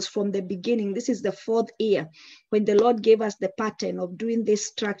 because from the beginning, this is the 4th year when the Lord gave us the pattern of doing this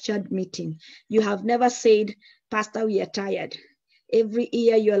structured meeting. You have never said, Pastor, we are tired. Every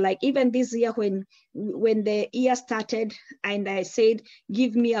year you're like, even this year when the year started and I said,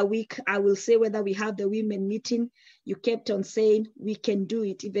 give me a week, I will say whether we have the women meeting. You kept on saying, we can do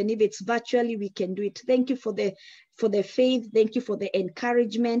it. Even if it's virtually, we can do it. Thank you for the faith. Thank you for the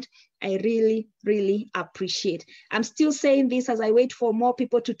encouragement. I really, really appreciate. I'm still saying this as I wait for more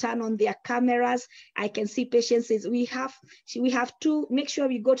people to turn on their cameras. I can see Patience says we have to make sure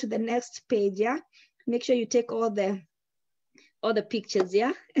we go to the next page. Yeah. Make sure you take all the pictures,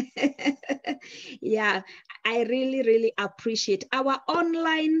 yeah. Yeah, I really, really appreciate our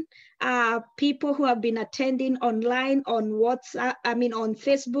online people who have been attending online on WhatsApp, on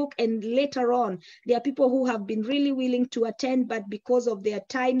Facebook, and later on, there are people who have been really willing to attend, but because of their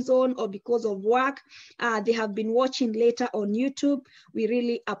time zone or because of work, they have been watching later on YouTube. We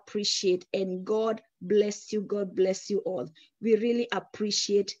really appreciate, and God bless you. God bless you all. We really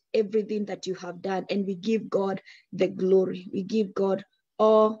appreciate everything that you have done, and we give God the glory. We give God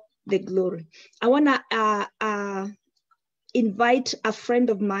all the glory. I want to invite a friend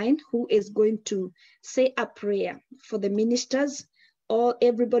of mine who is going to say a prayer for the ministers, or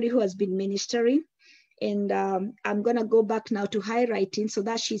everybody who has been ministering. And I'm going to go back now to highlighting so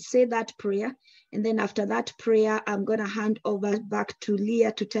that she say that prayer. And then after that prayer, I'm going to hand over back to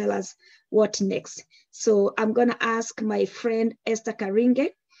Leah to tell us what next. So I'm going to ask my friend Esther Karinge,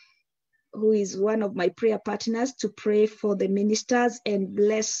 who is one of my prayer partners, to pray for the ministers and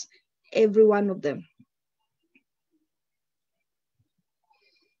bless every one of them.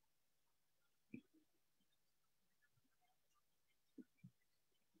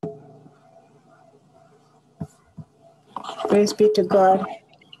 Praise be to God.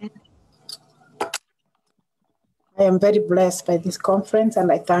 I am very blessed by this conference,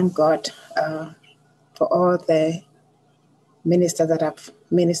 and I thank God for all the ministers that have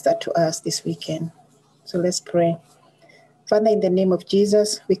ministered to us this weekend. So let's pray. Father, in the name of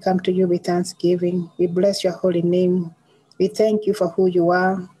Jesus, we come to you with thanksgiving. We bless your holy name. We thank you for who you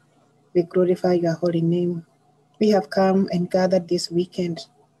are. We glorify your holy name. We have come and gathered this weekend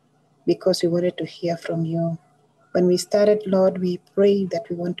because we wanted to hear from you. When we started, Lord, we prayed that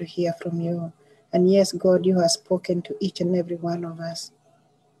we want to hear from you. And yes, God, you have spoken to each and every one of us.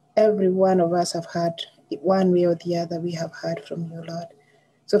 Every one of us have heard, one way or the other, we have heard from you, Lord.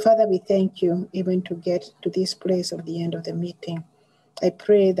 So, Father, we thank you even to get to this place of the end of the meeting. I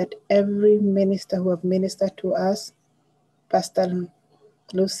pray that every minister who have ministered to us, Pastor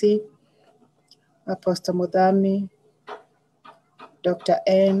Lucy, Apostle Mudami, Dr.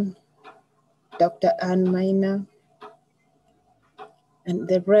 N, Dr. Ann Minor, and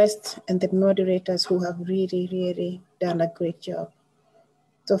the rest, and the moderators who have really, really done a great job.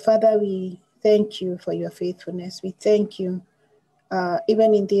 So, Father, we thank you for your faithfulness. We thank you,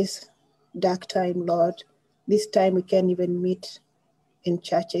 even in this dark time, Lord. This time we can't even meet in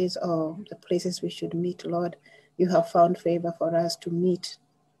churches or the places we should meet, Lord. You have found favor for us to meet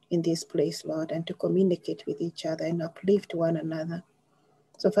in this place, Lord, and to communicate with each other and uplift one another.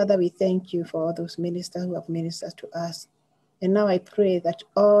 So, Father, we thank you for all those ministers who have ministered to us. And now I pray that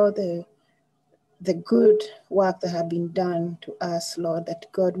all the good work that have been done to us, Lord,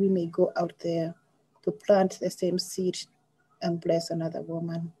 that God, we may go out there to plant the same seed and bless another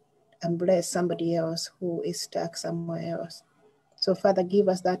woman and bless somebody else who is stuck somewhere else. So, Father, give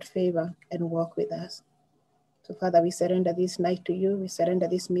us that favor and walk with us. So, Father, we surrender this night to you. We surrender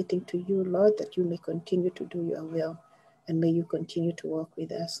this meeting to you, Lord, that you may continue to do your will and may you continue to walk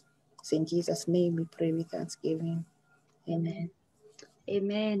with us. So in Jesus' name we pray with thanksgiving. Amen.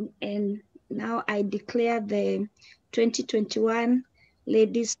 Amen. And Now I declare the 2021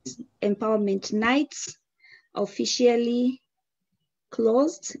 Ladies Empowerment Nights officially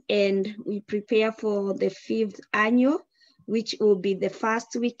closed, and we prepare for the 5th annual, which will be the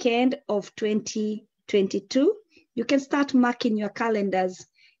first weekend of 2022. You can start marking your calendars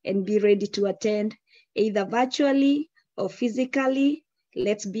and be ready to attend either virtually or physically.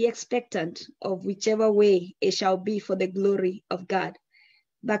 Let's be expectant of whichever way it shall be for the glory of God.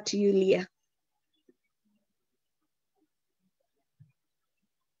 Back to you, Leah.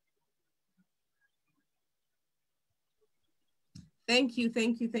 Thank you,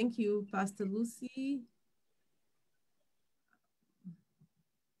 thank you, thank you, Pastor Lucy.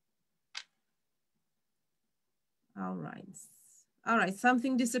 All right,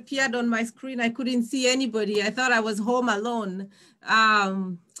 something disappeared on my screen. I couldn't see anybody. I thought I was home alone.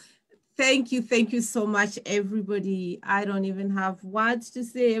 Thank you so much, everybody. I don't even have words to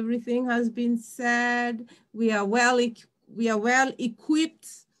say. Everything has been said. We are well equipped.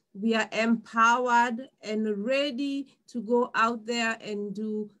 We are empowered and ready to go out there and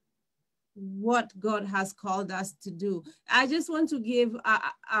do what God has called us to do. I just want to give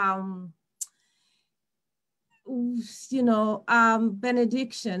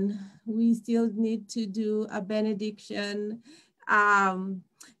benediction. We still need to do a benediction. And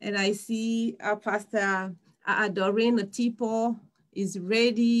I see Pastor Doreen Otipo is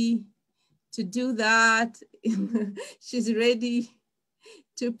ready to do that. She's ready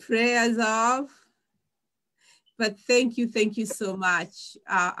to pray us off. But thank you so much,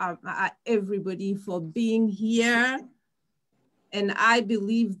 everybody, for being here. And I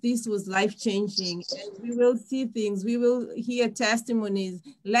believe this was life-changing. And we will see things. We will hear testimonies.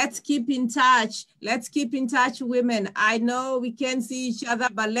 Let's keep in touch. Let's keep in touch, women. I know we can't see each other,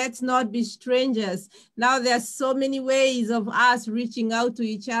 but let's not be strangers. Now there's so many ways of us reaching out to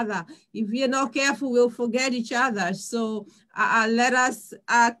each other. If we're not careful, we'll forget each other. So let us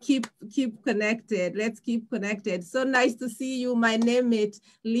keep connected. Let's keep connected. So nice to see you, my name is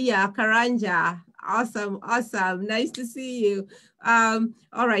Leah Karanja. Awesome. Nice to see you.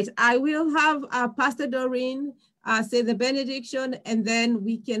 All right, I will have Pastor Doreen say the benediction, and then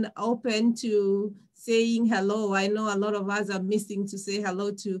we can open to saying hello. I know a lot of us are missing to say hello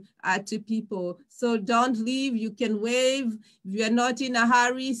to people. So don't leave. You can wave. If you're not in a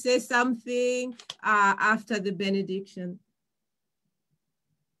hurry, say something after the benediction.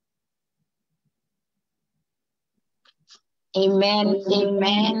 Amen.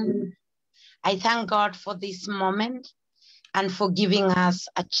 Amen. I thank God for this moment and for giving us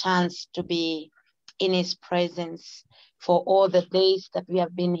a chance to be in his presence for all the days that we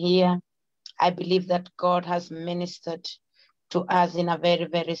have been here. I believe that God has ministered to us in a very,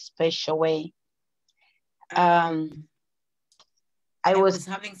 very special way. I was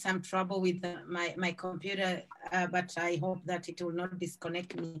having some trouble with my computer, but I hope that it will not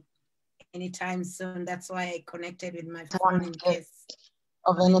disconnect me anytime soon. That's why I connected with my phone in case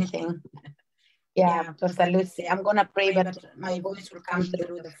of anything. Yeah, Pastor Lucy, I'm going to pray, but my voice will come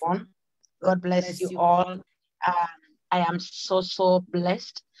through the phone. God bless you all. I am so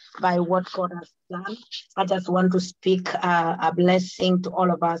blessed by what God has done. I just want to speak a blessing to all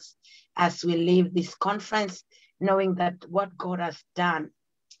of us as we leave this conference, knowing that what God has done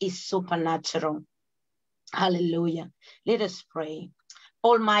is supernatural. Hallelujah. Let us pray.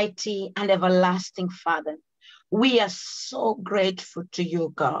 Almighty and everlasting Father, we are so grateful to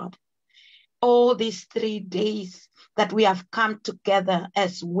you, God. All these 3 days that we have come together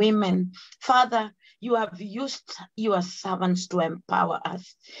as women, Father, you have used your servants to empower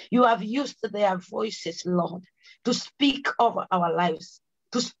us. You have used their voices, Lord, to speak over our lives,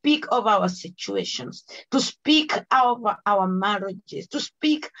 to speak over our situations, to speak over our marriages, to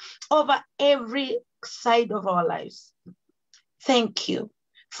speak over every side of our lives. Thank you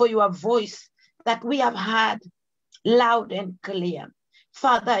for your voice that we have heard loud and clear.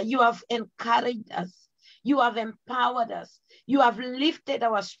 Father, you have encouraged us. You have empowered us. You have lifted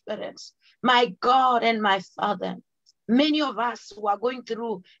our spirits. My God and my Father, many of us who are going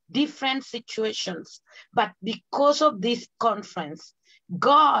through different situations, but because of this conference,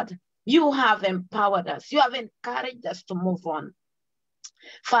 God, you have empowered us. You have encouraged us to move on.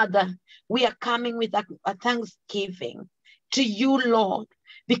 Father, we are coming with a thanksgiving to you, Lord,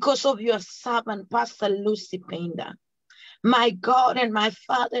 because of your servant, Pastor Lucy Penda. My God and my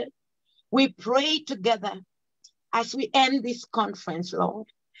Father, we pray together as we end this conference, Lord,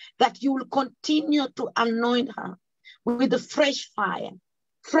 that you will continue to anoint her with the fresh fire,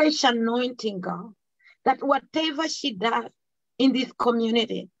 fresh anointing, God, that whatever she does in this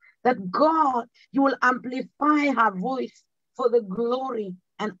community, that God, you will amplify her voice for the glory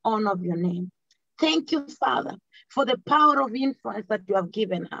and honor of your name. Thank you, Father, for the power of influence that you have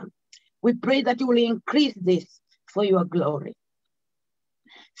given her. We pray that you will increase this for your glory.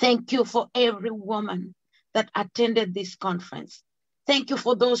 Thank you for every woman that attended this conference. Thank you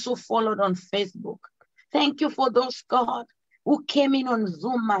for those who followed on Facebook. Thank you for those, God, who came in on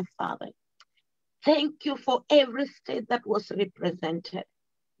Zoom, my Father. Thank you for every state that was represented.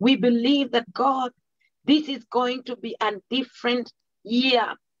 We believe that, God, this is going to be a different year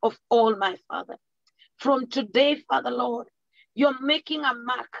of all, my Father. From today, Father Lord, you're making a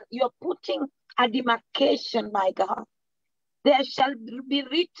mark. You're putting a demarcation, my God. There shall be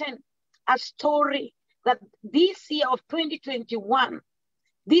written a story that this year of 2021,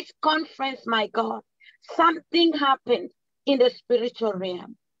 this conference, my God, something happened in the spiritual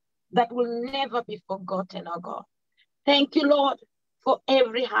realm that will never be forgotten, oh God. Thank you, Lord, for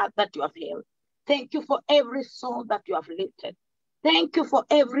every heart that you have healed. Thank you for every soul that you have lifted. Thank you for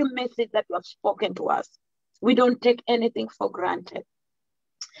every message that you have spoken to us. We don't take anything for granted.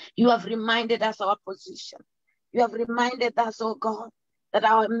 You have reminded us our position. You have reminded us, oh God, that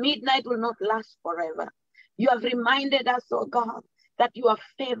our midnight will not last forever. You have reminded us, oh God, that your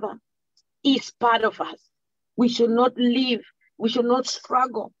favor is part of us. We should not live, we should not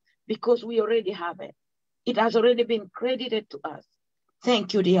struggle because we already have it. It has already been credited to us.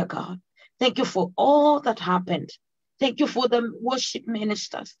 Thank you, dear God. Thank you for all that happened. Thank you for the worship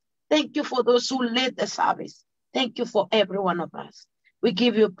ministers. Thank you for those who led the service. Thank you for every one of us. We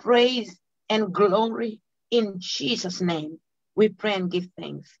give you praise and glory in Jesus' name. We pray and give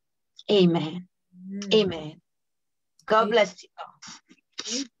thanks. Amen. Amen. God bless you.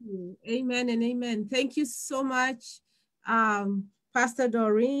 Thank you. Amen and amen. Thank you so much, Pastor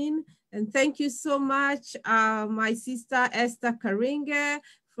Doreen. And thank you so much, my sister Esther Karinge,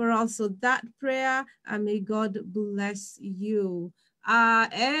 for also that prayer. And may God bless you.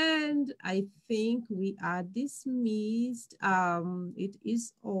 And I think we are dismissed. It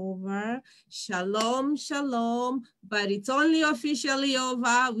is over. Shalom, shalom. But it's only officially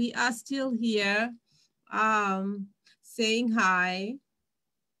over. We are still here saying hi.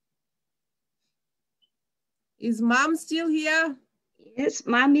 Is Mom still here? Yes,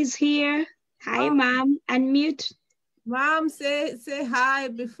 Mom is here. Hi, Mom. Unmute. Mom, say hi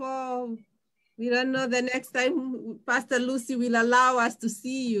before. We don't know the next time Pastor Lucy will allow us to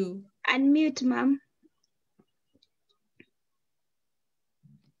see you. Unmute, Mom.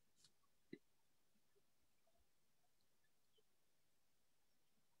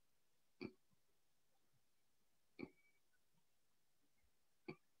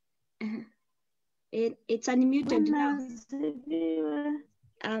 It's unmuted now.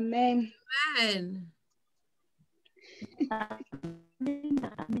 Amen. Amen.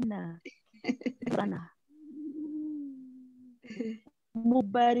 Amina. Bwana.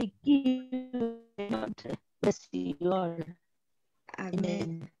 Mubarikiwe yote. Bless you all.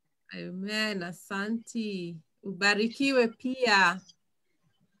 Amen. Amen. Asante. Ubarikiwe pia.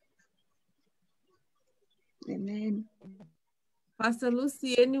 Amen. Pastor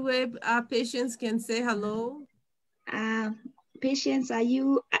Lucy, anyway, our patients can say hello. Patience, are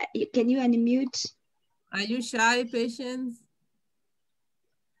you? Can you unmute? Are you shy, Patience?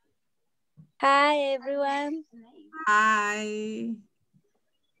 Hi, everyone. Hi.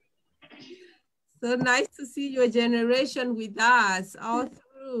 So nice to see your generation with us all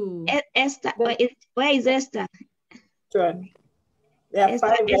through. Esther, where is Esther? John. There are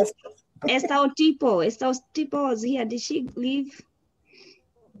five Esther. Esther Otipo. Esther Otipo was here. Did she leave?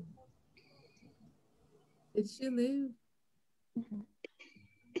 Did she leave?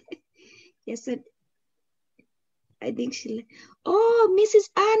 Yes, I think she left. Oh, Mrs.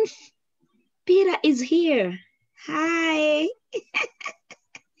 Ann Peter is here. Hi.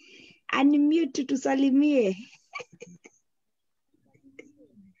 Unmute to salimie.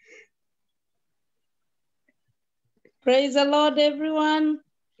 Praise the Lord, everyone.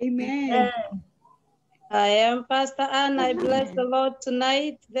 Amen. I am Pastor Ann. I bless the Lord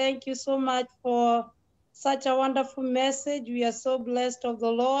tonight. Thank you so much for such a wonderful message. We are so blessed of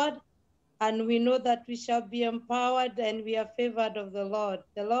the Lord, and we know that we shall be empowered and we are favored of the Lord.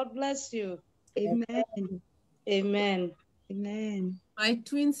 The Lord bless you. Amen. Amen. Amen. My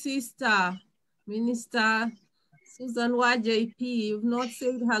twin sister, Minister Susan YJP, you've not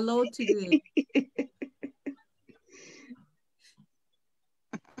said hello today.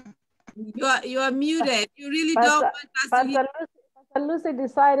 You are muted. You really don't want us to hear. Pastor Lucy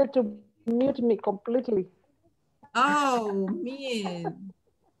decided to mute me completely. Oh, man.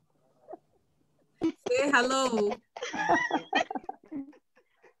 Say hello.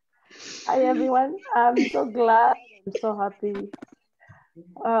 Hi, everyone. I'm so glad. I'm so happy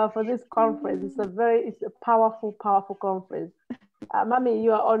for this conference. It's a powerful, powerful conference. Mommy,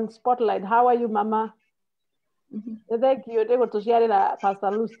 you are on Spotlight. How are you, Mama? Thank you. They go to share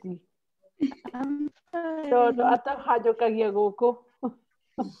Pastor Lucy. I'm fine. So, ata hajo kagia goko.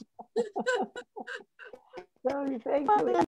 So, thank you.